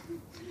art.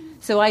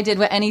 So I did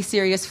what any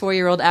serious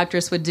 4-year-old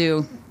actress would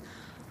do.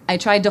 I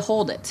tried to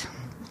hold it.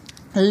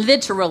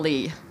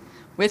 Literally.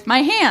 With my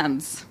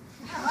hands.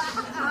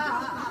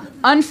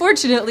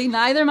 Unfortunately,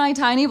 neither my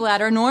tiny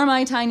bladder nor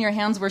my tinier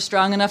hands were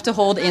strong enough to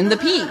hold in the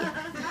pee.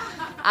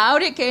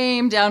 Out it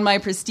came down my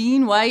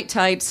pristine white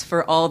tights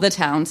for all the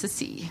town to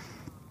see.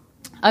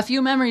 A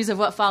few memories of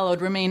what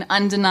followed remain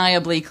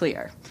undeniably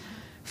clear.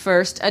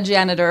 First, a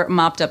janitor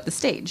mopped up the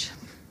stage.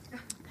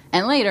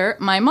 And later,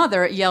 my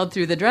mother yelled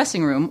through the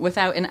dressing room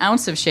without an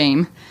ounce of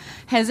shame,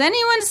 "Has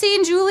anyone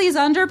seen Julie's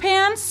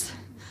underpants?"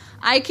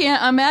 I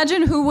can't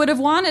imagine who would have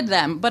wanted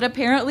them, but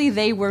apparently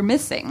they were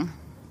missing.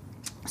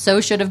 So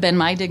should have been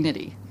my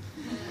dignity.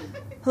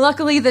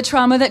 Luckily, the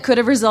trauma that could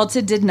have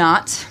resulted did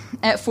not.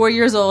 At 4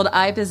 years old,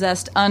 I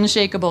possessed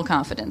unshakable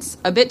confidence.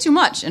 A bit too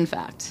much, in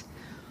fact.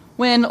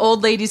 When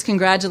old ladies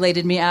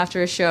congratulated me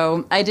after a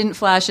show, I didn't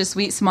flash a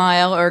sweet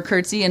smile or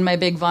curtsy in my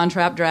big Von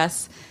Trapp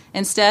dress.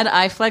 Instead,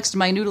 I flexed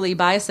my noodly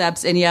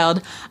biceps and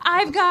yelled,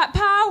 "I've got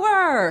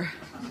power!"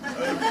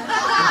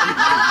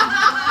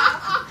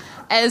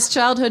 As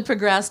childhood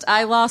progressed,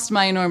 I lost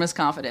my enormous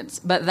confidence.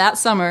 But that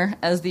summer,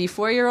 as the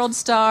 4-year-old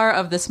star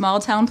of the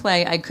small-town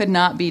play, I could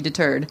not be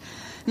deterred.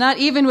 Not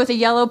even with a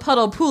yellow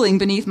puddle pooling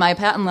beneath my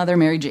patent leather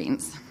Mary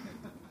Janes.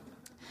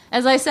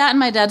 As I sat in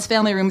my dad's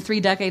family room 3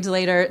 decades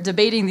later,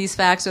 debating these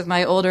facts with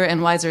my older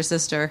and wiser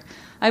sister,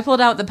 I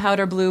pulled out the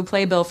powder blue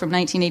playbill from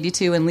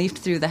 1982 and leafed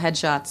through the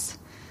headshots.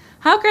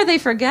 How could they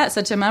forget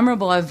such a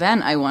memorable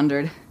event, I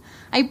wondered.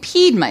 I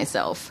peed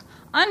myself,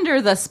 under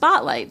the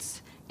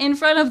spotlights, in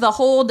front of the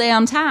whole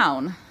damn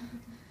town.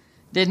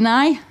 Didn't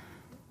I?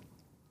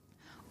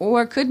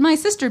 Or could my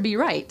sister be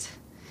right?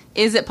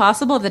 Is it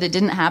possible that it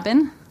didn't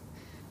happen?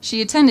 She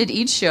attended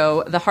each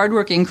show, the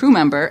hardworking crew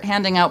member,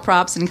 handing out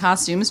props and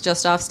costumes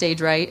just off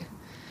stage right.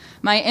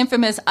 My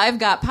infamous "I've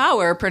got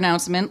power"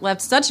 pronouncement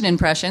left such an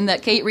impression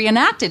that Kate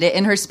reenacted it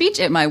in her speech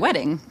at my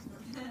wedding.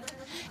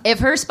 If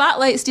her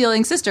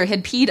spotlight-stealing sister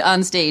had peed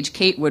on stage,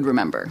 Kate would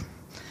remember.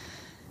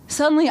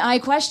 Suddenly, I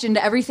questioned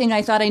everything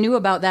I thought I knew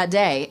about that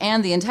day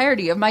and the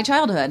entirety of my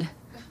childhood.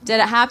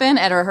 Did it happen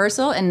at a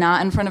rehearsal and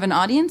not in front of an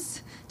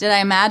audience? Did I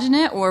imagine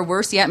it, or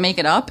worse yet, make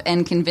it up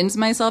and convince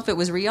myself it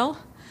was real?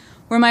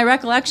 Were my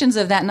recollections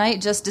of that night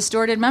just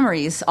distorted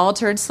memories,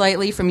 altered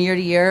slightly from year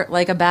to year,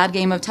 like a bad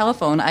game of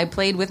telephone I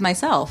played with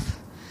myself?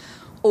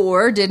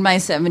 Or did my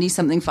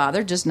 70-something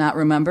father just not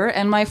remember,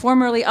 and my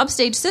formerly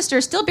upstage sister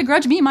still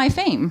begrudge me my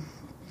fame?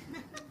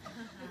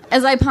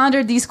 As I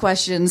pondered these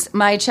questions,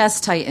 my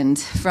chest tightened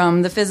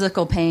from the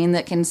physical pain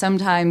that can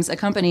sometimes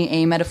accompany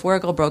a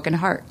metaphorical broken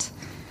heart.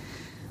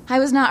 I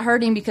was not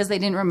hurting because they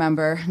didn't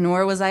remember,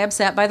 nor was I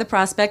upset by the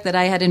prospect that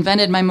I had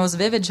invented my most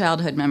vivid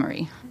childhood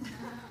memory.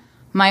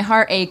 My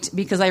heart ached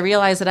because I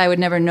realized that I would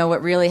never know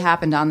what really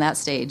happened on that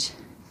stage.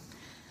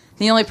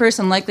 The only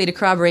person likely to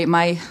corroborate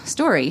my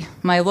story,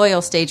 my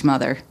loyal stage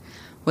mother,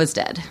 was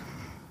dead.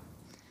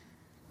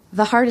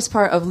 The hardest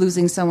part of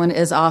losing someone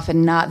is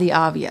often not the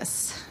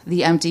obvious.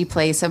 The empty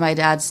place at my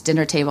dad's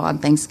dinner table on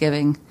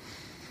Thanksgiving,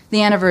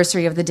 the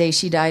anniversary of the day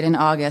she died in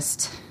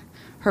August,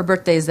 her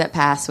birthdays that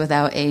pass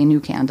without a new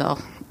candle.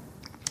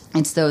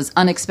 It's those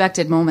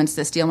unexpected moments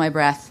that steal my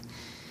breath.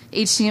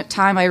 Each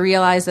time I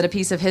realize that a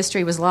piece of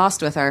history was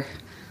lost with her,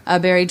 a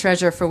buried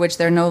treasure for which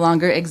there no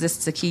longer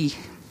exists a key.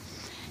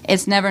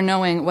 It's never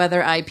knowing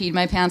whether I peed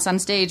my pants on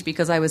stage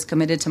because I was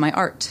committed to my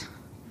art.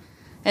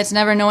 It's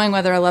never knowing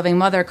whether a loving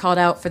mother called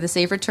out for the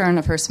safe return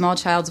of her small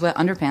child's wet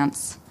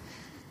underpants.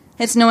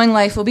 It's knowing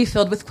life will be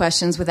filled with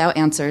questions without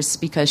answers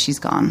because she's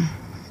gone.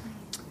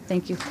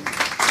 Thank you.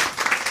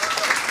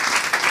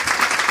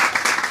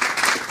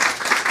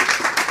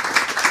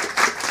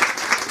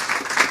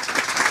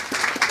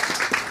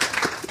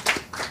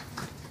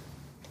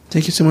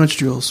 Thank you so much,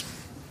 Jules.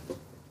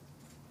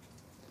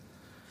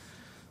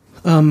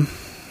 Our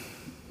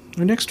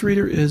next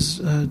reader is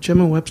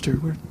Gemma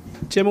Webster.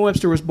 Gemma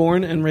Webster was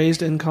born and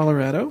raised in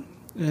Colorado,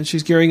 and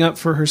she's gearing up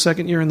for her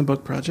second year in the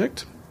book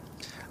project.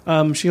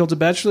 She holds a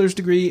bachelor's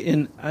degree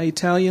in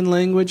Italian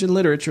language and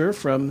literature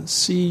from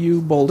CU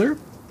Boulder,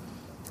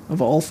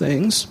 of all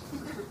things.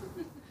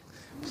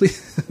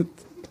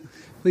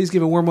 Please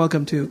give a warm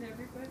welcome to...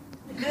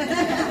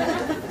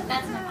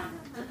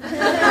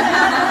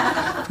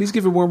 Please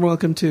give a warm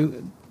welcome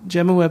to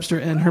Gemma Webster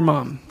and her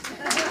mom.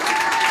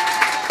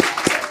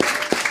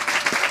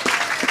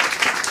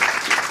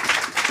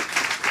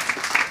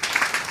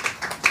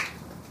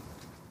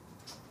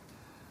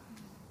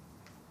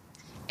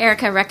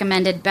 Erica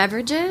recommended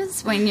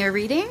beverages when you're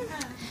reading.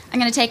 I'm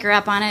going to take her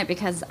up on it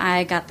because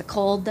I got the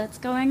cold that's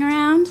going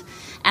around, and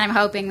I'm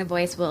hoping the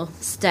voice will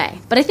stay.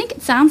 But I think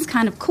it sounds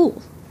kind of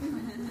cool,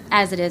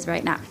 as it is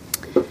right now.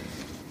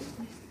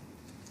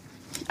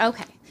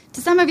 Okay. To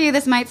some of you,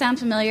 this might sound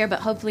familiar, but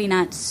hopefully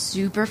not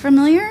super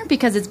familiar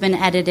because it's been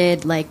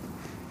edited like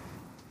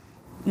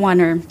 1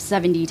 or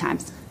 70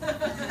 times.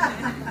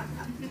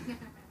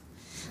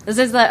 This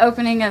is the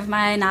opening of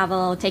my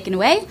novel, Taken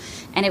Away,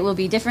 and it will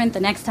be different the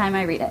next time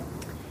I read it.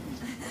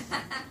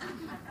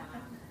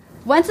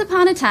 Once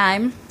upon a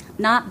time,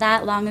 not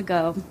that long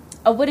ago,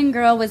 a wooden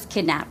girl was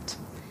kidnapped.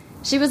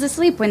 She was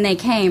asleep when they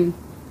came.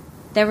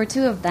 There were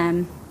 2 of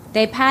them.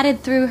 They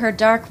padded through her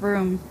dark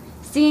room,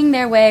 seeing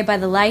their way by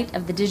the light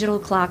of the digital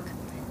clock,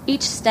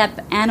 each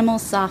step animal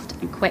soft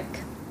and quick.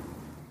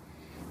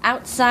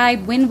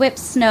 Outside, wind-whipped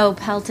snow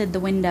pelted the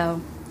window.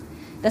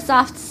 The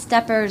soft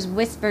steppers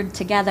whispered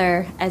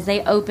together as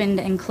they opened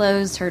and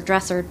closed her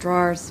dresser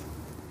drawers.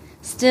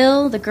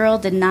 Still, the girl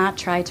did not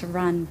try to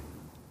run.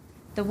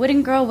 The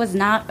wooden girl was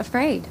not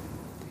afraid.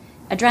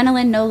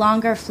 Adrenaline no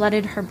longer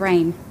flooded her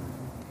brain.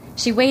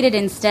 She waited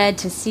instead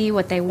to see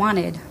what they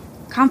wanted,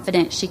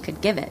 confident she could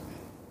give it.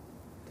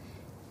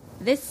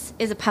 This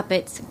is a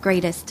puppet's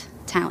greatest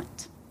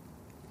talent.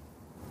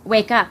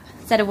 "Wake up,"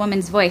 said a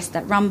woman's voice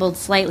that rumbled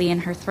slightly in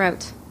her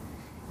throat.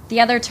 The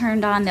other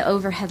turned on the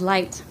overhead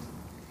light.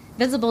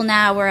 Visible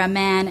now were a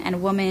man and a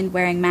woman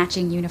wearing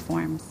matching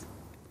uniforms.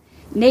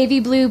 Navy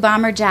blue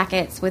bomber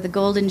jackets with a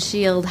golden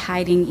shield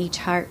hiding each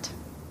heart.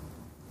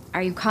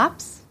 "Are you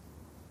cops?"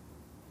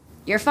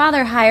 "Your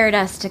father hired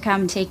us to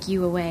come take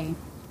you away."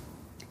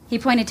 He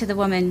pointed to the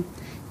woman.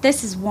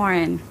 "This is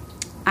Warren.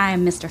 I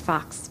am Mr.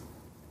 Fox."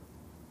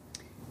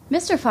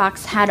 Mr.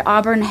 Fox had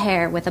auburn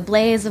hair with a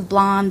blaze of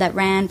blonde that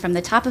ran from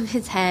the top of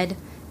his head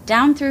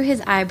down through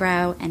his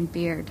eyebrow and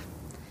beard.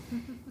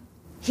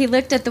 He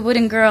looked at the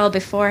wooden girl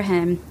before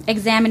him,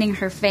 examining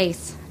her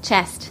face,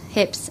 chest,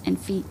 hips, and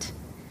feet.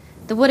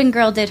 The wooden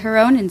girl did her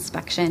own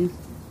inspection.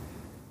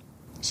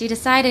 She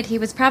decided he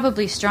was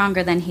probably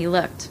stronger than he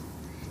looked.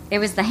 It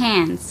was the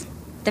hands.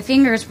 The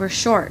fingers were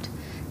short,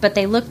 but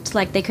they looked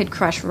like they could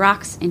crush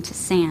rocks into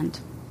sand.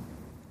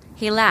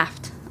 He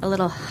laughed, a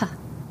little huh.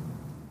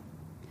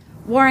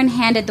 Warren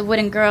handed the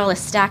wooden girl a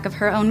stack of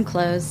her own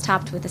clothes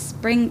topped with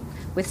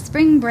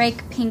spring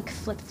break pink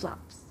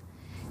flip-flops.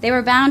 They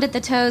were bound at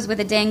the toes with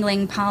a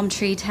dangling palm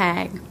tree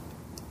tag.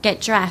 "Get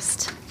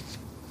dressed,"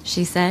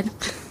 she said.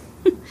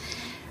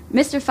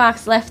 Mr.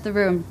 Fox left the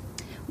room.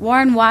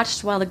 Warren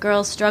watched while the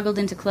girl struggled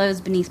into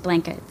clothes beneath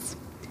blankets.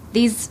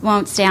 "These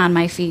won't stay on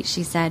my feet,"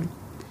 she said.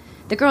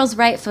 The girl's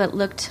right foot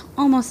looked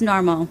almost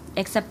normal,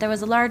 except there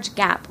was a large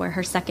gap where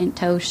her second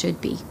toe should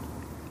be.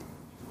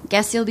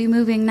 "Guess you'll be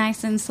moving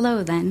nice and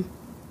slow, then."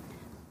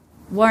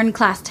 Warren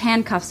clasped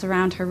handcuffs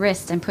around her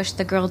wrist and pushed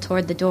the girl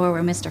toward the door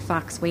where Mr.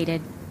 Fox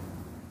waited.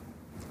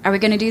 Are we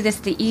going to do this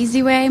the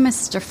easy way?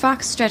 Mr.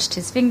 Fox stretched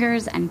his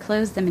fingers and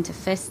closed them into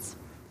fists.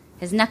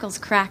 His knuckles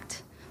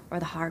cracked, or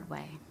the hard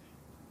way.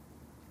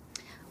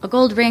 A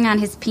gold ring on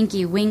his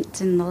pinky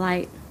winked in the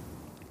light.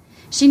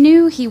 She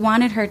knew he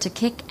wanted her to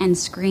kick and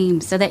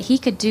scream so that he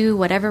could do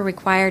whatever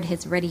required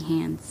his ready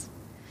hands.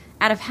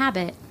 Out of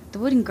habit, the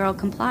wooden girl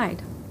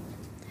complied.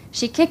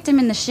 She kicked him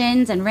in the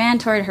shins and ran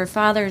toward her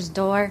father's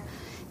door.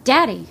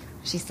 "Daddy,"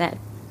 she said.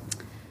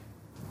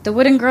 The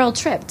wooden girl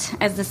tripped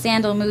as the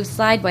sandal moved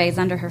sideways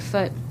under her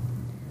foot.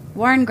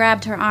 Warren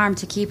grabbed her arm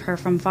to keep her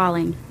from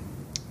falling.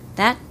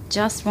 "That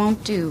just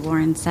won't do,"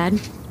 Warren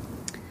said.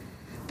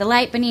 The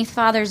light beneath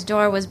Father's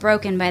door was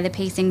broken by the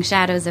pacing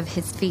shadows of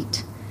his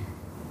feet.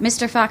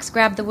 Mr. Fox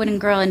grabbed the wooden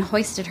girl and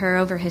hoisted her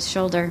over his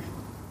shoulder.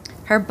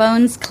 Her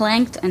bones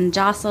clanked and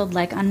jostled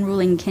like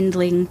unruly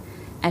kindling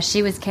as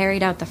she was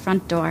carried out the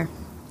front door.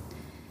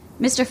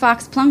 Mr.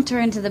 Fox plunked her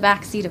into the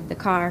back seat of the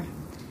car.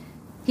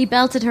 He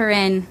belted her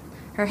in,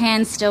 her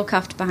hands still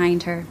cuffed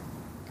behind her.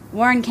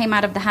 Warren came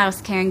out of the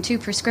house carrying 2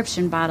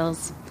 prescription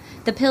bottles.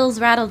 The pills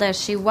rattled as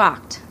she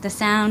walked, the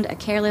sound a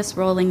careless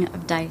rolling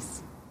of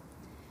dice.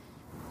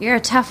 "You're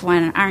a tough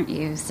one, aren't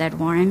you?" said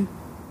Warren.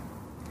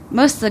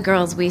 "Most of the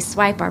girls we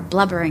swipe are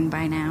blubbering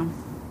by now."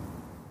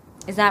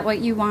 "Is that what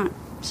you want?"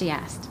 she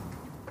asked.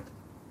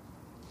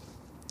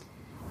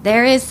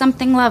 "There is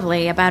something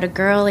lovely about a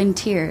girl in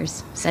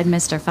tears," said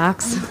Mr.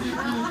 Fox.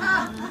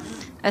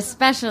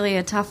 "Especially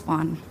a tough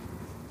one."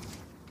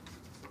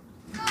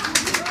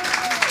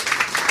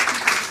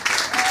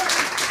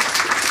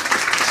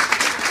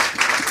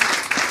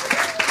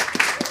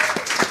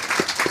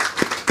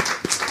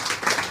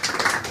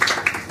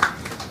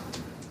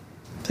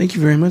 Thank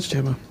you very much,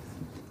 Gemma.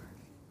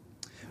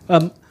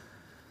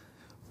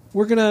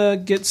 We're going to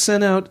get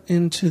sent out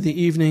into the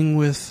evening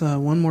with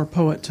one more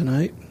poet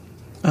tonight.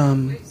 So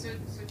Gemma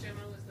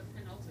was the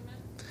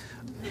penultimate?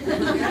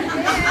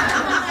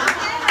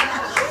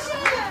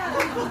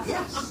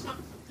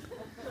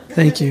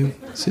 Thank you,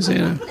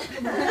 Susanna.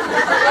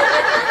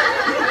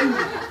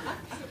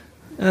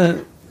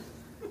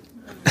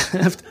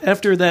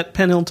 After that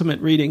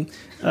penultimate reading,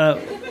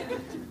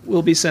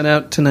 we'll be sent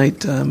out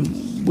tonight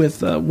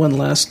with one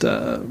last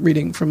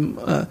reading from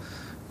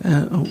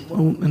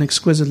an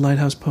exquisite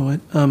lighthouse poet.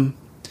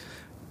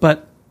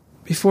 But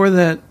before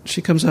that,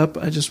 she comes up,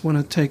 I just want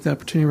to take the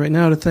opportunity right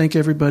now to thank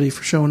everybody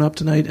for showing up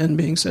tonight and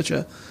being such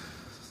a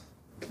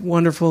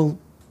wonderful,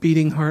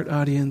 beating heart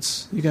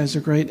audience. You guys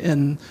are great,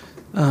 and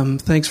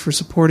thanks for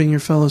supporting your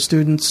fellow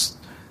students.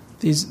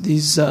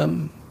 These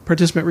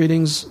participant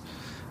readings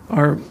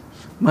are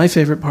my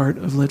favorite part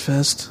of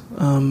LitFest,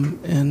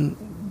 and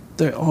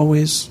they're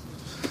always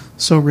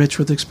so rich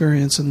with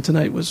experience, and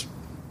tonight was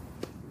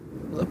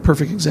a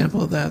perfect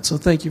example of that. So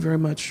thank you very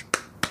much.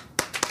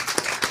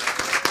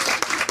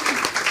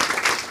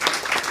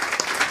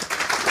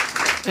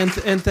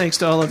 And thanks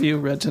to all of you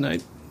who read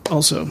tonight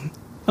also.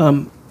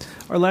 Our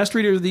last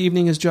reader of the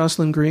evening is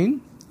Jocelyn Green.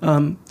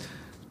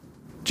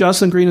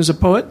 Jocelyn Green is a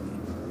poet,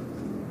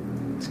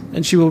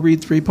 and she will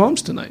read 3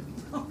 poems tonight.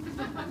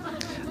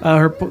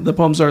 The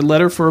poems are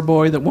 "Letter for a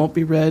Boy That Won't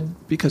Be Read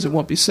Because It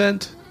Won't Be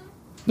Sent."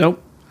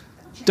 Nope.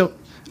 Don't.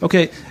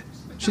 Okay.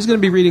 She's going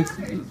to be reading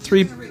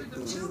 3.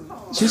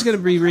 She's going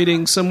to be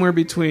reading somewhere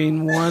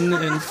between 1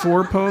 and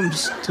 4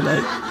 poems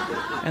tonight.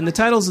 And the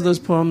titles of those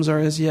poems are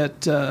as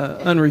yet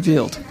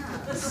unrevealed.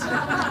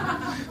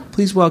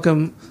 Please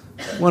welcome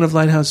one of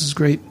Lighthouse's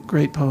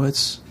great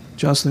poets,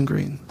 Jocelyn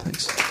Green.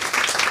 Thanks.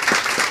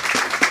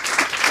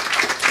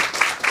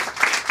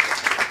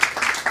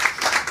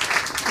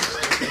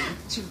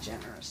 Too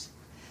generous.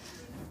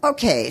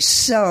 Okay,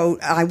 so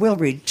I will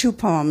read 2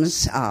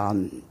 poems.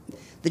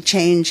 The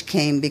change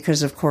came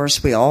because, of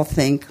course, we all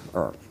think,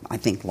 or I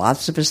think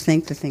lots of us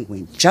think, the thing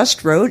we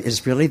just wrote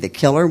is really the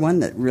killer one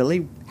that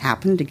really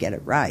happened to get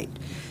it right.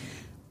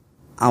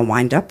 I'll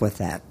wind up with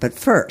that. But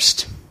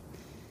first,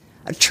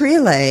 a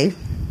triolet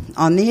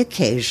on the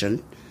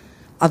occasion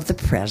of the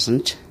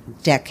present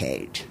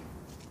decade.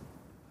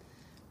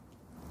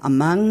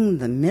 Among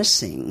the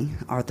missing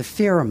are the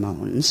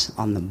pheromones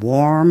on the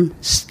warm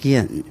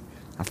skin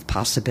of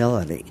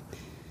possibility.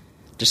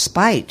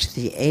 Despite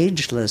the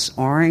ageless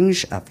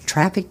orange of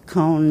traffic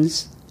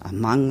cones,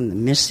 among the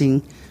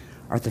missing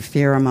are the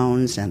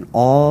pheromones and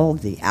all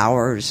the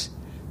hours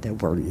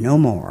that were no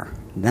more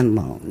than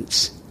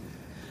loans.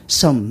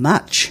 So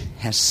much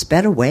has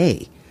sped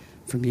away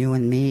from you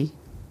and me.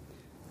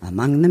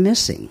 Among the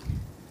missing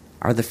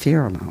are the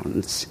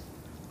pheromones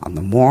on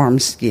the warm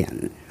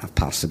skin of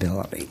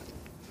possibility.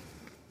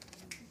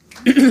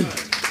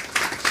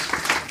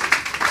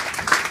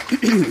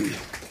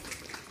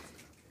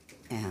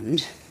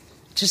 And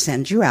to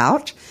send you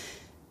out,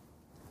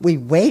 we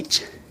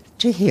wait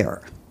to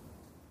hear.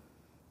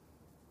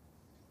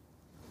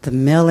 The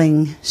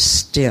milling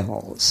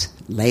stills,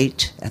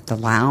 late at the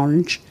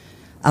lounge,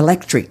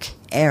 electric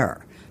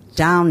air,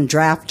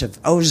 downdraft of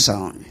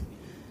ozone.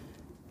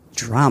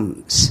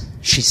 Drums,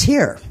 she's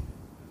here.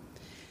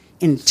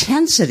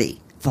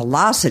 Intensity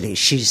Velocity,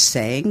 she's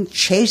saying,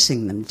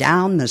 chasing them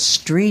down the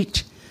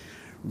street,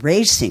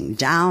 racing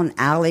down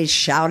alleys,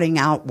 shouting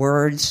out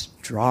words,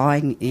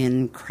 drawing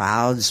in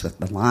crowds with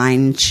the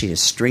lines she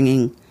is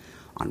stringing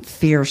on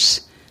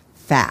fierce,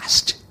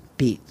 fast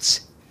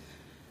beats.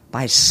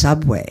 By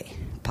subway,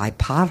 by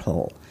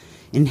pothole,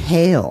 in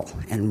hail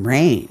and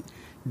rain,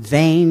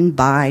 vein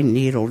by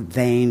needled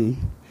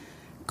vein.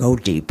 Go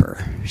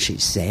deeper,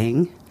 she's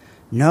saying.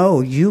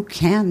 No, you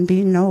can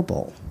be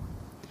noble.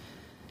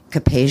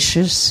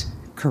 Capacious,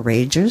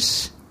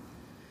 courageous.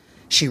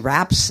 She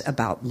raps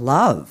about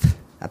love,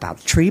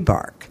 about tree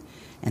bark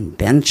and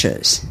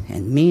benches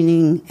and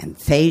meaning and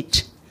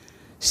fate,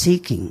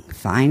 seeking,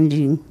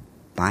 finding,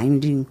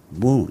 binding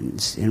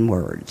wounds in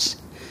words.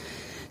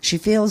 She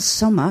feels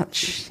so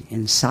much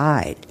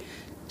inside,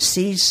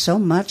 sees so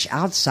much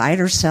outside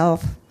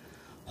herself,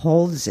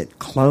 holds it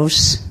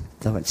close,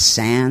 though it's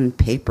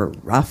sandpaper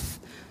rough,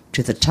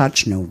 to the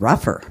touch no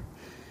rougher.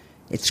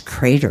 Its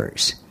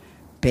craters,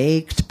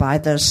 baked by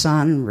the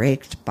sun,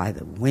 raked by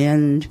the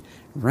wind,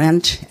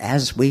 rent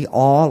as we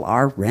all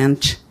are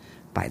rent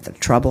by the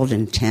troubled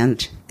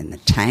intent in the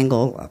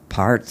tangle of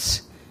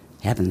parts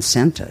heaven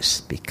sent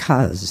us,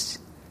 because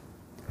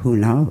who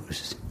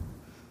knows?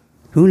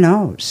 Who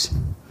knows?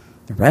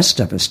 The rest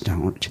of us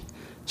don't.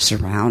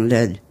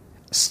 Surrounded,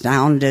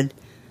 astounded,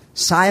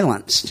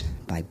 silenced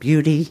by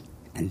beauty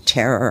and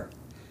terror,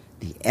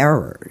 the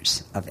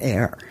errors of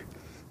air.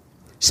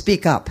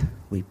 Speak up,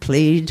 we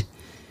plead.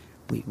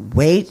 We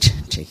wait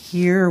to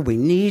hear. We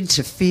need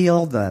to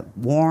feel the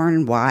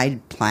worn,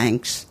 wide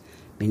planks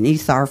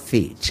beneath our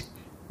feet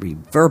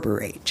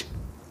reverberate.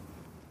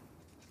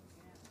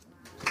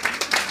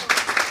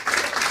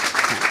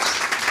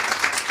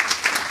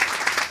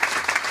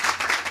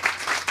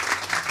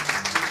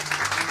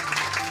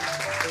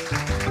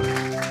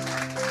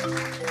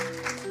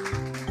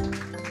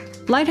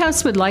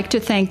 Lighthouse would like to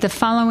thank the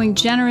following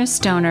generous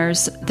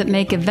donors that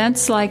make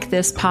events like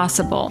this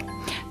possible: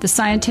 the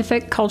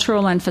Scientific,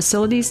 Cultural, and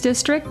Facilities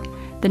District,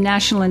 the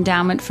National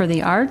Endowment for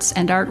the Arts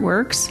and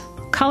Artworks,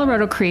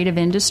 Colorado Creative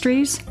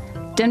Industries,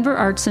 Denver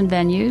Arts and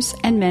Venues,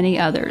 and many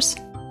others.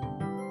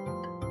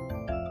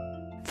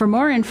 For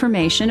more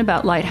information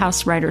about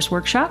Lighthouse Writers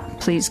Workshop,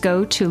 please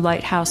go to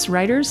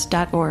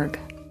lighthousewriters.org.